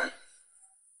picture ẹ̀ rẹ̀.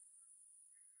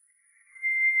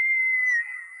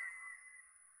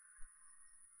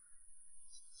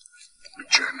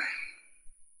 Picture ni.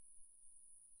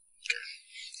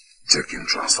 Jẹ́ kí n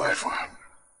transfer ẹ̀ fún ẹ.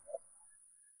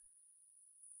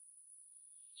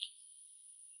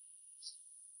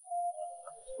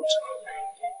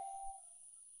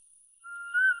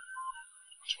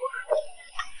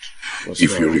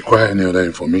 If you require any other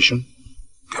information,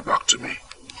 get back to me.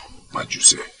 What you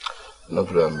say? No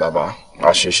problem, Baba.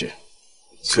 Asheshe.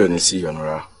 See you see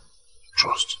Honora.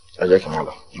 Trust.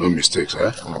 No mistakes,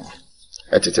 eh?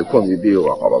 I take a call with you,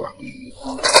 Baba.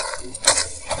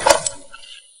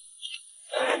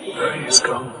 There is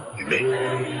come.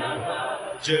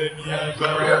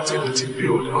 Creativity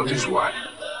build all this why.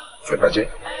 Febaje?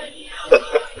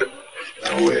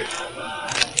 No way.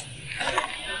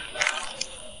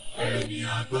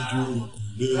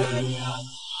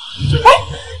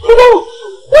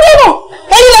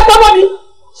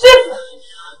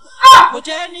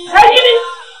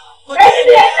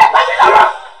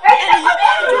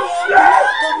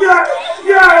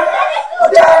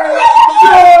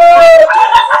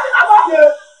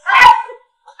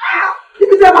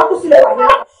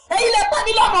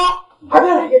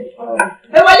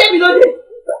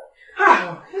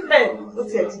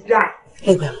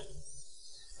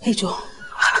 Ẹjọ́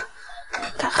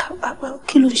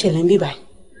kí ló ń ṣẹlẹ̀ níbí báyìí?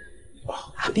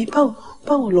 Àbí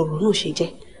báwo lọ̀rọ̀ náà ṣe jẹ́?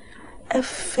 Ẹ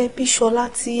fẹ́ bí Ṣọlá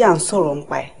tí à ń sọ̀rọ̀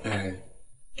nípa ẹ̀.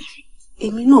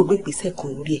 Èmi náà gbé ìgbésẹ̀ kan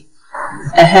lórí ẹ̀.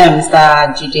 Mr.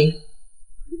 Jide.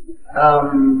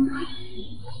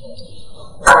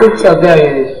 Picture very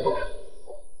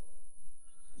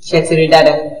ṣe ti rí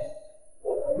dáadáa.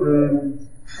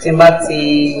 Tí n bá ti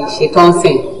ṣetán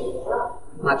sìn,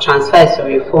 máa transfer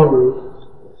sórí fóònù mi.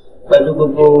 Pẹ̀lú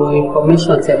gbogbo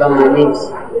information tẹ́ bá máa need,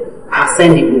 I'll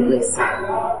send it gbogbo ẹ̀ sí.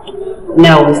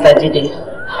 Now, Mr. Jide,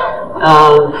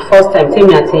 first time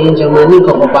tèmi àti yín jọ máa ní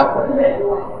nǹkan papọ̀.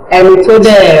 Ẹni tó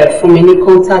dẹ̀ fún mi ní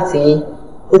contact yín,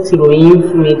 ó ti ròyìn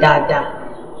fún mi dáadáa.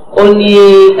 Ó ní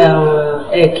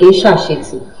ẹ kì í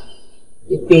ṣàṣetì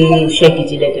pé iṣẹ́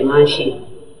gidi lẹ̀dẹ̀ máa ń ṣe.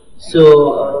 So,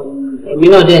 èmi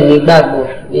náà dẹ̀ nígbàgbọ́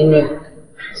nínú ẹ̀.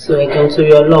 So, ẹ̀jọ̀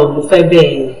nítorí Ọlọ́run, mo fẹ́ bẹ̀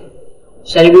yín.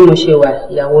 Ṣé bí mo ṣe wà,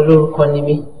 ìyàwó olórúkọ ni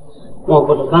mí. Wọn ò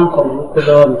gbọdọ̀ bá nǹkan mú kó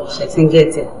lọ́wọ́ mi, ṣe tí ń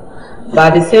gẹ̀tẹ̀. But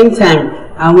at the same time,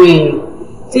 àwọn èèyàn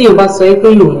tí èèyàn bá sọ pé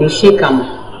yóò ní ṣèkà mọ́,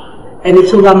 ẹni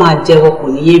tó bá máa jẹ́wọ́ kò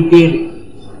ní yé béèrè.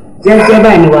 Jẹ́jẹ́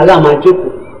báyìí ni wàhálà máa jókòó,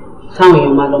 táwọn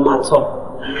èèyàn máa lọ máa tọ̀.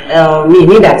 Mi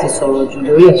ní ìdá ti sọ̀rọ̀ jù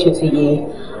lórí ẹ̀ ṣó ti yé.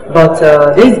 But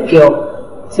this girl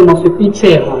tí mo fi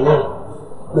picture ẹ̀ hàn náà,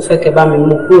 mo fẹ́ kẹ́ bá mi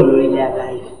mú kúrò lórí ilé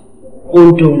àlàyé. Ó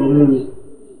ń dùn mí.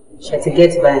 Ṣé ti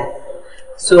get báyìí?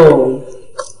 So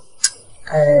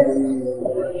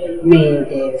mi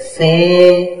dẹ̀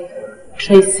fẹ́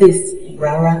traces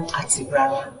rárá àti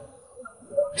rárá.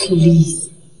 Please,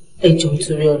 ẹ jọ̀ọ́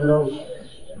nítorí Ọlọ́run,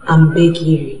 I'm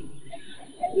begging you.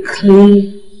 Clean,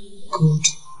 good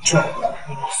job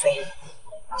ni mo fẹ́.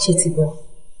 Ṣé ti gbọ́?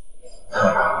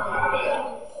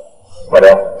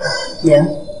 Madam. Yeah.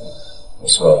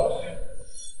 So,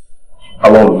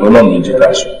 àwọn olùdókòwò méjì ká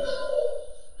ṣe.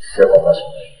 Ṣé wọ́n bá ṣe?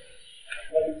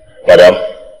 Madam,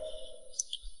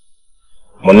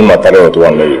 mo ní màtálẹ̀ tó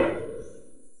wà lẹ́yìn.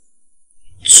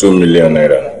 2 million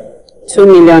naira. 2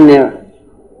 million naira.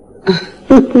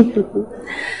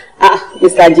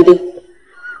 Mr. Jide,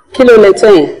 kí ló lè tó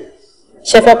yẹn?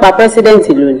 Ṣé fẹ́ pa president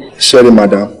lónìí? Sherry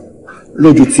madam,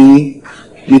 lójú tí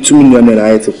ní 2 million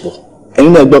naira ẹ ti pọ̀.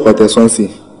 Ẹ̀yin náà gbọ́ kọ̀tẹ́ sọ́nsì.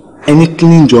 Any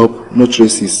clean job, no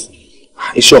traces.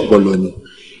 Iṣẹ́ ọpọlọ ni.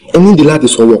 Ẹ nídìí láti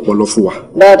sọ̀rọ̀ ọpọlọ fún wa.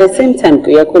 But at the same time, kò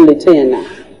yẹ kó lè tó yẹn náà.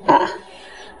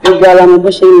 Gbogbo ara mo bó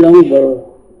ṣe ń lọ ń gbọ́rọ̀.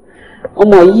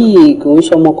 Ọmọ yìí kò ń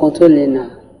ṣọmọ kan tó le náà.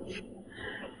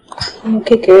 Ọmọ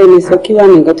kékeré ni sọ kí wà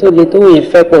nìkan tó le tó yẹn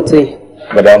fẹ́ pọ̀ tó yẹn.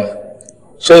 Madam,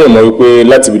 ṣé ẹ mọ̀ wípé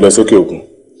láti bí lọ sókè òkun,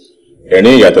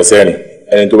 ẹ̀rín ìyàtọ̀ sẹ́rìn,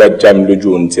 ẹni tó bá já mi lójú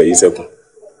ohun tí ẹ̀yí sẹ́kùn.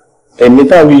 Ẹ̀mí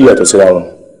táwọn yìí yàtọ̀ síra wọn,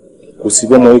 kò sí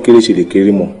bọ́mọ kékeré ṣe lè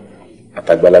kéré mọ́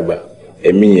àtàgbàlagbà,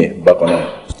 ẹ̀mí yẹn bákan náà.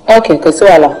 Okay, kò sí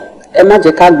wàhálà, ẹ má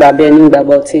jẹ́ ká gbà bẹ́ẹ̀ ní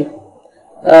gbàgbọ́ ọtí.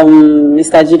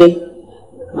 Mr. Jide,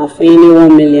 màá fún yín ní 1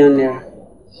 million naira.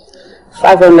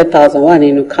 500,000 wà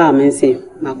nínú káà mi sí,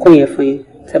 màá kó yẹn fún yín.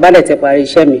 Tẹ́ bá dẹ̀ ti parí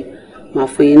iṣẹ́ mi, màá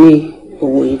fún yín ní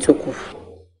owó yìí tó kù.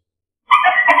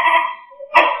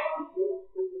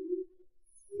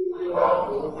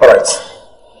 Alright,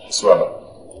 Suwala.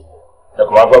 Ẹ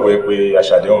kò máa gbàgbọ́ pé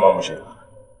aṣàdé wọn máa mú ṣe.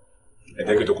 Ẹ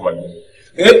jẹ́ kí tó kú máa gbé.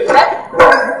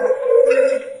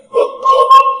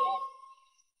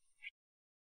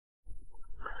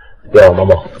 Yeah,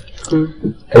 Mama.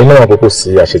 Ẹ̀yin náà kókó sí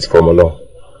àṣetì fọmọ náà.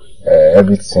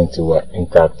 Everything ti wà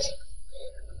intact.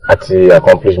 Àti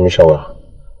accomplish mission wa.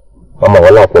 Mama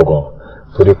wà lápọ̀ gan.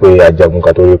 Torí pé ajagun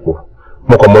ká tó répo.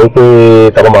 Mo kàn mọ̀ wípé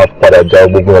tá bá máa padà já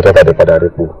gbogbo ọ̀tọ̀ tàdé padà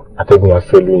répo. Atẹ́gùn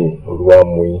afẹ́lú yìí, olúwa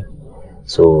mú yín.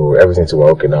 So everything ti wà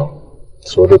okay now.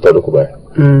 So ló tọ́ ló kú báyìí.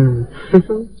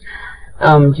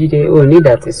 Jide, o ní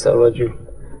ìdá ti sọ̀rọ̀ jù.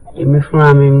 Èmi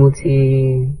fúnra mi mo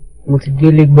ti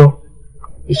délé gbọ́.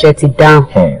 Iṣẹ́ ti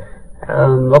dáhùn.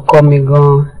 Ọkọ mi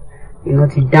gan iná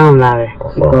ti dáhùn lára ẹ̀.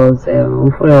 Because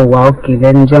òun fúnra wà òkè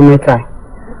lẹ́nu ọjọ́ mẹ́ta.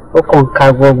 Ó kàn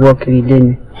ká gbọ́gbọ́ kiri lé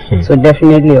ni. So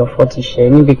definitely ọ̀fọ̀ ti ṣe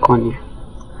níbì kan ni.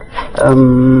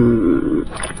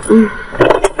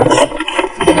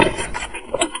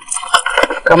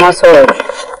 Ká má sọ̀rọ̀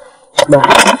gbà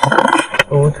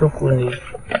owó tó kù ni.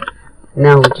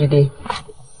 Now Jide,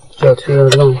 jọ̀ọ́ tó yọ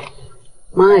lọ́hùn.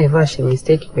 Má ever ṣe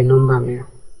mistake pé nọ́mbà mi o.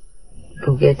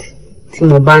 To get tí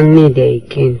mo bá ní ìdẹ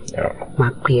again,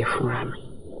 máa pè é fúnra mi.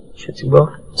 Ṣó ti gbọ́?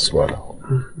 Suwala.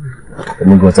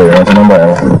 Èmi gan tẹ̀lé rántí nọ́mbà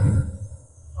yẹn.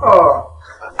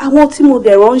 Àwọn tí mo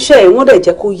dẹ̀ ránṣẹ́ wọ́n dẹ̀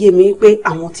jẹ́ kó yé mi pé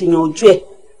àwọn ti yanjú ẹ̀.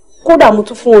 Kódà mo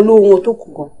tún fún olówó wọn tó kù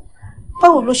gan.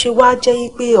 Báwo ló ṣe wá jẹ́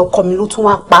pé ọkọ mi ló tún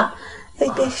wá pa?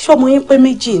 Ẹgbẹ́ ṣọ́mọ yín pé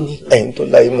méjì ni. Ẹ̀yin tó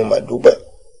láyé mo máa dúpẹ́.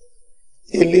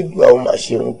 Elédùà ó máa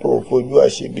ṣe ohun tó fojú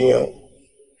àṣebíyàn.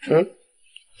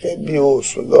 Ẹbí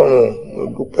oṣù lọ́rùn mo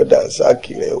dúpẹ́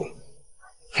dànsáàkì rẹ o.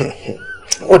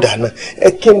 Ó dáná ẹ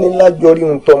kí ni lájọ rí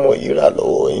ohun tọmọ yìí rà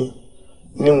lọ́wọ́ yín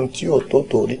ní ohun tí ò tó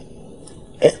torí.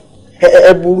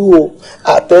 Ẹ burú o,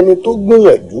 àtẹni tó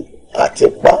gbìyànjú àti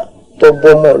pa tó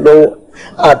bọ́mọ lọ́wọ́,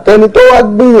 àtẹni tó wá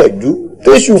gbìyànjú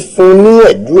téṣù fún ní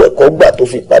ẹ̀jú ẹ̀kọ́ gbà tó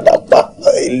fi padà pa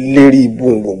lérí ibú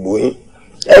gbogbo yín.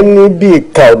 Ẹni bí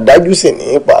ìka ọ̀dájú sì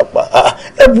ní pàápàá.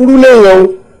 Ẹ burú lẹ́yìn o,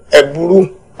 ẹ burú.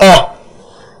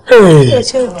 Ẹ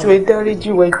ṣe ìjọ ìdáríjì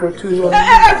wọ ìgbò tó yọ.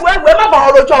 Ẹ má bàa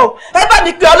ọ̀rọ̀ jọ o, ẹ bá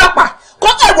mi pe ọlọ́pàá kó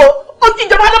ẹ̀wọ̀ ó ti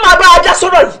ìjọba ló máa bá ajá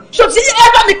sọ̀rọ̀ yìí. Ṣòtí ẹ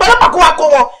bá mi pe ọlọ́pàá kó wa kó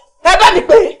wọn, ẹ bá mi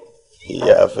pe.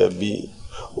 Ìyá Afẹ́bí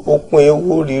òpin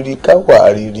ewu rírí káwà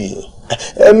rírí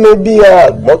ẹmí bí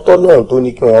àgbọ́tọ́ náà tó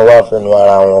ní kí wọ́n wá fẹnu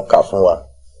ara wọn kà fún wa.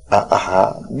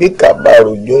 Bí kàbá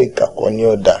rojọ́ ìkàkọ́ ní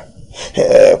ọ̀dà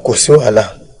kò sí wàhálà.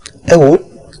 Ẹ wo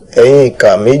ẹ̀yin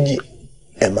ìkà méjì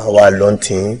ẹ máa wá lọ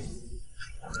tí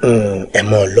ẹ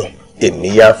mọ̀ lọ èmi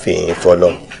yá fèyìn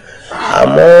fọlọ́.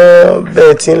 Àmọ́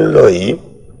bẹ́ẹ̀ tí ń lọ yìí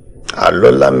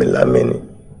àlọ́ lámilámi ni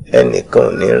ẹnìkan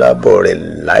ò ní rábọ̀ rẹ̀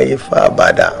láyé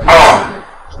fàbàdà.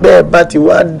 Bẹ́ẹ̀ bá ti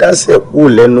wá dáṣẹ̀ kú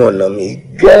lẹ́nu ọ̀nà mi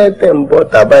gẹ́gẹ́ ń bọ́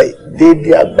tàbá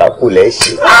déédéé àgbákò lẹ́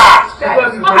ṣe.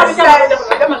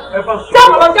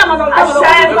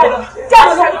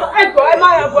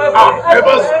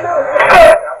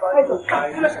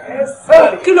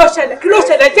 Kí ló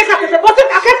ṣẹlẹ̀ jẹ́ ká tètè bọ́ sí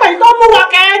akẹ́kọ̀ọ́ yìí tó mú wa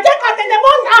kẹ́ jẹ́ ká tètè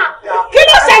bọ́ sà kí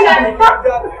ló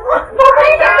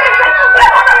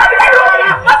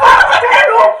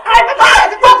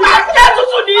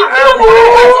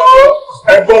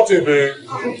tèmi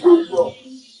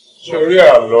sórí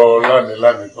àlọ́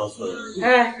lániláni kan sọ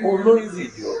yìí olórí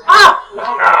ìdí ọ.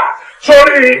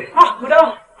 sórí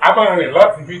a máa rìn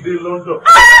láti bí dé London.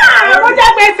 mo jẹ́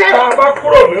gbèsè. tá a bá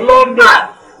kúrò ní London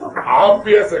a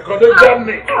fi ẹsẹ̀ kan dé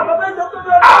Germany.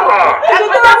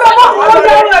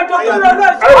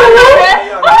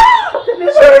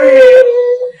 sórí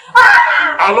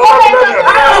àlọ́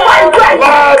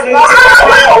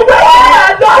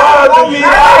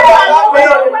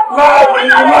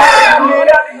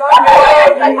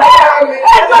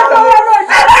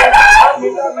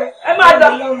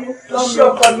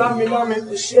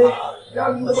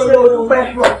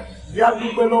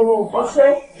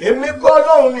èmi kọ́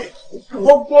lọ́hùn ni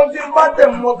gbogbo tí n bá tẹ̀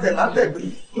mọ́ tẹ̀ látẹ̀gbẹ́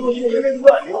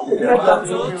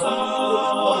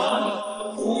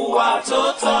Ìwà tó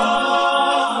tọ́,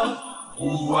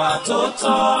 ìwà tó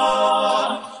tọ́,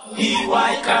 ìwà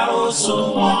ìkà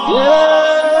òṣùwọ̀n.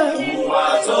 Ìwà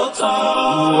tó tọ́,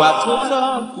 ìwà tó tọ́,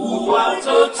 ìwà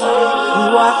tó tọ́,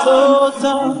 ìwà tó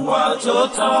tọ́, ìwà tó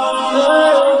tọ́,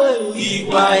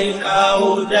 ìwà ìkà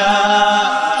òdà.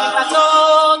 Ìwà tó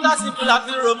tásìkò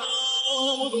láti ròmú,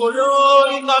 kò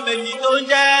lórí kọ́ méjì tó ń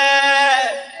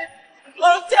jẹ́.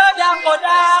 Ohun tí ó dá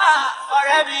kódà,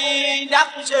 ọ̀rẹ́ mi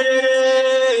dákun ṣe rere.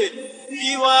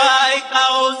 Ìwà ìkà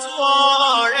òṣùwọ̀n,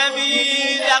 ọ̀rẹ́ mi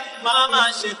dákun máa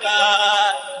ṣèkà.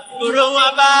 Ìgboro wọn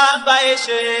bá gbáyé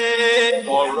ṣe.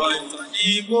 Ọ̀rọ̀ ìtàn ni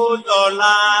mo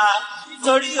dọ̀la.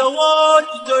 Nítorí owó,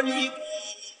 nítorí ikú,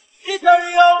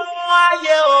 nítorí ohun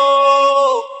ayé o.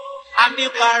 A ní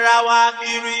para wa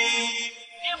kiri.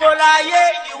 Níbo láyé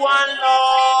ìwà ń lọ?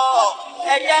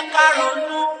 Ẹ jẹ́ ká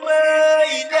ronú pé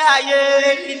ilé ayé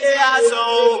ilé asán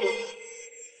o.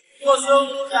 Kò sóhun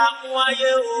tá a mú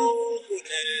ayé o. Kò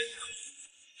lẹ̀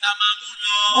tá a máa mú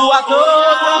lọ. Ìwà tó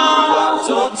tọ́, ìwà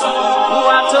tó tọ́,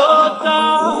 ìwà tó tọ́,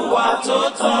 ìwà tó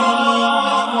tọ́,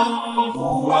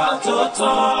 ìwà tó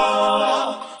tọ́,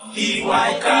 ìwà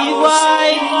ìkà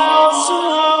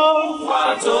òṣùwọ̀n. Ìwà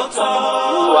tó tọ́,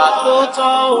 ìwà tó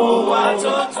tọ́, ìwà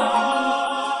tó tọ́.